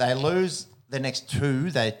 So they lose their next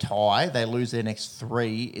 2, they tie. They lose their next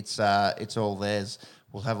 3. It's all theirs.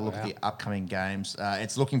 We'll have a look at the upcoming games.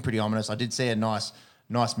 It's looking pretty ominous. I did see a nice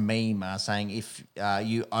meme saying if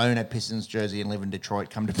you own a Pistons jersey and live in Detroit,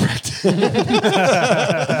 come to practice.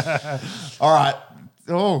 All right.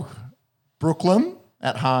 Oh, Brooklyn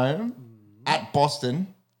at home, at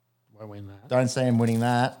Boston. Won't win that. Don't see him winning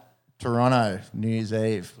that. Toronto, New Year's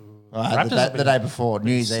Eve. Raptors have The been day before,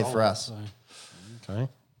 New Year's Eve for us. So. Okay.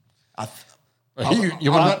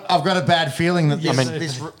 I've got a bad feeling that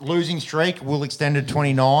this losing streak will extend to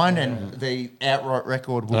 29, and the outright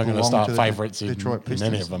record will They're not going to belong start to favourites the Detroit in Pistons.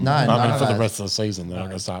 any of them. No, I mean, for the those. rest of the season, they're not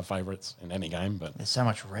going to start favourites in any game. But There's so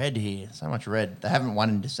much red here. So much red. They haven't won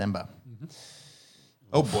in December.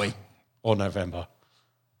 Oh, boy. or November.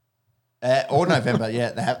 Or November,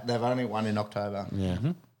 yeah. They've only won in October. Yeah,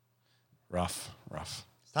 rough.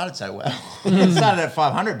 Started so well. Started at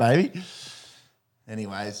 500, baby.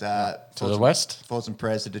 Anyways, To the west. thoughts and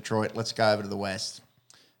prayers to Detroit. Let's go over to the west.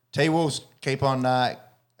 T-Wolves keep on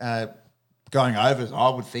going over, I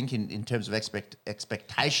would think, in terms of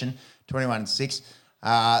expectation, 21-6.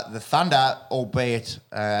 The Thunder, albeit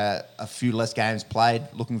a few less games played,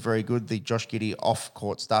 looking very good. The Josh Giddey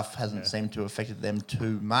off-court stuff hasn't seemed to have affected them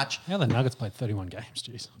too much. Yeah, the Nuggets played 31 games,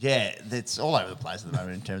 jeez. Yeah, it's all over the place at the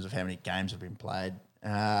moment in terms of how many games have been played.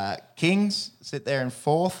 Kings sit there in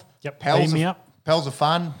fourth. Yep, Pels beam me are, up. Pels are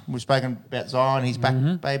fun. We've spoken about Zion. He's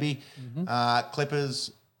back, baby.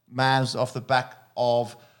 Clippers, Mavs off the back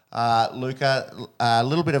of Luka. A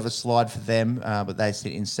little bit of a slide for them, but they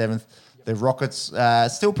sit in seventh. The Rockets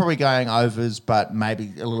still probably going overs, but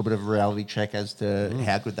maybe a little bit of a reality check as to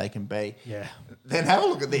how good they can be. Yeah. Then have a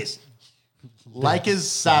look at this. Lakers,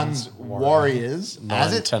 Suns, Warriors.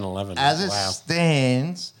 9, 10, 11. As it Wow.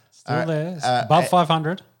 stands, Still there. Above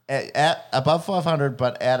 500. above 500,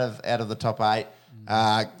 but out of the top 8.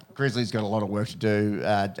 Grizzlies got a lot of work to do.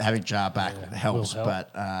 Having Jar back helps, will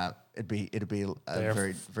help. but it'd be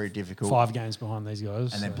very very difficult. 5 games behind these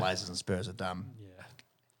guys. And then Blazers and Spurs are done. Yeah.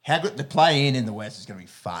 How good the play in the West is going to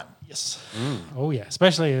be fun. Yes. Oh, yeah.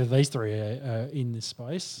 Especially if these three are in this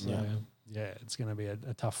space. So, yeah, it's going to be a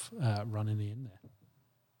tough run in the end there.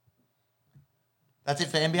 That's it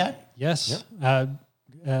for NBA? Yes.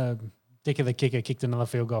 Dicker the kicker kicked another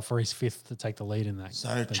field goal for his 5th to take the lead in that.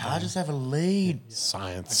 So Chargers have a lead.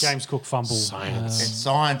 Science. James Cook fumble. Science. It's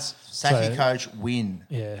science. Saki So- coach win.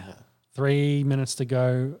 Yeah. 3 minutes to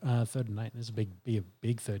go, 3rd and 8. This will be a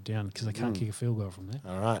big third down because they can't kick a field goal from there.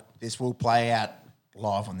 All right. This will play out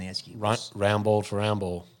live on the SQ. Right. Round ball to round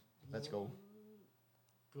ball. Let's go.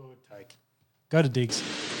 Good take. Go to Diggs.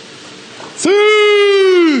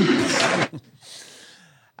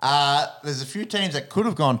 There's a few teams that could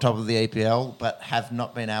have gone top of the EPL but have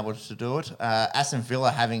not been able to do it. Aston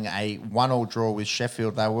Villa having a 1-1 draw with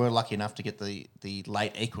Sheffield. They were lucky enough to get the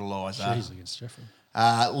late equaliser. Jeez, against Sheffield.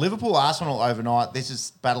 Liverpool Arsenal overnight. This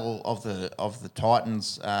is battle of the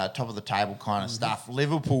Titans, top of the table kind of stuff.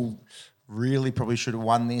 Liverpool really probably should have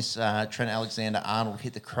won this. Trent Alexander-Arnold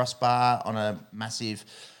hit the crossbar on a massive.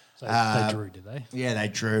 So they drew, did they? Yeah, they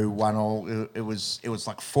drew 1-1. It was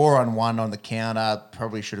like 4-on-1 on the counter.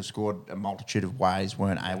 Probably should have scored a multitude of ways.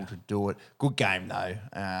 Weren't able to do it. Good game though.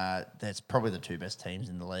 That's probably the 2 best teams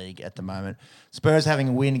in the league at the moment. Spurs having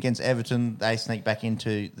a win against Everton. They sneak back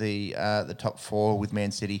into the top 4 with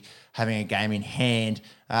Man City having a game in hand.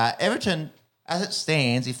 Everton, as it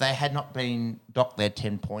stands, if they had not been docked their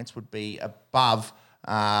 10 points, would be above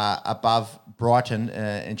Brighton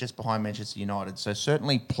and just behind Manchester United. So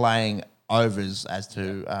certainly playing overs as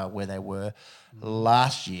to where they were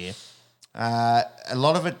last year. A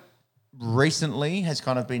lot of it recently has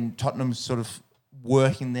kind of been Tottenham sort of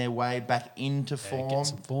working their way back into form. Get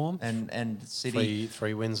some form. And City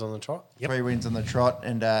 3 wins on the trot. 3 wins on the trot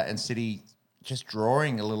and City just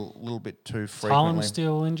drawing a little bit too frequently. Haaland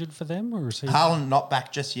still injured for them, or is he? Haaland not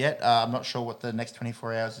back just yet. I'm not sure what the next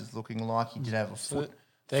 24 hours is looking like. He did have a foot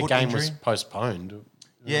Their game injury. was postponed.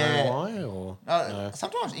 Yeah. You know why? Or no?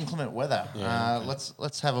 Sometimes inclement weather. Yeah, okay.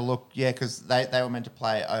 Let's have a look. Yeah, because they were meant to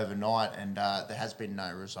play overnight, and there has been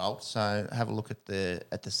no result. So have a look at the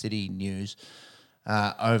City news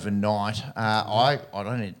overnight. I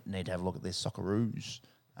don't need to have a look at their Socceroos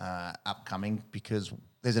upcoming because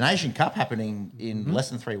there's an Asian Cup happening in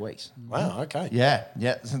less than 3 weeks. Wow. Okay. Yeah,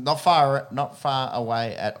 it's not far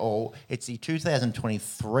away at all. It's the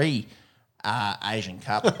 2023 Asian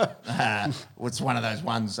Cup. It's one of those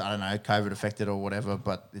ones, I don't know, COVID affected or whatever,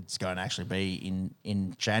 but it's going to actually be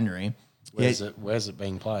in January. Where's it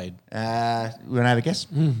being played? You want to have a guess?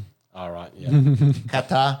 All right. Yeah.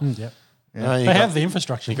 Qatar. Yep. No, you They got- have the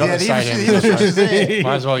infrastructure. You got to the say infrastructure's there.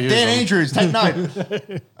 Might as well use Dan them. Andrews, take note.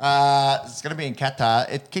 It's going to be in Qatar.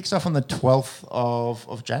 It kicks off on the 12th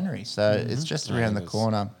of January, so it's just around the it's-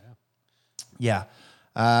 corner. Yeah.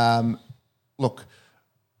 Look,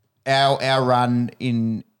 our run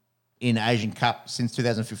in Asian Cup since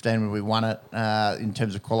 2015 when we won it in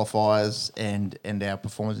terms of qualifiers and our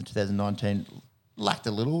performance in 2019 lacked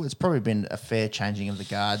a little. It's probably been a fair changing of the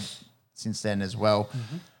guard since then as well.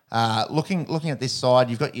 Looking at this side,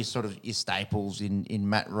 you've got your sort of your staples in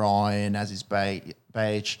Matt Ryan, Aziz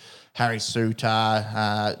Beich, Harry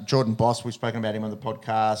Suter, Jordan Boss. We've spoken about him on the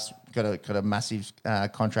podcast. Got a massive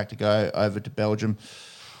contract to go over to Belgium.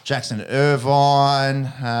 Jackson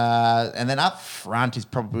Irvine, and then up front is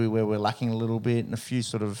probably where we're lacking a little bit, and a few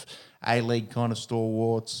sort of A-League kind of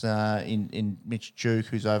stalwarts in Mitch Duke,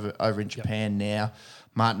 who's over in Japan now,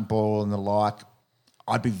 Martin Boyle and the like.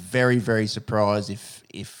 I'd be very, very surprised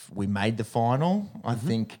if we made the final. I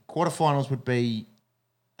think quarterfinals would be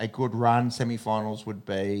a good run, semi-finals would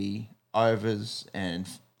be overs, and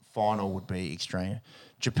final would be extreme.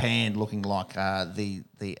 Japan looking like the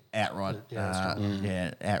outright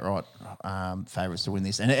outright favourites to win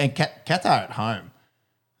this, and Qatar at home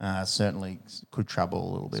certainly could trouble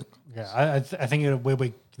a little bit. Yeah, I think it will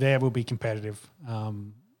be there. Will be competitive,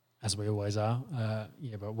 as we always are.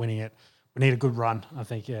 But winning it, we need a good run. I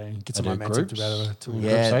think get some momentum to win.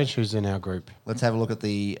 Group stage. Who's in our group? Let's have a look at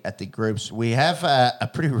the groups. We have a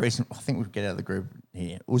pretty recent. I think we get out of the group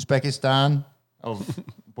here. Uzbekistan of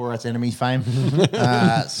Borat's enemy fame,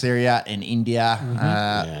 Syria and India.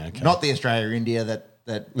 Not the Australia-India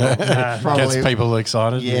that probably gets people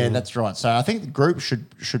excited. Yeah, that's right. So I think the group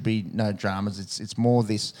should be no dramas. It's more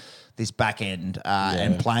this back end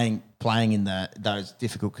and playing in those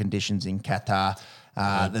difficult conditions in Qatar.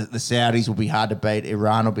 The Saudis will be hard to beat.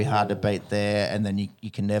 Iran will be hard to beat there, and then you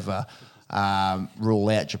can never rule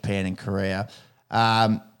out Japan and Korea.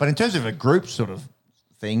 But in terms of a group sort of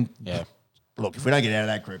thing, look, if we don't get out of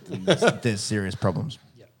that group, then there's serious problems.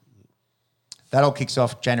 That all kicks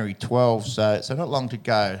off January 12, so not long to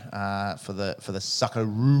go for the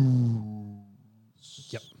Socceroos.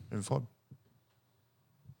 Yep. Moving forward.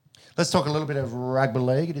 Let's talk a little bit of rugby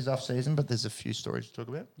league. It is off season, but there's a few stories to talk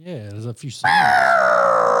about. Yeah, there's a few. AFB,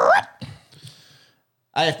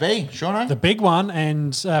 Shauno? The big one,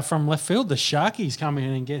 and from left field, the Sharkies come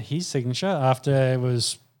in and get his signature after it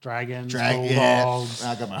was Dragons, Bulldogs.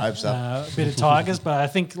 I got my hopes up. A bit of Tigers, but I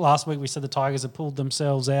think last week we said the Tigers have pulled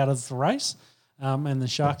themselves out of the race, and the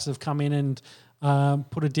Sharks have come in and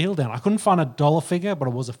put a deal down. I couldn't find a dollar figure, but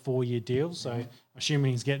it was a 4-year deal, so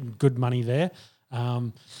assuming he's getting good money there.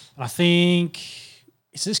 And I think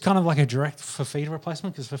is this kind of like a direct Fafita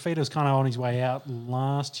replacement? Because Fafita was kind of on his way out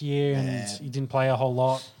last year and he didn't play a whole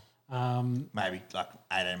lot. Maybe like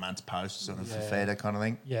 18 months post sort of Fafita kind of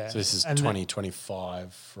thing. Yeah. So this is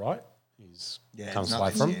 2025, right? He's comes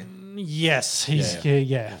away from. Yes, he's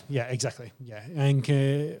exactly. Yeah,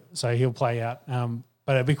 and so he'll play out.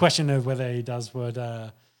 But a big question of whether he does what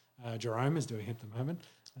Jerome is doing at the moment.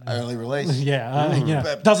 Early release.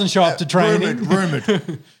 Doesn't show up to training.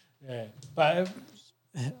 Rumoured. Yeah, but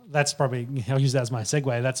that's probably, I'll use that as my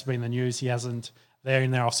segue. That's been the news. He hasn't, they're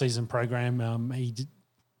in their off-season program.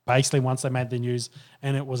 Basically, once they made the news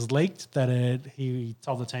and it was leaked that he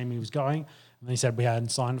told the team he was going, and he said we hadn't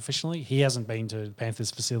signed officially. He hasn't been to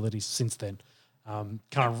Panthers facilities since then. Kind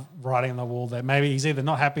of writing on the wall that maybe he's either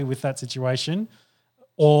not happy with that situation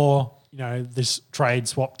or, this trade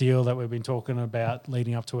swap deal that we've been talking about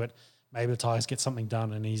leading up to it. Maybe the Tigers get something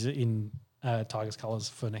done and he's in Tigers colours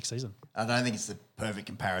for next season. I don't think it's the perfect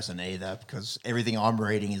comparison either, because everything I'm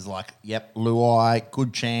reading is like, Luai,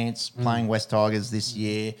 good chance, playing West Tigers this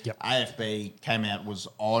year. Yep. AFB came out, was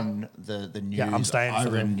on the news I'm staying over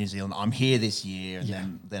for in them. New Zealand. I'm here this year,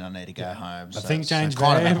 and then I need to go home. I think change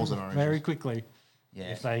kind of very, apples and oranges. very quickly.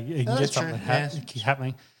 Yeah. If they can No, get that's something true.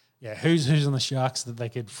 happening. Yeah, who's on the Sharks that they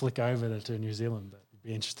could flick over to New Zealand that would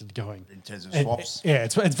be interested in going? In terms of swaps.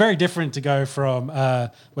 It's very different to go from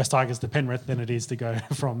West Tigers to Penrith than it is to go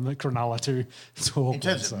from the Cronulla to Auckland. In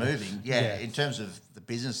terms of moving, in terms of the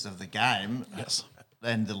business of the game,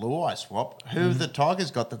 and the Luai swap, who have the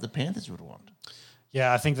Tigers got that the Panthers would want?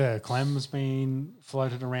 Yeah, I think the Clem has been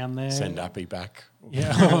floated around there. Send Uppy back.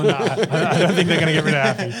 Yeah, I don't think they're going to get rid of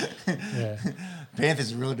Appy. Yeah.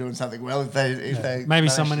 Panthers are really doing something well if they Maybe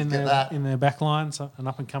manage someone to in get their that. in their back line, an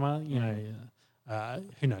up and comer.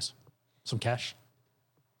 Who knows? Some cash.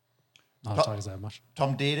 No, the Tigers don't have much.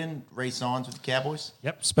 Tom Dearden re-signs with the Cowboys.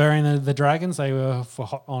 Yep, spurring the Dragons. They were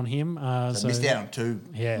hot on him. So missed out on two.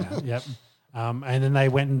 Yeah, yep. And then they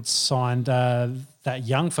went and signed that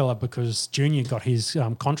young fella because Junior got his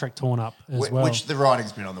contract torn up as well. Which the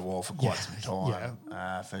writing's been on the wall for quite some time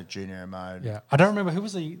for Junior Mode. Yeah, I don't remember who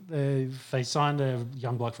was they signed a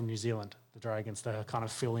young bloke from New Zealand, the Dragons, to kind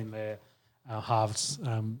of fill in their halves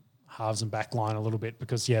and back line a little bit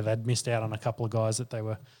because they'd missed out on a couple of guys that they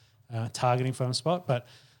were targeting for a spot. But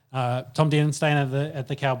Tom Dearden staying at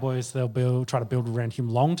the Cowboys, they'll try to build around him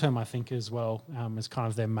long term, I think, as well, as kind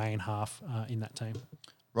of their main half in that team.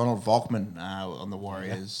 Ronald Volkman on the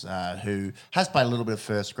Warriors, who has played a little bit of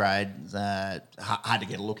first grade. Hard to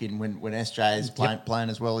get a look in when SJ is playing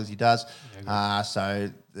as well as he does.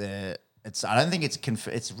 So I don't think it's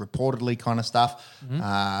reportedly kind of stuff,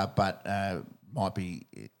 but might be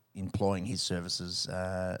employing his services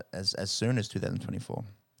as soon as 2024.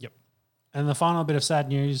 Yep. And the final bit of sad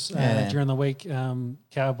news during the week,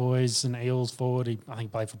 Cowboys and Eels forward, I think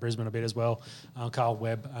played for Brisbane a bit as well, Carl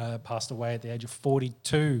Webb passed away at the age of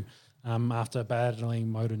 42 after battling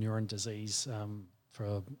motor neuron disease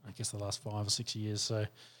for, I guess, the last 5 or 6 years. So,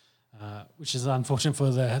 which is unfortunate for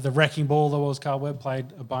the wrecking ball that was Carl Webb.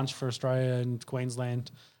 Played a bunch for Australia and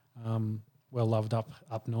Queensland, well loved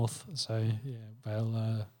up north. So, yeah,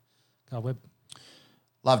 Vale, Carl Webb.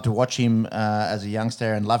 Love to watch him as a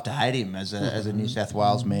youngster and love to hate him as a New South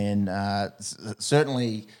Wales man.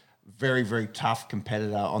 Certainly very, very tough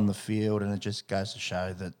competitor on the field, and it just goes to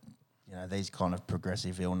show that, you know, these kind of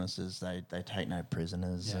progressive illnesses, they take no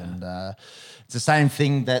prisoners. Yeah. And it's the same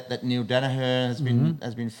thing that Neil Danaher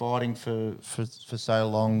has been fighting for so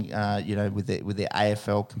long, you know, with the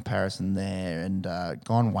AFL comparison there, and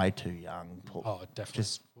gone way too young. Oh, definitely.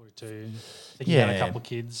 Just 42. I think he had a couple of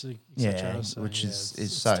kids, etc. So, which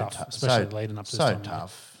is so tough, especially leading up to so this time.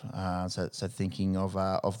 Tough. So thinking of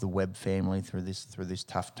the Webb family through this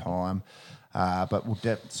tough time, but will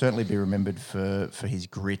certainly be remembered for his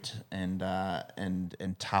grit and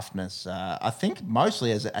toughness. I think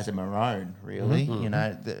mostly as a Maroon, really. You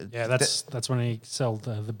know. That's when he sold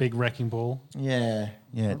the big wrecking ball.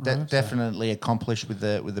 Definitely accomplished with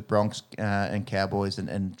the Bronx and Cowboys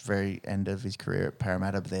and very end of his career at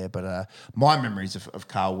Parramatta there. But my memories of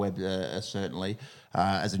Carl Webb are certainly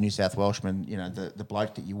as a New South Welshman, you know, the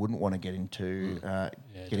bloke that you wouldn't want to get into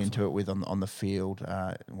into it with on the field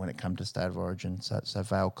when it comes to State of Origin. So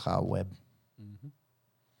Vale, Carl Webb.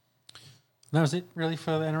 That was it really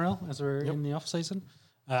for the NRL as we're in the off season.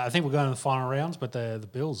 I think we're going to the final rounds, but the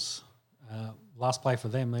Bills. Last play for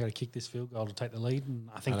them, they got to kick this field goal to take the lead, and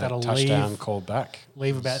I think that'll touchdown called back.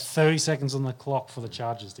 Leave about 30 seconds on the clock for the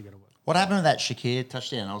Chargers to get away. What happened to that Shakir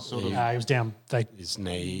touchdown? I was he was down. His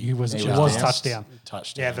knee. He was touchdown.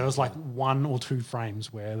 Touchdown. Yeah, there was like 1 or 2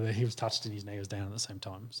 frames where he was touched and his knee was down at the same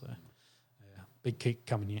time. So, yeah, big kick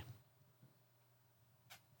coming here.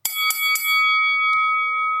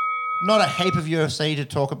 Not a heap of UFC to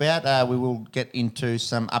talk about. We will get into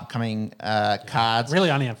some upcoming cards. Really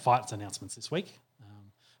only had fights announcements this week.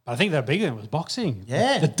 But I think the big one was boxing.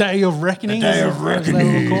 Yeah. The Day of Reckoning. The Day of Reckoning.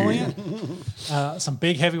 As they were calling it. Some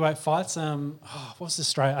big heavyweight fights. What's the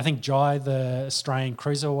Australian? I think Jai, the Australian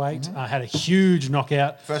cruiserweight, had a huge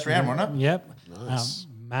knockout. First round, wasn't it? Yep. Nice.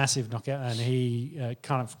 Massive knockout. And he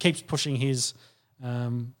kind of keeps pushing his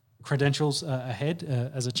credentials ahead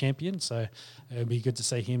as a champion. So it'll be good to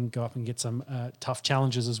see him go up and get some tough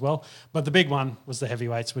challenges as well. But the big one was the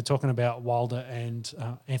heavyweights. We're talking about Wilder and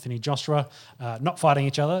Anthony Joshua not fighting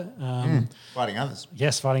each other. Fighting others.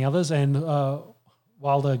 Yes, fighting others. And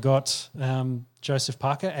Wilder got Joseph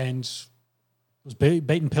Parker and was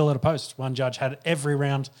beaten pillar to post. One judge had every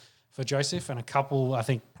round for Joseph, and a couple, I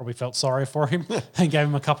think, probably felt sorry for him and gave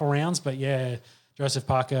him a couple rounds. But, yeah, Joseph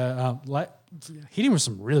Parker hit him with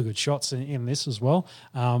some really good shots in this as well.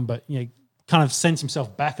 But, you know, kind of sends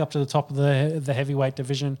himself back up to the top of the heavyweight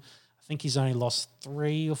division. I think he's only lost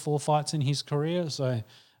 3 or 4 fights in his career. So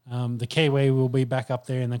the Kiwi will be back up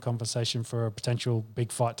there in the conversation for a potential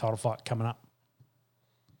big fight, title fight coming up.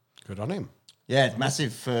 Good on him. Yeah, it's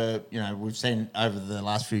massive for, you know, we've seen over the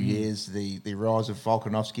last few years the rise of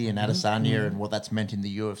Volkanovski and Adesanya and what that's meant in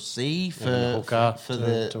the UFC for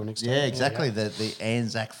to an extent. Yeah, exactly, the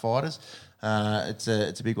Anzac fighters. It's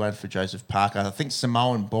a big one for Joseph Parker. I think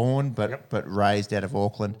Samoan born, but raised out of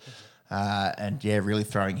Auckland. And yeah, really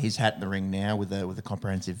throwing his hat in the ring now with a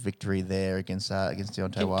comprehensive victory there against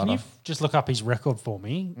Deontay Wilder. Can you just look up his record for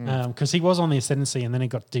me? Because he was on the ascendancy and then he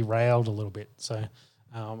got derailed a little bit. So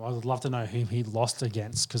I would love to know who he lost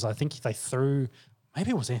against, because I think they threw, maybe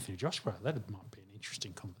it was Anthony Joshua. That might be an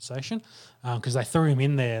interesting conversation, because they threw him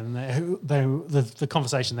in there and the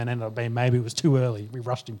conversation then ended up being maybe it was too early. We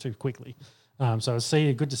rushed him too quickly. So it's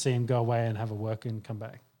good to see him go away and have a work and come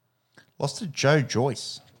back. Lost to Joe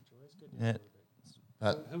Joyce. Yeah.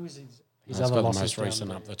 Who is his He's other got the losses most down recent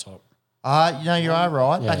there? up the top. You know, you are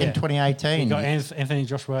right. Back in 2018. He got Anthony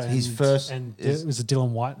Joshua his first and it was Dylan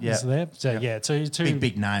White was there. So two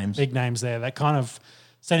big names. Big names there. That kind of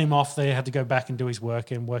sent him off. They had to go back and do his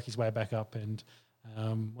work and work his way back up. And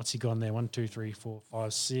what's he gone there? 1, 2, 3, 4,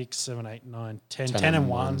 5, 6, 7, 8, 9, 10. 10 and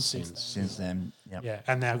 1 since then. Yep. Yeah,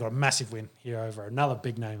 and now got a massive win here over another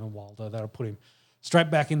big name in Wilder. That'll put him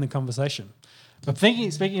straight back in the conversation. But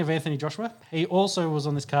speaking of Anthony Joshua, he also was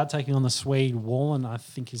on this card taking on the Swede Wallen, I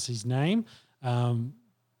think is his name.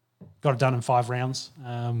 Got it done in 5 rounds.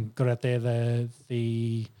 Got out there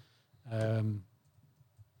the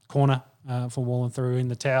corner for Wallen through in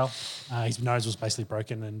the towel. His nose was basically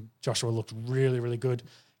broken, and Joshua looked really, really good.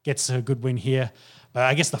 Gets a good win here. But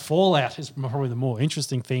I guess the fallout is probably the more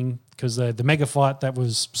interesting thing, because the mega fight that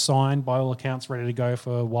was signed by all accounts, ready to go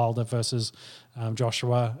for Wilder versus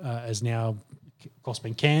Joshua, has now, of course,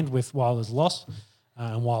 been canned with Wilder's loss.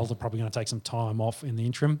 And Wilder probably going to take some time off in the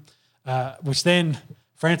interim, which then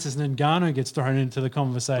Francis Ngannou gets thrown into the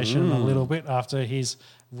conversation a little bit after his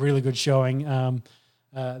really good showing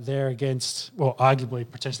there against, well, arguably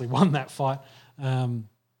potentially won that fight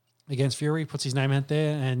against Fury, puts his name out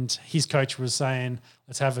there, and his coach was saying,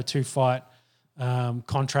 let's have a 2-fight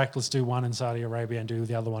contract. Let's do one in Saudi Arabia and do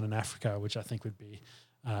the other one in Africa, which I think would be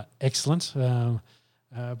excellent.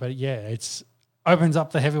 But yeah, it's opens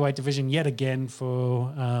up the heavyweight division yet again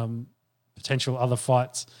for potential other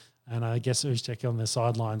fights. And I guess Uzcek on the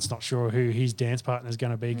sidelines, not sure who his dance partner is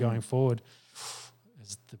going to be going forward.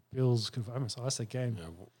 As the Bills could almost ice the game. Yeah,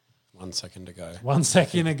 1 second to go. 1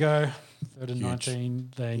 second to go. 3rd and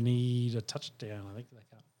 19. They need a touchdown. I think they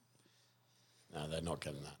can't. No, they're not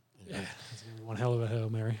getting that. Yeah, it's going to be one hell of a Hail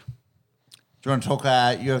Mary. Do you want to talk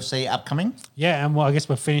UFC upcoming? Yeah, and well, I guess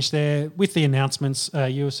we're finished there with the announcements.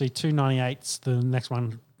 UFC 298's the next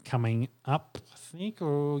one coming up, I think.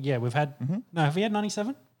 Or yeah, we've had no, have we had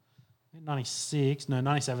 97? 96. No,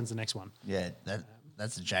 97's the next one. Yeah,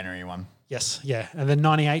 that's the January one. Yes, yeah. And then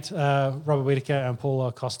 98, Robert Whittaker and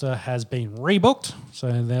Paulo Costa has been rebooked, so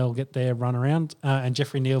they'll get their run around. And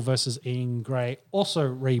Jeffrey Neal versus Ian Gray also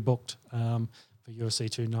rebooked for UFC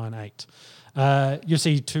 298.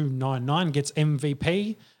 UFC 299 gets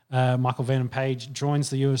MVP. Michael Venom Page joins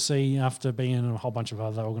the UFC after being in a whole bunch of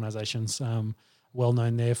other organisations. Well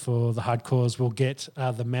known there for the hardcores. We'll get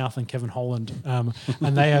the Mouth and Kevin Holland, and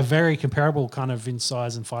they are very comparable kind of in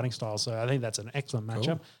size and fighting style. So I think that's an excellent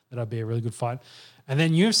matchup. That'll be a really good fight. And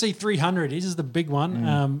then UFC 300 is the big one,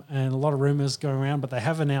 and a lot of rumours going around, but they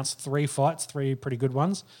have announced 3 fights, 3 pretty good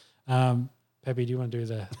ones. Pepe, do you want to do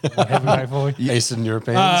the heavyweight for you? Eastern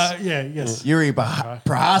Europeans? Yes. Yuri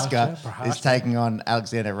Prohaska is taking on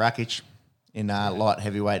Alexander Rakic in light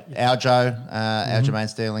heavyweight. Aljamain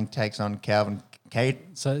Sterling takes on Calvin Cade.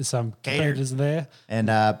 So some competitors there. And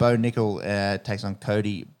Bo Nickel takes on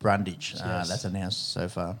Cody Brundage. Yes. That's announced so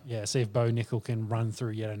far. Yeah, see if Bo Nickel can run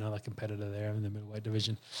through yet another competitor there in the middleweight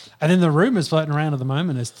division. And then the rumours floating around at the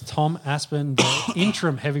moment is Tom Aspen, the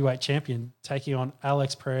interim heavyweight champion, taking on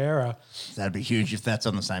Alex Pereira. That'd be huge if that's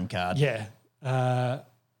on the same card. Yeah.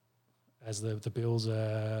 As the Bills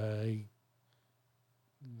are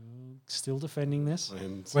still defending this.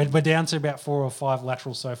 We're down to about 4 or 5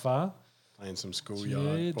 laterals so far. Playing some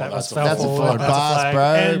schoolyard. Yeah, that's a forward pass,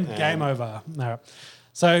 bro. And game over. All right.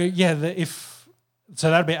 So yeah,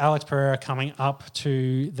 that'd be Alex Pereira coming up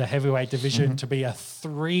to the heavyweight division to be a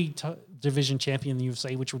 3 division champion in the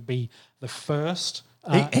UFC, which would be the first.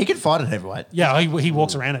 He could fight at heavyweight. Yeah, he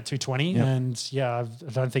walks around at 220, and yeah,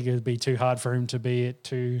 I don't think it would be too hard for him to be at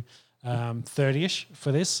 230-ish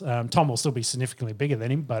for this. Tom will still be significantly bigger than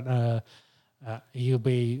him, but he'll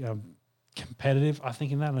be competitive, I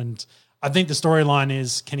think, in that. And I think the storyline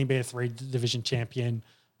is, can he be a 3 division champion?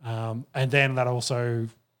 And then that also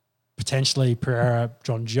potentially Pereira,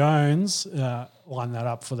 John Jones, line that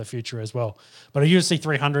up for the future as well. But a UFC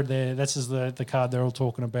 300 there, this is the card they're all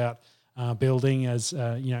talking about building as,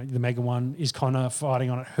 the mega one. Is Conor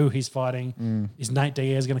fighting on it? Who he's fighting? Is Nate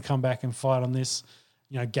Diaz going to come back and fight on this?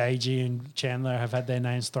 Gagey and Chandler have had their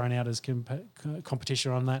names thrown out as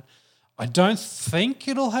competition on that. I don't think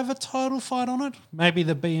it'll have a title fight on it. Maybe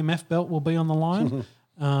the BMF belt will be on the line.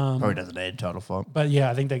 Probably doesn't need a title fight. But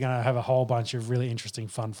yeah, I think they're going to have a whole bunch of really interesting,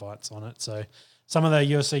 fun fights on it. So some of the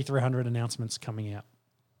UFC 300 announcements coming out.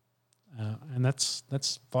 And that's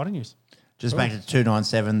fighting news. Just back to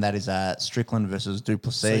 297, that is Strickland versus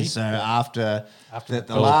Duplessis. See? So after the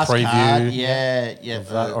little last preview card, yeah,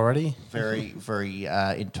 that already? Very, very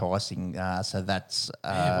enticing. So that's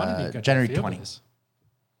Why didn't he go January to the field 20. with this?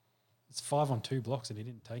 It's 5 on 2 blocks and he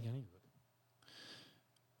didn't take any of it.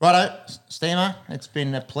 Righto, Steamer, it's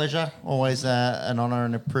been a pleasure. Always an honour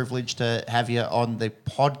and a privilege to have you on the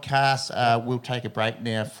podcast. We'll take a break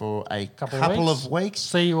now for a couple of weeks.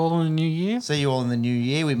 See you all in the new year. See you all in the new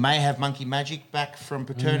year. We may have Monkey Magic back from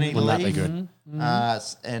paternity leave. Wouldn't that be good?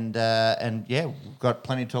 And yeah, we've got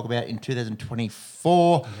plenty to talk about in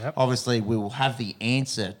 2024. Yep. Obviously, we will have the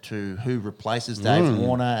answer to who replaces Dave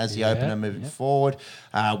Warner as the opener moving forward.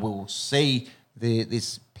 We'll see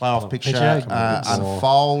this playoff picture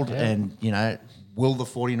unfold, and will the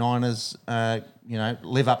 49ers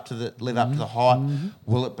live up to the hype?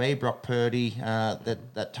 Will it be Brock Purdy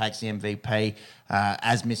that takes the MVP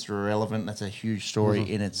as Mr. Irrelevant? That's a huge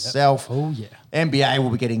story in itself. Oh yeah. NBA will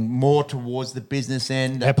be getting more towards the business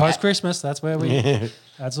end. Yeah, post Christmas. That's where we.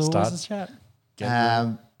 That's always the chat.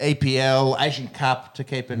 EPL, Asian Cup to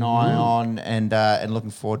keep an eye on, and looking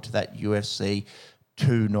forward to that UFC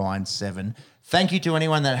 297. Thank you to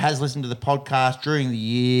anyone that has listened to the podcast during the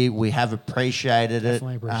year. We have appreciated it.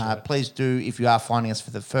 Definitely appreciate it. Please do, if you are finding us for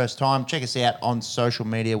the first time, check us out on social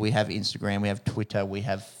media. We have Instagram, we have Twitter, we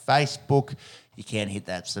have Facebook. You can hit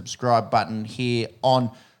that subscribe button here on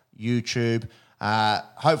YouTube.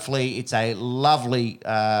 Hopefully it's a lovely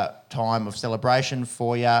time of celebration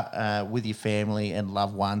for you with your family and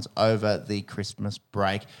loved ones over the Christmas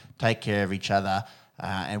break. Take care of each other,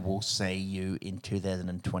 and we'll see you in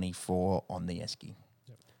 2024 on the Esky.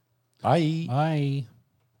 Bye. Bye.